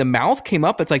the mouth came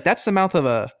up, it's like that's the mouth of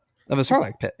a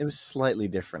Sarlacc pit. It was slightly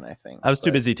different, I think. I was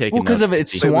too busy taking because of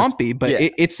it's swampy, but yeah.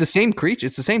 it's the same creature.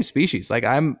 It's the same species. Like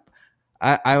I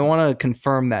want to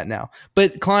confirm that now.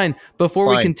 But Klein, before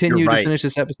we continue to finish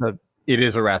this episode, it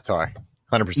is a Rathar,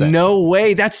 100%. No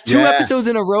way. That's 2 episodes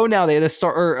in a row now. They had to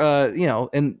start,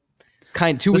 and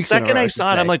kind of 2 weeks. The second I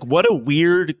saw it, I'm like, what a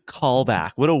weird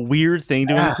callback. What a weird thing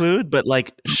to include. But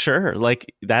like, sure,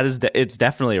 like that is it's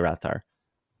definitely a Rathar.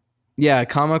 Yeah,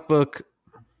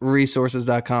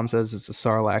 comicbookresources.com says it's a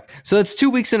Sarlacc. So it's 2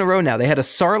 weeks in a row now. They had a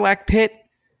Sarlacc pit,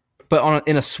 but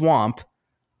in a swamp.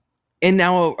 And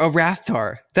now a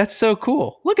Rathar. That's so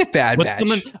cool. Look at Bad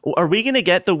Batch. Are we going to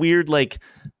get the weird, like,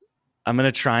 I'm going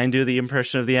to try and do the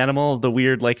impression of the animal, the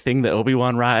weird, like, thing that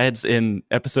Obi-Wan rides in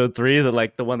episode 3,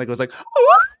 the one that goes like,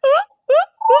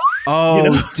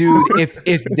 oh, dude,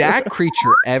 if that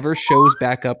creature ever shows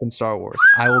back up in Star Wars,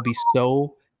 I will be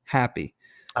so happy.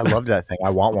 I love that thing. I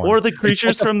want one. Or the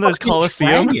creatures from the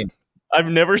Colosseum. Dragon. I've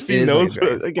never seen those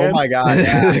again. Oh my god!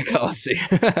 Yeah.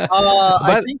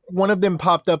 I think one of them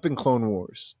popped up in Clone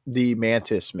Wars. The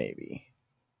Mantis, maybe.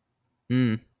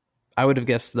 I would have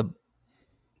guessed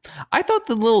I thought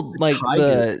the little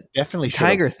tiger, definitely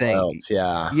tiger thing. Else,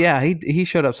 yeah. He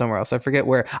showed up somewhere else. I forget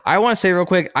where. I want to say real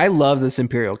quick. I love this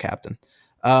Imperial captain.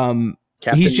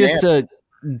 He's just a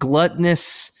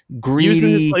gluttonous, greedy, using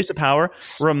his place of power,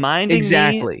 reminding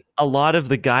me a lot of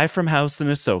the guy from House and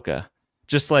Ahsoka.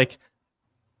 Just like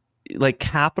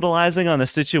capitalizing on the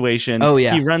situation. Oh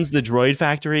yeah, he runs the droid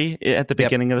factory at the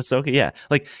beginning of Ahsoka. Yeah,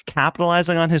 like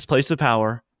capitalizing on his place of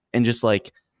power and just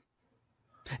like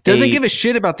doesn't give a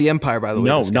shit about the Empire. By the way,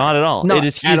 no, not at all.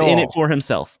 He's in it for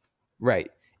himself. Right,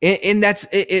 and that's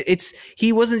it's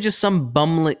he wasn't just some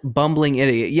bumbling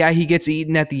idiot. Yeah, he gets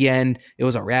eaten at the end. It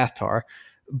was a Rathar,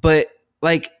 but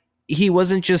like he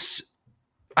wasn't just.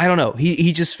 I don't know.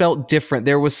 He just felt different.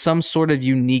 There was some sort of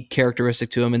unique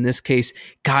characteristic to him. In this case,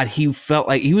 God, he felt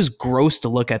like he was gross to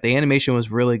look at. The animation was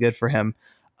really good for him.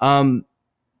 And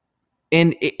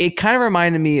it kind of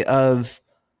reminded me of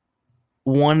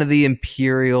one of the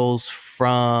Imperials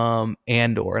from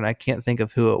Andor, and I can't think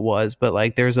of who it was, but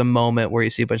like there's a moment where you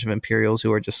see a bunch of Imperials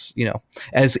who are just,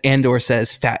 as Andor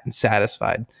says, fat and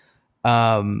satisfied.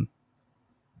 I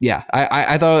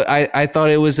thought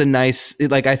it was a nice,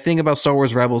 like, I think about Star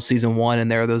Wars Rebels season 1,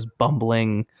 and there are those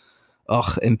bumbling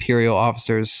Imperial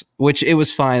officers, which it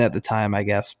was fine at the time, I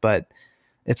guess, but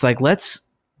it's like let's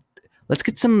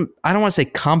get some, I don't want to say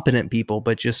competent people,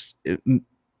 but just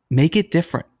make it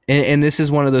different. And this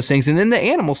is one of those things. And then the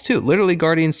animals too. Literally,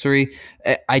 Guardians 3.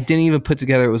 I didn't even put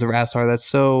together it was a Rastar.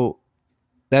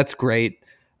 That's great.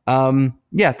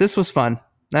 This was fun.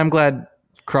 I'm glad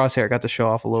Crosshair got to show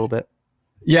off a little bit.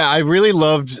 Yeah, I really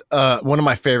loved one of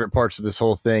my favorite parts of this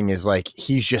whole thing is like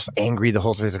he's just angry the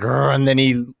whole time. He's like, and then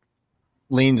he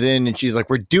leans in and she's like,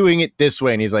 we're doing it this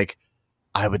way. And he's like,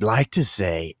 I would like to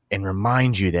say and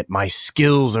remind you that my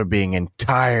skills are being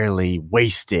entirely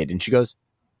wasted. And she goes,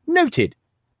 noted.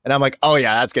 And I'm like, oh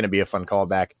yeah, that's going to be a fun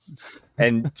callback.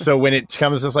 And so when it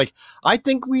comes, it's like, I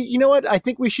think I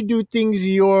think we should do things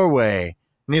your way.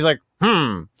 And he's like,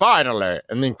 finally.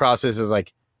 And then Process is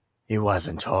like, she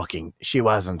wasn't talking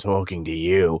to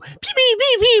you. Pew, pew,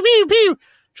 pew, pew, pew, pew.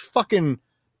 Fucking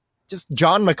just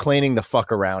John McClaning the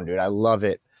fuck around, dude. I love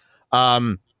it.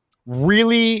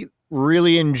 Really,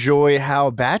 really enjoy how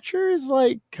Batcher is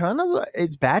like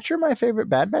is Batcher my favorite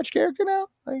Bad Batch character now?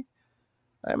 Like,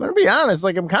 I'm gonna be honest,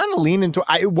 like I'm kind of leaning to.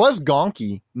 It was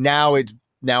Gonky. Now it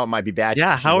might be Batcher.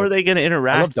 Yeah, how are they going to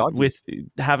interact with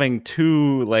having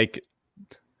two like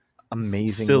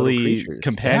amazing silly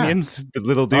companions,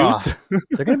 little dudes?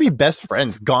 They're gonna be best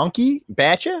friends. Gonky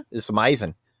Batcher is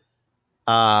amazing.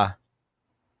 Have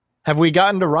we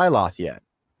gotten to Ryloth yet?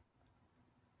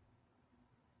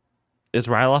 Is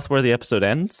Ryloth where the episode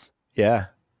ends? Yeah.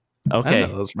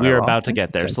 Okay, we're about to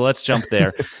get there, so let's jump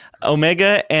there.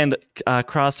 Omega and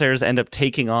Crosshairs end up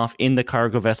taking off in the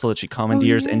cargo vessel that she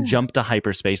commandeers and jump to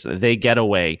hyperspace. They get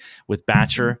away with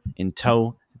Batcher in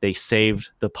tow. They saved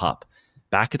the pup.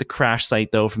 Back at the crash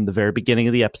site, though, from the very beginning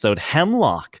of the episode,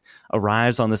 Hemlock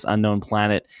arrives on this unknown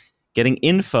planet, getting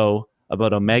info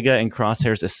about Omega and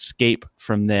Crosshair's escape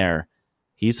from there.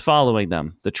 He's following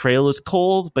them. The trail is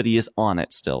cold, but he is on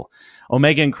it still.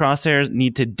 Omega and Crosshair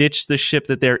need to ditch the ship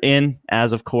that they're in,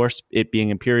 as of course, it being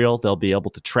Imperial, they'll be able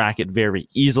to track it very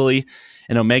easily.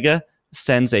 And Omega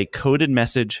sends a coded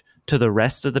message to the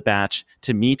rest of the batch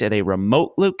to meet at a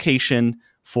remote location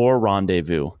for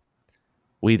rendezvous.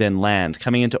 We then land,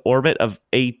 coming into orbit of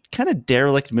a kind of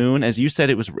derelict moon. As you said,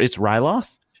 it's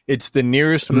Ryloth? It's the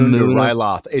nearest moon to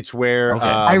Ryloth. It's where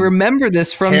I remember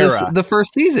this from the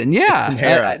first season.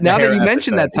 Yeah. Now that you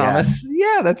mentioned that, Thomas.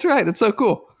 Yeah, that's right. That's so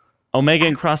cool. Omega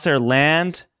and Crosshair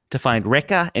land to find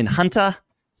Rekka and Hunter.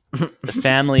 The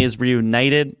family is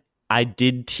reunited. I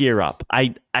did tear up.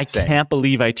 I can't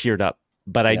believe I teared up,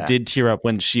 but I did tear up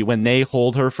when they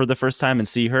hold her for the first time and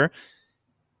see her.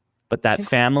 But that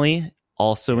family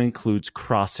also includes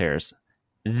Crosshairs.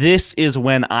 This is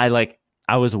when I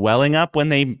was welling up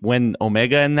when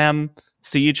Omega and them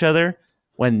see each other.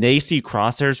 When they see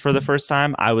Crosshairs for the first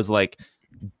time, I was like,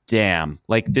 damn,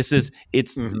 like this is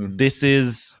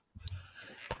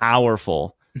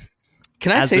powerful.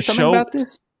 Can I say something about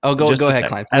this? Oh, go ahead,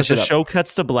 Clive. As the show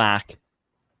cuts to black,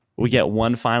 we get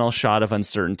one final shot of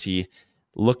uncertainty,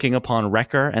 looking upon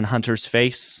Wrecker and Hunter's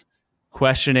face,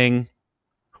 questioning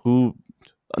who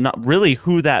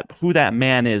that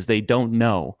man is. They don't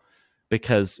know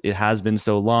because it has been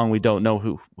so long. We don't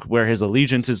know where his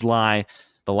allegiances lie.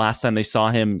 The last time they saw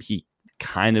him, he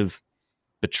kind of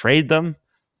betrayed them.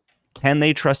 Can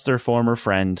they trust their former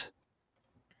friend?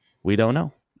 We don't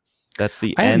know. That's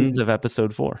the end of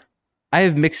episode 4. I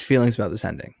have mixed feelings about this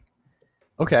ending.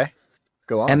 Okay.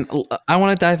 Go on. And I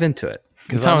want to dive into it.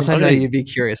 Because Thomas, I know you'd be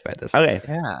curious about this. Okay.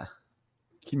 Yeah.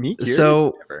 Me curious.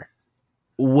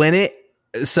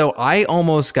 So I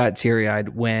almost got teary-eyed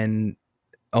when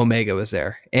Omega was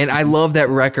there. And I love that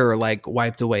Wrecker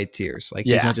wiped away tears. Like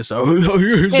he's not just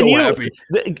he's so happy.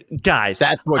 Guys,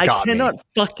 that's what got me. I cannot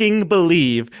fucking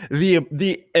believe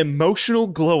the emotional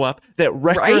glow up that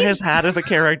Wrecker has had as a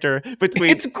character between.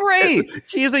 It's great.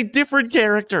 He is a different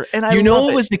character. And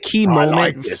what was the key moment? I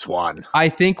like this one. I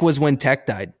think was when Tech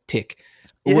died. Tick.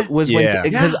 Yeah.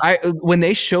 Because when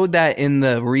they showed that in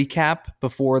the recap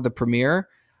before the premiere,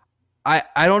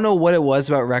 I don't know what it was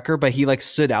about Wrecker, but he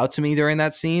stood out to me during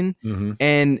that scene. Mm-hmm.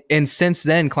 And since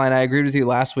then, Klein, I agreed with you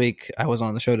last week. I was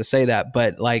on the show to say that,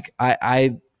 but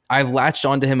I I've latched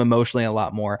onto him emotionally a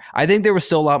lot more. I think there was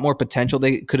still a lot more potential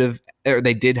they could have, or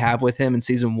they did have with him in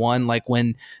season 1, like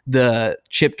when the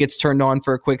chip gets turned on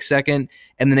for a quick second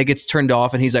and then it gets turned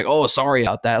off and he's like, oh, sorry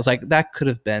about that. I was like, that could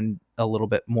have been a little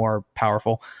bit more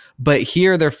powerful. But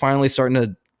here they're finally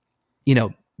starting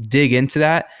to, dig into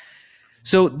that.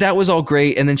 So that was all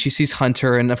great. And then she sees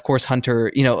Hunter, and of course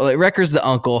Hunter, Wrecker's the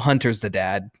uncle, Hunter's the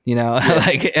dad,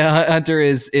 like Hunter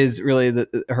is really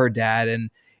her dad.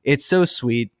 And it's so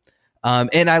sweet.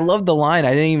 And I love the line. I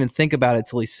didn't even think about it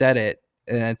till he said it.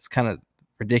 And it's kind of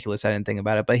ridiculous. I didn't think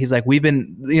about it, but he's like, we've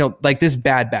been, like this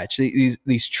Bad Batch,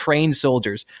 these trained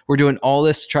soldiers, we're doing all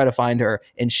this to try to find her,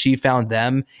 and she found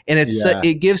them. And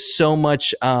it gives so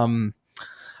much,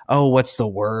 what's the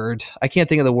word? I can't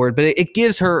think of the word, but it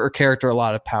gives her character a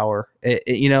lot of power,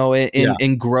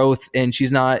 in growth. And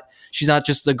she's not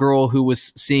just the girl who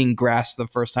was seeing grass the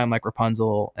first time, like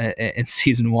Rapunzel in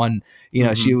season 1.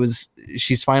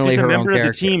 She's finally her own character. She's a member of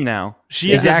the team now.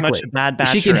 She is as much a Bad Batch.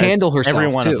 She can handle herself.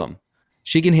 Every one too. of them.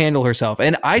 She can handle herself.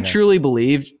 And I truly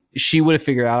believe she would have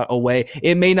figured out a way.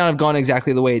 It may not have gone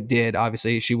exactly the way it did.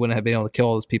 Obviously, she wouldn't have been able to kill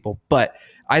all those people, but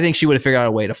I think she would have figured out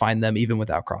a way to find them even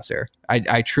without Crosshair.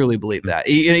 I truly believe that.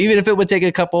 Even if it would take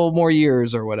a couple more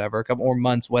years or whatever, a couple more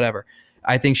months, whatever,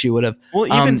 I think she would have. Well,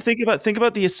 even think about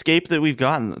the escape that we've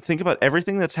gotten. Think about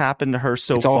everything that's happened to her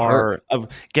so far of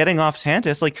getting off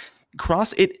Tantus. Like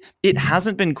it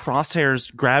hasn't been Crosshair's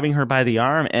grabbing her by the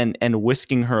arm and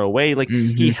whisking her away. Like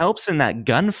he helps in that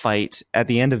gunfight at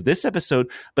the end of this episode,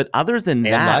 but other than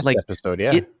that, like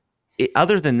episode,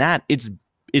 other than that,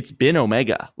 it's been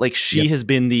Omega. Like she's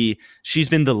been the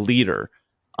leader,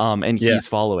 and he's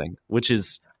following, which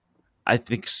is, I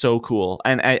think, so cool.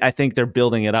 And I think they're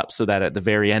building it up so that at the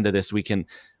very end of this, we can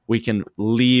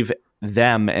leave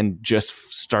them and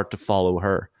just start to follow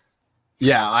her.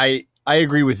 Yeah, I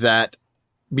agree with that,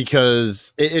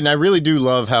 because, and I really do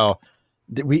love how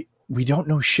we don't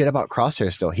know shit about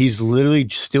Crosshair still. He's literally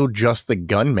still just the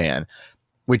gunman,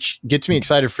 which gets me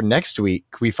excited for next week.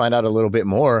 We find out a little bit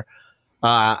more.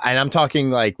 And I'm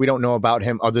talking like we don't know about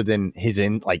him other than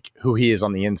who he is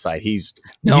on the inside.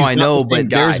 I know, but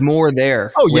there's more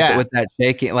there. Oh with that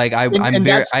shaking. Like I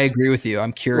agree with you.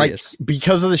 I'm curious, like,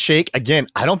 because of the shake. Again,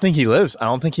 I don't think he lives. I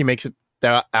don't think he makes it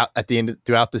out at the end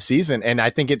throughout the season. And I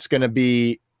think it's going to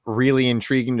be really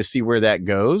intriguing to see where that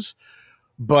goes.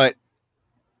 But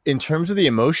in terms of the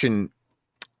emotion,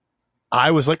 I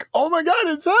was like, oh my God,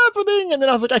 it's happening. And then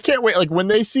I was like, I can't wait. Like when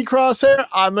they see Crosshair,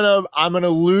 I'm going to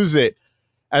lose it.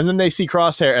 And then they see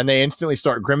Crosshair and they instantly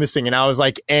start grimacing. And I was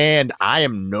like, and I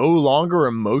am no longer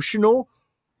emotional.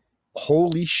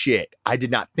 Holy shit. I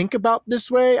did not think about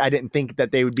this way. I didn't think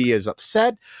that they would be as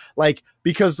upset. Like,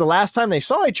 because the last time they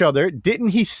saw each other, didn't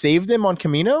he save them on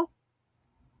Camino?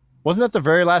 Wasn't that the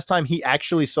very last time he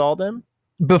actually saw them?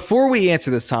 Before we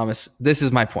answer this, Thomas, this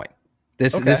is my point.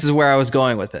 This is where I was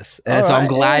going with this. And so I'm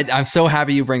glad. I'm so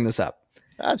happy you bring this up.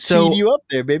 I teed you up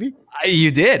there, baby.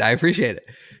 You did. I appreciate it.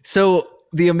 So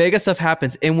the Omega stuff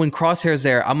happens. And when Crosshair's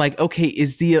there, I'm like, okay,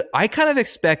 I kind of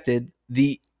expected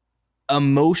the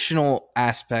emotional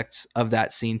aspects of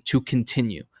that scene to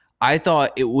continue. I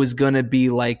thought it was going to be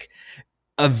like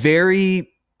a very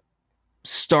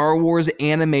Star Wars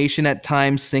animation at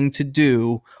times thing to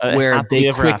do, where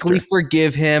they quickly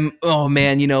forgive him. Oh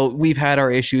man, we've had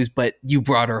our issues, but you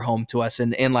brought her home to us,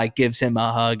 and like gives him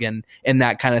a hug and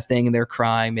that kind of thing. And they're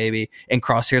crying maybe. And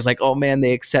Crosshair's like, oh man,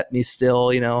 they accept me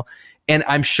still, and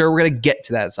I'm sure we're going to get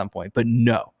to that at some point, but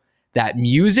no, that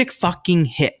music fucking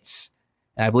hits.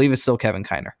 And I believe it's still Kevin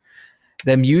Kiner.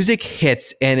 The music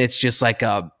hits and it's just like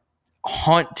a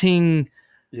haunting,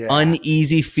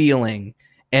 uneasy feeling.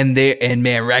 And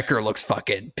man, Wrecker looks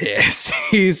fucking pissed.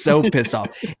 He's so pissed off.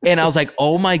 And I was like,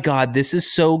 oh my God, this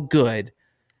is so good.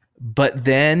 But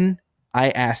then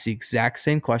I asked the exact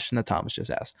same question that Thomas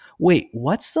just asked. Wait,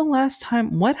 what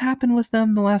happened with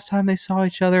them the last time they saw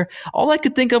each other? All I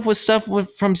could think of was stuff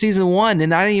from season 1,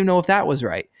 and I didn't even know if that was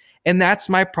right. And that's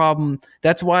my problem.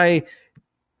 That's why,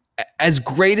 as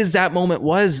great as that moment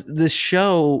was, the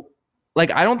show,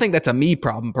 like, I don't think that's a me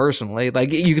problem personally.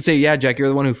 Like, you could say, yeah, Jack, you're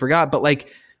the one who forgot, but like,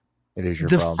 it is your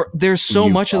problem. There's so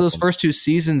much of those first 2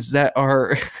 seasons that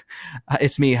are,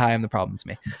 it's me. Hi, I'm the problem. It's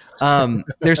me.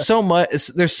 There's so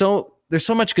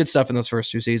much good stuff in those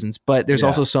first 2 seasons, but there's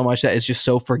also so much that is just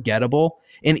so forgettable.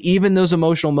 And even those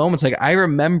emotional moments, like I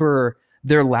remember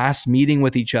their last meeting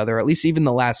with each other, at least even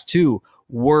the last 2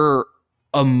 were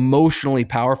emotionally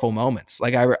powerful moments.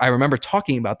 Like I remember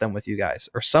talking about them with you guys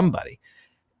or somebody,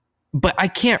 but I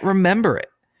can't remember it.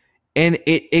 And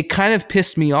it kind of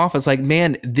pissed me off. It's like,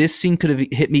 man, this scene could have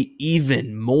hit me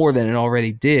even more than it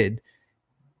already did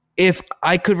if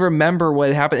I could remember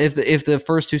what happened, if the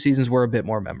first 2 seasons were a bit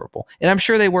more memorable, and I'm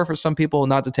sure they were for some people,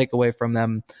 not to take away from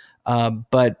them,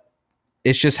 but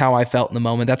it's just how I felt in the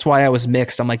moment. That's why I was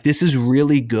mixed. I'm like, this is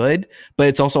really good, but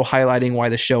it's also highlighting why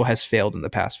the show has failed in the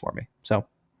past for me. So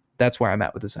that's where I'm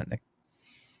at with this ending.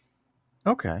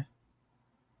 Okay.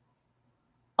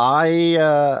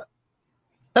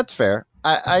 That's fair.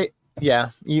 Yeah,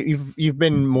 you've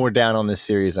been more down on this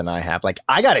series than I have. Like,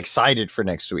 I got excited for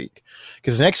next week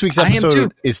because next week's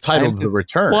episode is titled "The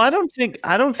Return." Well, I don't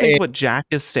think what Jack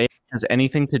is saying has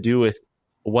anything to do with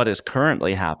what is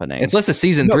currently happening. It's less a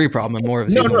season 3 problem and more of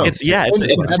a season 1. It's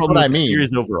that's what I mean.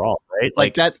 Series overall, right?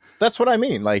 Like that's what I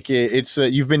mean. Like it's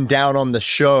you've been down on the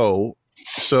show,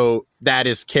 so that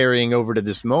is carrying over to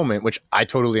this moment, which I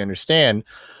totally understand.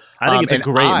 I think it's a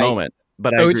great moment,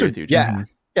 but I agree with you. Yeah.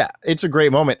 Yeah, it's a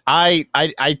great moment.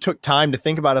 I took time to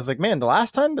think about it. I was like, man, the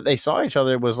last time that they saw each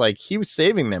other was like he was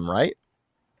saving them, right?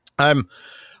 I'm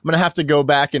gonna have to go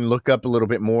back and look up a little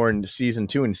bit more in season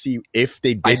 2 and see if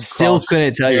they did. I still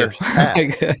couldn't tell you.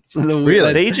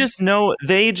 Really? They just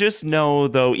know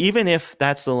though, even if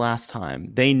that's the last time,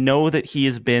 they know that he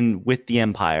has been with the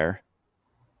Empire.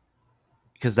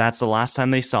 Because that's the last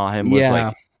time they saw him was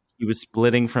like he was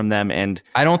splitting from them, and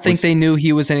I don't think they knew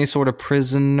he was any sort of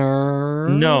prisoner.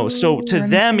 No, so to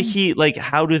them, he like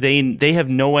how do they have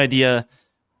no idea.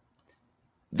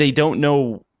 They don't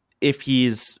know if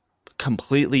he's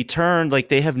completely turned. Like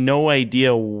they have no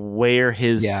idea where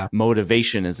his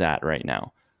motivation is at right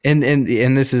now. And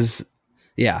this is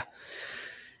yeah,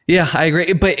 I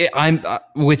agree. But I'm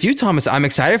with you, Thomas. I'm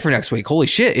excited for next week. Holy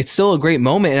shit, it's still a great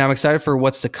moment, and I'm excited for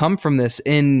what's to come from this.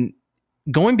 And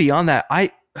going beyond that,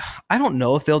 I don't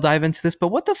know if they'll dive into this, but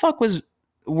what the fuck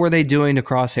were they doing to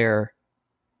Crosshair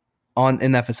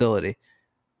in that facility?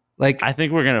 Like, I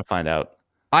think we're gonna find out.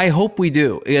 I hope we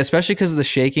do, especially because of the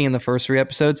shaking in the first 3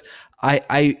 episodes.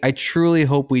 I truly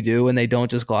hope we do, and they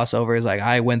don't just gloss over. It's like,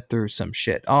 I went through some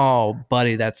shit. Oh,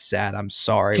 buddy, that's sad. I'm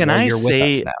sorry. Can I you're say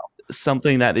with us now.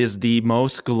 Something that is the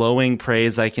most glowing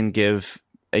praise I can give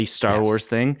a Star Wars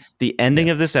thing? The ending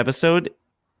of this episode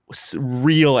was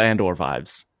real Andor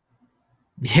vibes.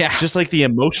 Yeah, just like the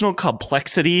emotional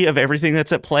complexity of everything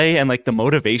that's at play and like the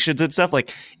motivations and stuff.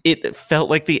 Like it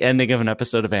felt like the ending of an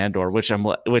episode of Andor, which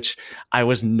I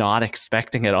was not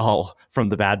expecting at all from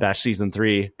the Bad Batch season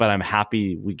 3, but I'm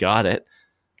happy we got it.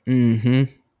 Mm-hmm.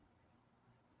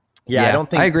 Yeah,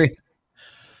 I agree.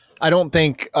 I don't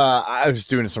think I was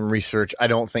doing some research. I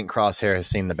don't think Crosshair has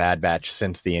seen the Bad Batch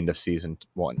since the end of season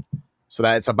 1. So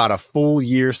that's about a full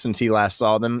year since he last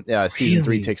saw them. Season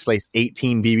 3 takes place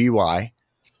 18 BBY.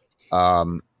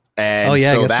 And I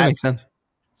guess that makes sense.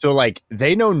 So like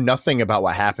they know nothing about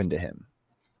what happened to him.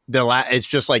 It's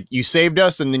just like you saved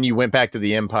us and then you went back to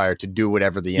the Empire to do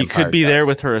whatever the Empire could be does. there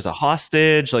with her as a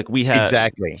hostage. Like we had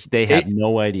exactly. They had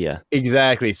no idea.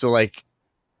 Exactly. So like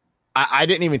I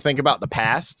didn't even think about the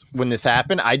past when this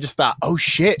happened. I just thought, oh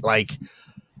shit, like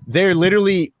they're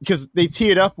literally because they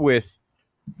tee it up with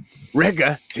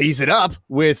Rega tees it up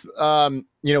with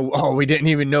we didn't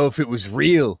even know if it was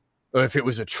real or if it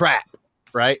was a trap,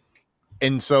 right?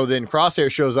 And so then Crosshair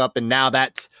shows up, and now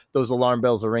those alarm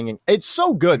bells are ringing. It's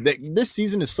so good. This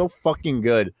season is so fucking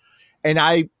good, and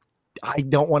I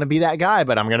don't want to be that guy,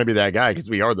 but I'm gonna be that guy because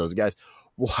we are those guys.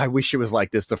 Well, I wish it was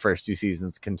like this the first 2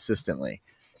 seasons consistently,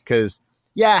 because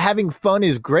having fun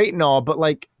is great and all, but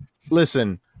like,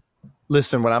 listen,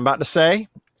 what I'm about to say.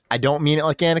 I don't mean it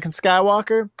like Anakin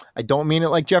Skywalker. I don't mean it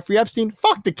like Jeffrey Epstein.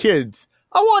 Fuck the kids.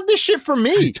 I want this shit for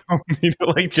me. I don't mean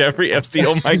it like Jeffrey Epstein.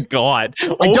 Oh my god.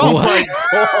 I don't. My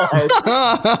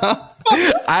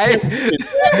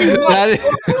god.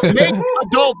 Make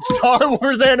adult Star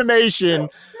Wars animation.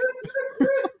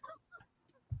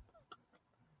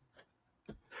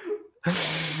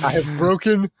 I have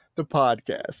broken the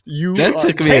podcast. That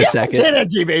took me a second.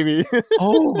 Energy, baby.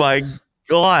 Oh my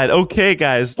god. Okay,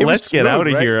 guys, let's get out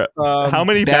of here. How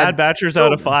many Bad Batchers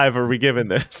out of 5 are we giving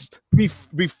this?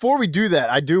 Before we do that,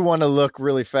 I do want to look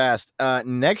really fast.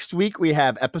 Next week we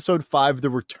have episode 5, The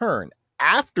Return.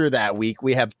 After that week,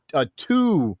 we have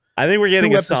 2. I think we're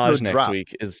getting Asajj next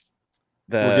week.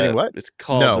 We're getting what? It's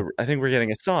called. No. I think we're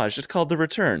getting Asajj. It's called The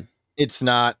Return. It's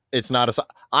not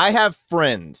I have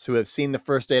friends who have seen the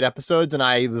first 8 episodes, and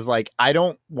I was like, I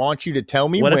don't want you to tell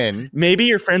me when. Maybe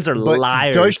your friends are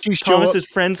liars. Does she show Thomas's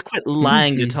friends quit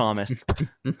lying to Thomas.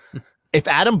 If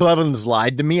Adam Blevins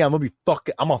lied to me, I'm gonna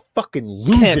fucking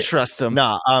lose Can't it. trust him.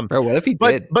 Nah, bro, what if he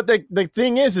did? But the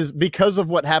thing is because of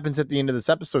what happens at the end of this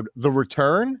episode, the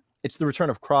return, it's the return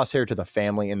of Crosshair to the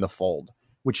family in the fold,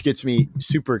 which gets me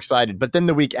super excited. But then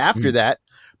the week after that,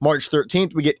 March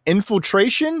 13th, we get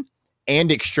Infiltration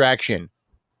and Extraction.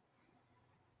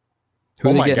 Who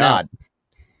oh they my getting God.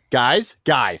 Guys.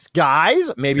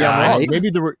 Maybe I'm wrong. Guys. Maybe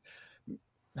there were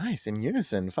nice in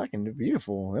unison. Fucking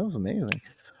beautiful. That was amazing.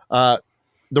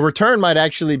 The return might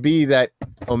actually be that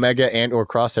Omega and or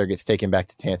Crosshair gets taken back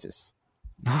to Tantus.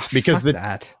 Oh, Because fuck the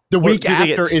that. week do they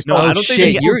get after is no, I called don't think shit,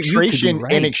 they you could be infiltration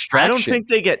right. and I extraction. don't think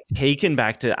they get taken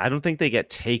back to. I don't think they get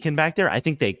taken back there. I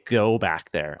think they go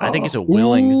back there. I think it's a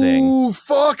willing thing. Ooh,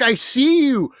 fuck! I see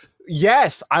you.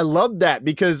 Yes, I love that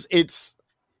because it's,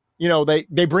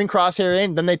 they bring Crosshair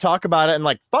in, then they talk about it and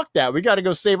like, fuck that, we got to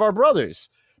go save our brothers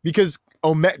because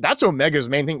that's Omega's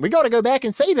main thing. We got to go back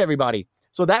and save everybody.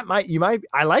 So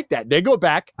I like that. They go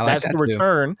back. I like That's that the too.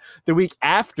 return. The week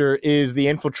after is the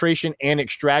infiltration and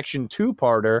extraction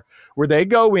 2-parter where they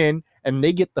go in and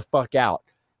they get the fuck out.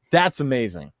 That's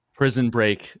amazing. Prison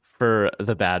break for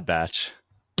the Bad Batch.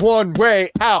 One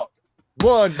way out.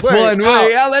 One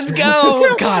way out. Let's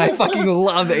go. God, I fucking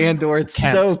love Andor. It's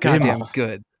Can't so spin goddamn them.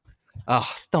 good.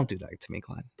 Oh, don't do that to me,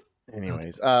 Clyde.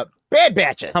 Anyways, Bad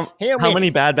Batches. How many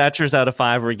Bad Batchers out of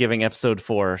 5 are we giving episode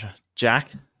 4? Jack?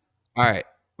 All right,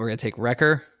 we're gonna take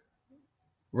Wrecker,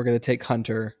 we're gonna take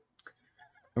Hunter,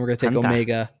 and we're gonna take Hunter.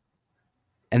 Omega,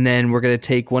 and then we're gonna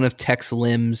take one of Tech's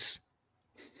limbs,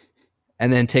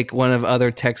 and then take one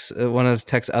of Tech's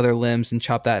other limbs and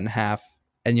chop that in half,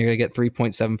 and you're gonna get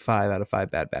 3.75 out of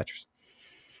 5 Bad Batchers.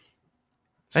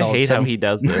 I hate how he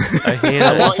does this. I hate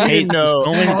I it. want you to hate know-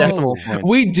 so many Oh. decimal points.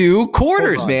 We do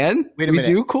quarters, Hold on. man. Wait a we minute.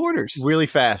 do quarters. Really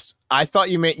fast. I thought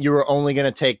you meant you were only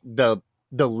going to take the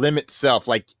limb itself.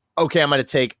 Like, okay, I'm going to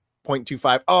take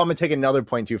 0.25. Oh, I'm going to take another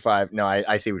 0.25. No,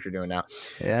 I see what you're doing now.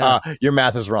 Yeah. Your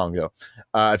math is wrong, though.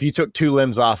 If you took 2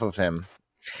 limbs off of him.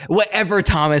 Whatever,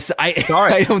 Thomas.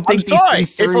 Sorry. I don't think I'm sorry.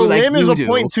 these things If a through like limb is you a do.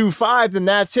 0.25, then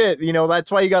that's it.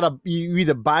 That's why you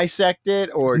either bisect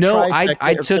it or No, trisect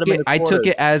I it or took cut 'em it. into I took quarters.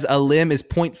 it as a limb is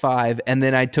 0.5, and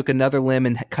then I took another limb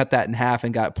and cut that in half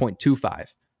and got 0.25.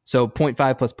 So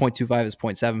 0.5 plus 0.25 is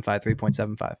 0.75,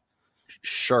 3.75.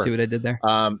 Sure. See what I did there?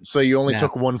 So you only Math.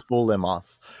 took 1 full limb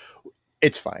off.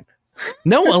 It's fine.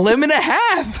 No, a limb and a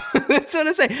half. That's what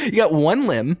I'm saying. You got 1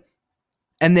 limb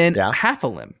and then Yeah. half a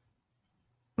limb.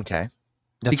 Okay.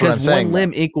 That's what I'm Because saying. 1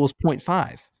 limb equals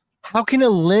 0.5. How can a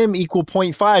limb equal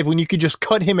 0.5 when you could just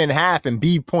cut him in half and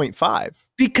be 0.5?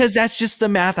 Because that's just the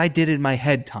math I did in my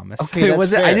head, Thomas. Okay,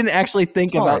 that's I fair. didn't actually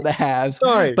think Sorry. about the halves.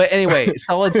 Sorry. But anyway,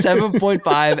 solid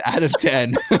 7.5 out of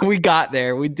 10. We got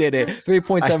there. We did it.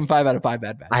 3.75 out of 5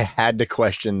 Bad Batch. I had to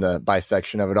question the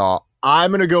bisection of it all. I'm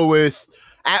going to go with,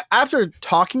 after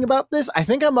talking about this, I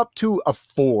think I'm up to a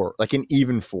 4, like an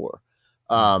even 4.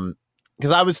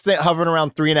 Because I was hovering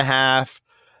around 3.5,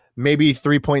 maybe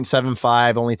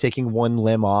 3.75, only taking 1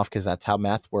 limb off because that's how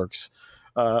math works.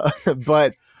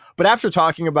 But after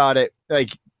talking about it,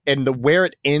 like, and where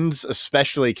it ends,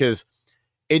 especially because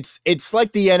it's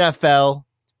like the NFL,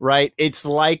 right? It's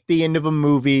like the end of a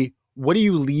movie. What are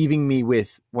you leaving me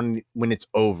with when it's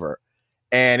over?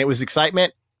 And it was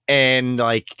excitement and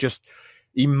like just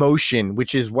emotion,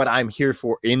 which is what I'm here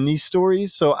for in these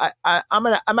stories. So I'm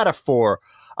at a 4.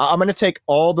 I'm gonna take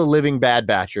all the living Bad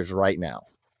Batchers right now.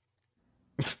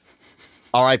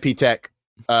 R.I.P. Tech.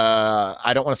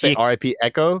 I don't want to say R.I.P.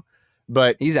 Echo,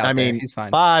 but He's out I there. mean, He's fine.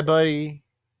 bye, buddy.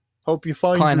 Hope you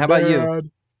find Klein, your how about you?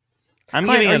 dad. I'm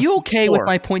Klein, giving are it a you okay 4. with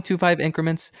my 0.25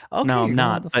 increments? Okay, No, you're I'm going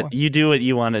not. with the 4. But you do what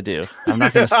you want to do. I'm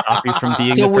not going to stop you from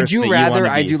being. So the would person you that rather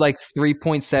wanna I be. do like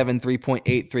 3.7,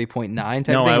 3.8, 3.9 type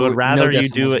No, thing? I would No rather you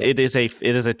do decimals, it.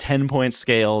 It is a 10-point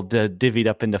scale divvied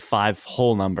up into 5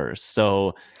 whole numbers.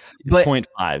 So But-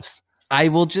 0.5s. I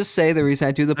will just say the reason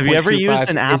I do the Have you ever used 0.25s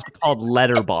an app is, called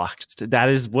Letterboxd? That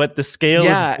is what the scale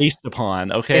Yeah. is based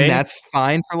upon. Okay, and that's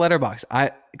fine for Letterbox.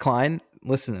 Klein,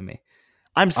 listen to me.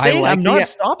 I'm saying like I'm not the-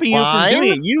 stopping you from Fine.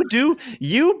 doing it. You do.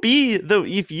 You be the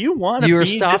if you want to. You are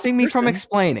be stopping me this from person.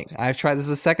 explaining. I've tried this is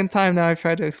the second time now I've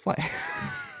tried to explain.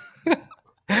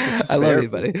 I love fair. you,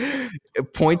 buddy.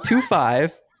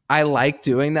 0.25. I like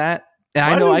doing that. And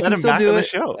Why I do know we I let can him still back do on the it.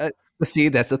 show? See,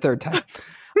 that's the third time.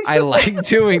 I like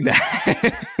doing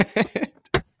that.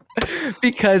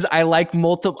 Because I like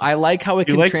multiple. I like how it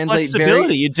You can like translate flexibility.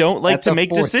 very. You don't like That's to a make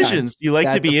 4th time. decisions. You like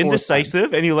to That's be a 4th time.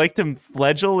 indecisive, and you like to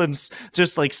fledgle and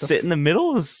just like sit in the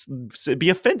middle, be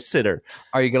a fence sitter.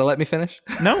 Are you gonna let me finish?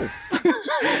 No,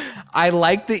 I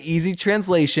like the easy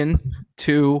translation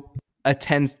to a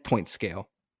 10-point scale.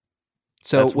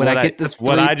 So That's when what I get the that's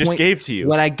what I just 3 gave to you.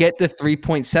 When I get the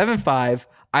 3.75,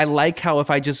 I like how if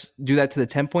I just do that to the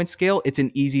 10-point scale, it's an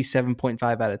easy 7.5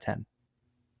 out of 10.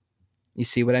 You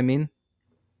see what I mean?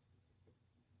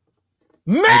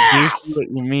 Math. I do see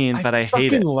what you mean, but I hate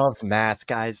it. fucking love math,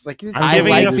 guys. Like it's I'm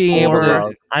giving like it a being able 4.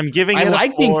 to- I'm giving I it a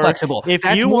like being 4. flexible. If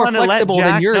That's you more want to let flexible than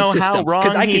Jack your know system, how 'cause wrong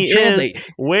I can he translate. is,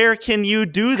 where can you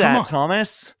do on. that,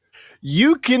 Thomas?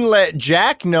 You can let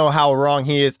Jack know how wrong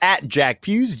he is at Jack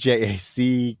Pues,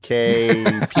 JACKPUES.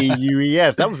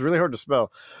 That was really hard to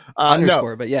spell.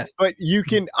 Underscore, No, but yes. but you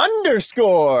can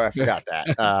underscore. I forgot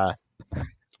that.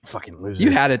 Fucking loser. You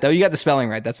had it, though. You got the spelling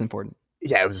right. That's important.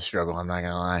 Yeah, it was a struggle. I'm not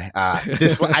gonna lie.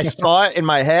 I saw it in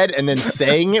my head, and then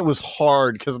saying it was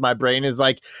hard because my brain is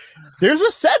like, "There's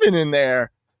a 7 in there.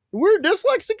 We're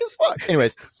dyslexic as fuck."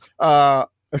 Anyways,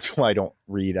 that's why I don't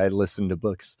read. I listen to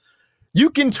books. You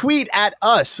can tweet at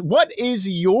us. What is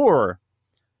your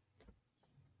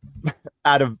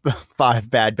out of 5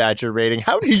 Bad Batcher rating?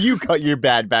 How do you cut your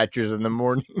Bad Batchers in the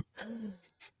morning?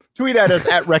 Tweet at us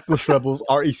at Reckless Rebels,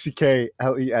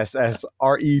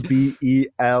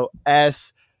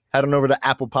 RECKLESSREBELS. Head on over to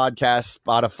Apple Podcasts,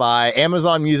 Spotify,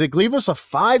 Amazon Music. Leave us a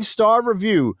 5-star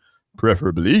review,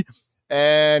 preferably,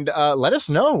 and let us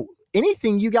know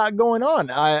anything you got going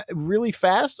on. Really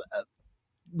fast.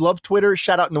 Love Twitter.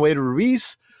 Shout out Noeda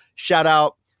Ruiz. Shout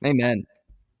out. Amen.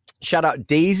 Shout out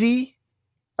Daisy.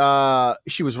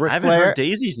 She was Ric I haven't Flair heard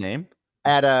Daisy's name.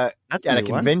 at a That's at a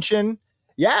new one. convention.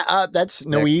 Yeah, that's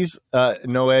Noe's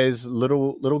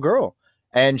little girl,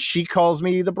 and she calls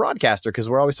me the broadcaster because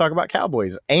we're always talking about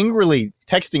Cowboys, angrily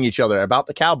texting each other about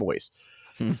the Cowboys.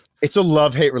 It's a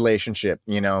love-hate relationship,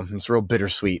 you know. It's real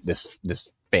bittersweet. This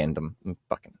fandom,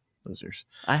 fucking losers.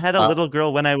 I had a little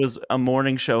girl when I was a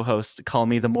morning show host call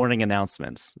me the morning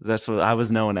announcements. That's what I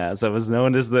was known as. I was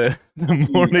known as the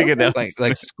morning announcements.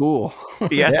 Like school.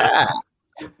 Yeah.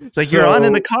 Like you're on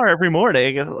in the car every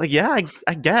morning. Like, yeah,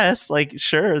 I guess. Like,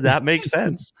 sure, that makes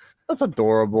sense. That's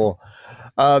adorable.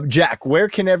 Jack, where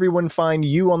can everyone find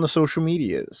you on the social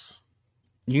medias?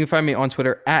 You can find me on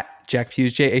Twitter at Jack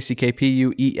Pues,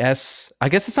 JACKPUES. I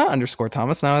guess it's not underscore,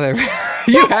 Thomas. Now that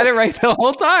you had it right the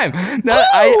whole time. No,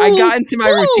 I got into my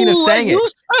routine of saying it.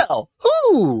 Spell.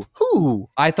 Who?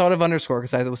 I thought of underscore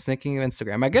because I was thinking of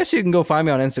Instagram. I guess you can go find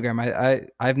me on Instagram.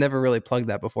 I've never really plugged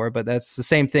that before, but that's the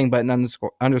same thing, but an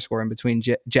underscore in between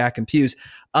Jack and Pues.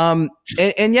 And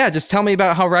yeah, just tell me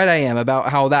about how right I am, about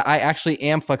how that I actually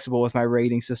am flexible with my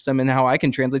rating system and how I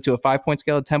can translate to a 5-point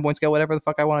scale, a 10-point scale, whatever the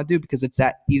fuck I want to do, because it's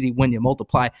that easy when you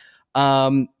multiply.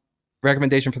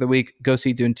 Recommendation for the week, go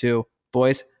see Dune 2.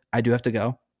 Boys, I do have to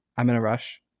go. I'm in a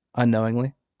rush,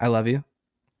 unknowingly. I love you.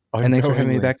 And thanks for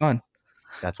having me back on.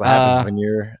 That's what happens when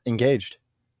you're engaged.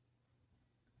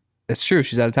 That's true.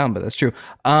 She's out of town, but that's true.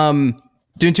 Dune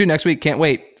 2 next week. Can't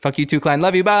wait. Fuck you too, Klein.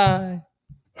 Love you. Bye.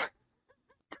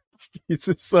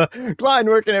 Jesus. Klein,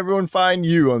 where can everyone find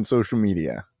you on social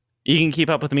media? You can keep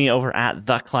up with me over at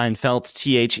the Kleinfelt,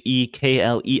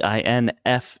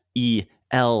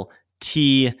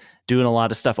 TheKleinFelt, doing a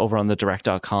lot of stuff over on the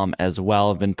direct.com as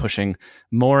well. I've been pushing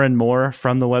more and more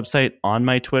from the website on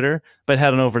my Twitter, but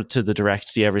head on over to the direct,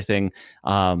 see everything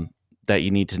that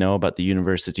you need to know about the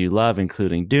universes you love,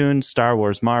 including Dune, Star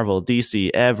Wars, Marvel,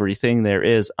 DC, everything there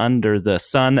is under the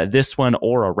sun. This one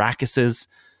or Arrakis's.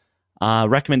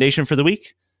 Recommendation for the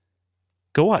week,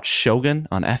 go watch Shogun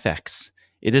on FX.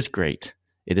 It is great.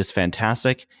 It is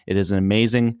fantastic. It is an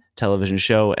amazing television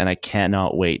show, and I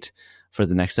cannot wait for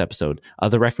the next episode.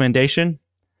 Other recommendation,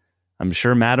 I'm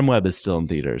sure Madam Web is still in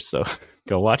theaters, so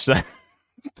go watch that.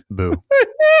 Boo.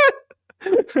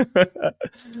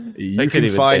 You can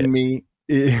find me.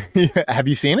 Have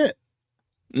you seen it?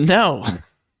 No,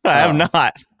 I have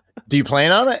not. Do you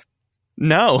plan on it?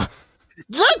 No.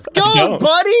 Let's go,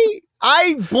 buddy.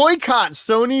 I boycott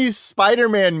Sony's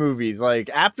Spider-Man movies, like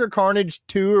after Carnage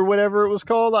 2 or whatever it was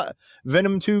called,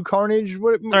 Venom 2 Carnage,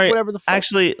 whatever the fuck.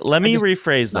 Actually, let me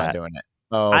rephrase that. Not doing it.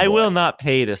 Oh, I boy. will not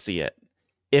pay to see it.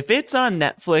 If it's on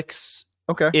Netflix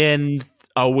in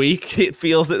a week, it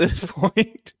feels at this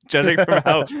point, judging from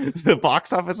how the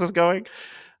box office is going,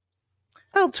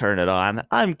 I'll turn it on.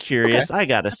 I'm curious. I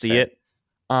got to see it.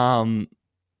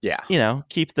 Yeah. You know,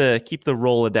 keep the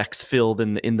Rolodex filled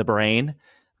in the brain.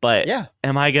 But yeah,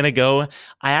 am I going to go?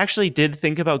 I actually did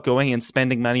think about going and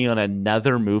spending money on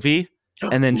another movie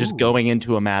and then just going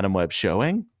into a Madam Web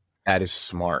showing. That is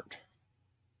smart.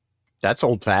 That's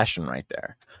old fashioned right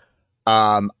there.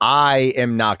 I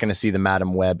am not going to see the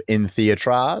Madam Web in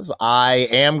theaters. I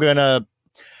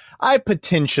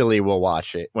potentially will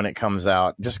watch it when it comes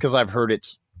out just because I've heard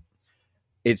it's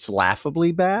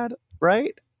laughably bad,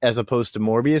 right? As opposed to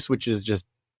Morbius, which is just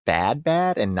bad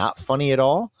and not funny at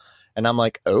all. And I'm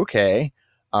like, okay.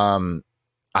 I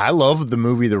love the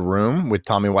movie The Room with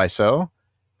Tommy Wiseau.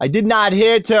 I did not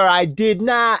hit her. I did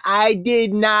not.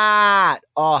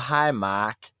 Oh, hi,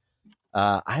 Mark.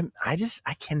 I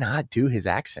cannot do his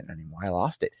accent anymore. I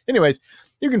lost it. Anyways,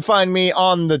 you can find me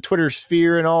on the Twitter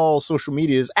sphere and all social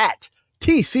medias at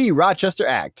TC Rochester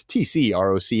Act,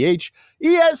 TCROCHESTERACT.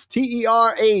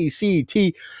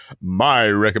 My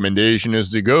recommendation is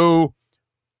to go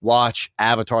watch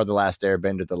Avatar: The Last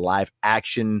Airbender, the live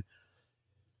action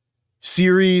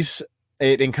series.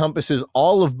 It encompasses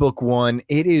all of book one.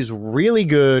 It is really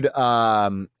good.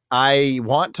 I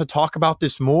want to talk about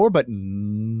this more, but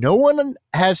no one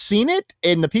has seen it.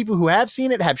 And the people who have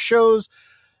seen it have shows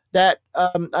that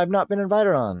I've not been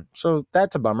invited on. So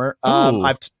that's a bummer.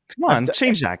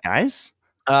 Change that, guys.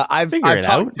 I've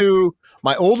talked to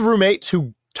my old roommates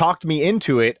who talked me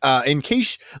into it. In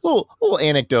case, little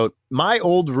anecdote, my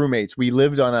old roommates, we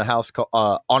lived on a house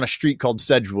on a street called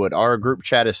Sedgewood. Our group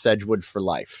chat is Sedgewood for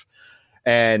life.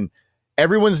 And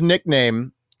everyone's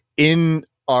nickname in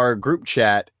our group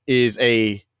chat is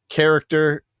a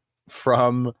character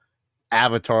from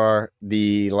Avatar: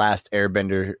 The Last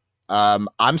Airbender. I'm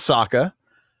Sokka.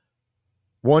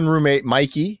 One roommate,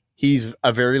 Mikey, he's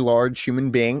a very large human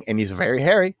being and he's very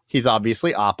hairy. He's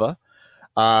obviously Appa.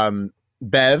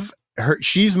 Bev,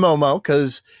 she's Momo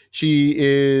because she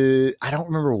is, I don't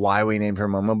remember why we named her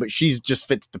Momo, but she just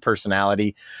fits the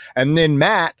personality. And then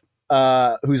Matt,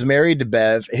 who's married to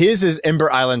Bev, his is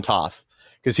Ember Island Toph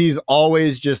because he's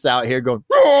always just out here going,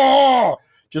 "Roar!"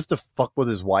 just to fuck with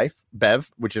his wife,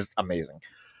 Bev, which is amazing.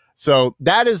 So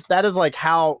that is like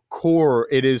how core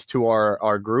it is to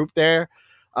our group there.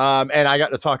 And I got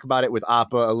to talk about it with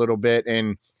Appa a little bit,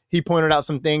 and he pointed out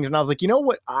some things, and I was like, you know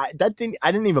what? I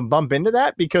didn't even bump into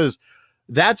that because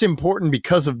that's important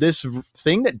because of this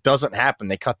thing that doesn't happen.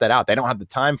 They cut that out. They don't have the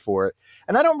time for it.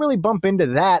 And I don't really bump into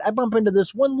that. I bump into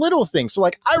this one little thing. So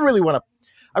like, I really want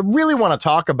to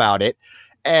talk about it.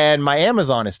 And my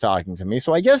Amazon is talking to me.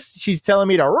 So I guess she's telling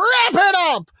me to wrap it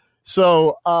up.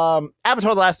 So,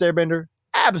 Avatar: The Last Airbender,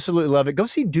 absolutely love it. Go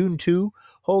see Dune 2.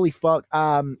 Holy fuck.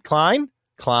 Klein,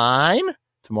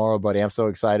 tomorrow, buddy. I'm so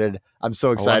excited. I'm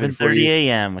so excited for you. 11:30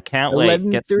 a.m. I can't wait.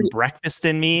 Get some breakfast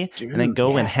in me, dude, and then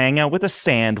go and hang out with a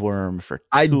sandworm for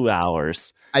 2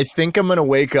 hours. I think I'm going to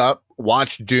wake up,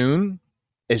 watch Dune.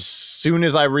 As soon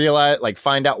as I realize,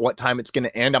 find out what time it's going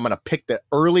to end, I'm going to pick the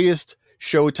earliest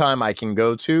showtime I can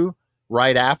go to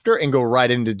right after and go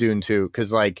right into Dune 2.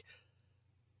 Because,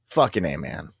 fucking A,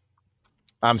 man.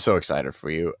 I'm so excited for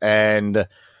you. And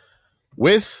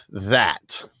with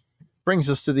that, brings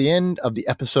us to the end of the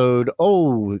episode.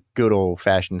 Oh, good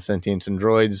old-fashioned sentience and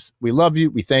droids. We love you.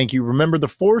 We thank you. Remember, the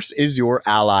Force is your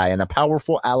ally, and a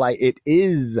powerful ally it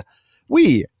is.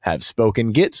 We have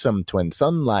spoken. Get some twin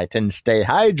sunlight and stay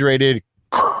hydrated.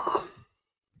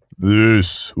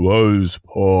 This was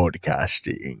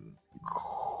podcasting.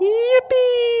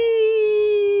 Yippee!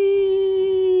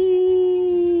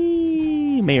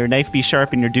 May your knife be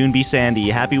sharp and your dune be sandy.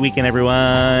 Happy weekend,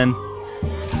 everyone.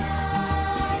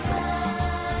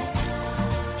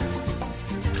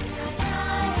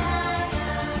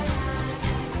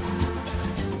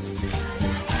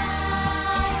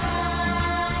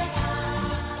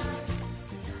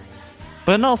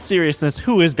 But in all seriousness,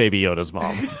 who is Baby Yoda's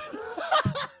mom?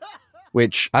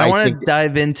 Which I don't want to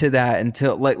dive into that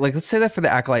until let's say that for the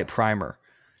Acolyte primer,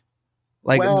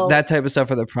 that type of stuff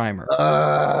for the primer.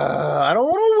 I don't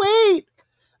want to wait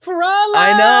for our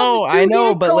lives. I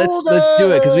know, but let's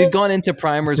do it because we've gone into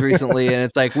primers recently, and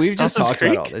it's like we've just talked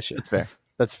about all this shit.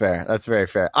 That's fair. That's very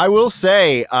fair. I will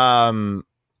say,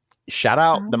 shout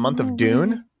out the month of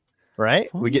Dune.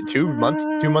 Right, we get 2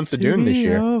 months of Dune this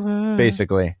year,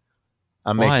 basically.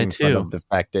 I'm making fun of the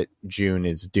fact that June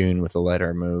is Dune with a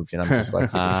letter moved, and I'm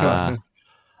dyslexic.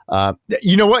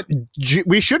 You know what?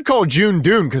 We should call June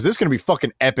Dune because this is going to be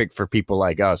fucking epic for people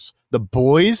like us. The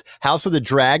Boys, House of the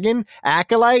Dragon,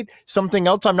 Acolyte, something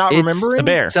else I'm not remembering. The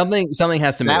Bear. Something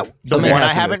has to move. The one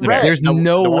I haven't read. There's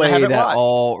no way that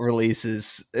all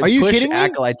releases. Are you kidding me?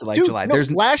 Acolyte to July. No,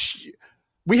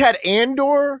 we had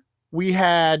Andor. We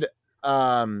had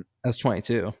that's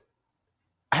 22.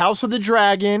 House of the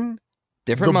Dragon.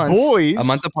 Different months, Boys, a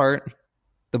month apart.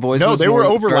 The Boys, no, they were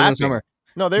overlapping.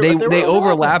 No, they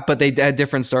overlap, but they had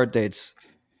different start dates.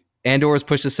 Andor was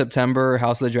pushed to September.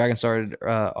 House of the Dragon started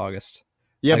August.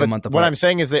 Yeah, but what I'm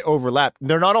saying is they overlap.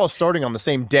 They're not all starting on the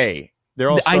same day. They're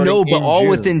all starting but all June.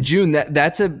 within June.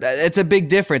 That's a big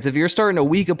difference. If you're starting a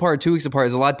week apart, 2 weeks apart,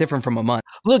 is a lot different from a month.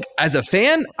 Look, as a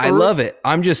fan, I love it.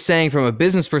 I'm just saying from a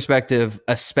business perspective,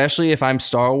 especially if I'm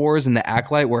Star Wars and the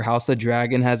Acolyte, where House of the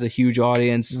Dragon has a huge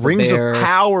audience. Rings of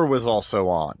Power was also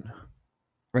on.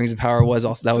 Rings of Power was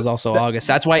also August.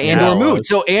 That's why Andor moved.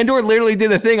 So Andor literally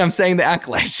did the thing I'm saying the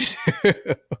Acolytes. Rings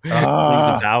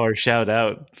of Power, shout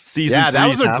out. Season that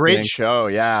was a happening. great show.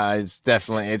 Yeah, it's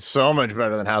so much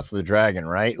better than House of the Dragon,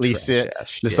 right?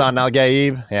 Lisan Al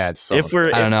Gaib. Yeah, it's so. I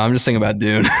don't know. I'm just thinking about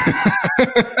Dune.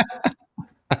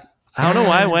 I don't know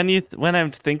why when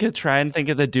I'm try and think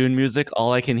of the Dune music,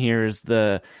 all I can hear is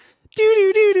the do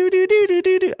do do do do do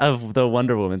do do of the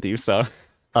Wonder Woman theme song.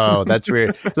 Oh, that's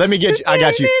weird. Let me get you. I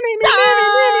got you.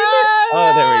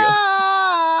 Oh, there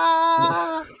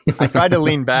we go. I tried to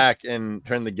lean back and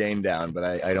turn the gain down, but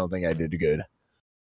I don't think I did good.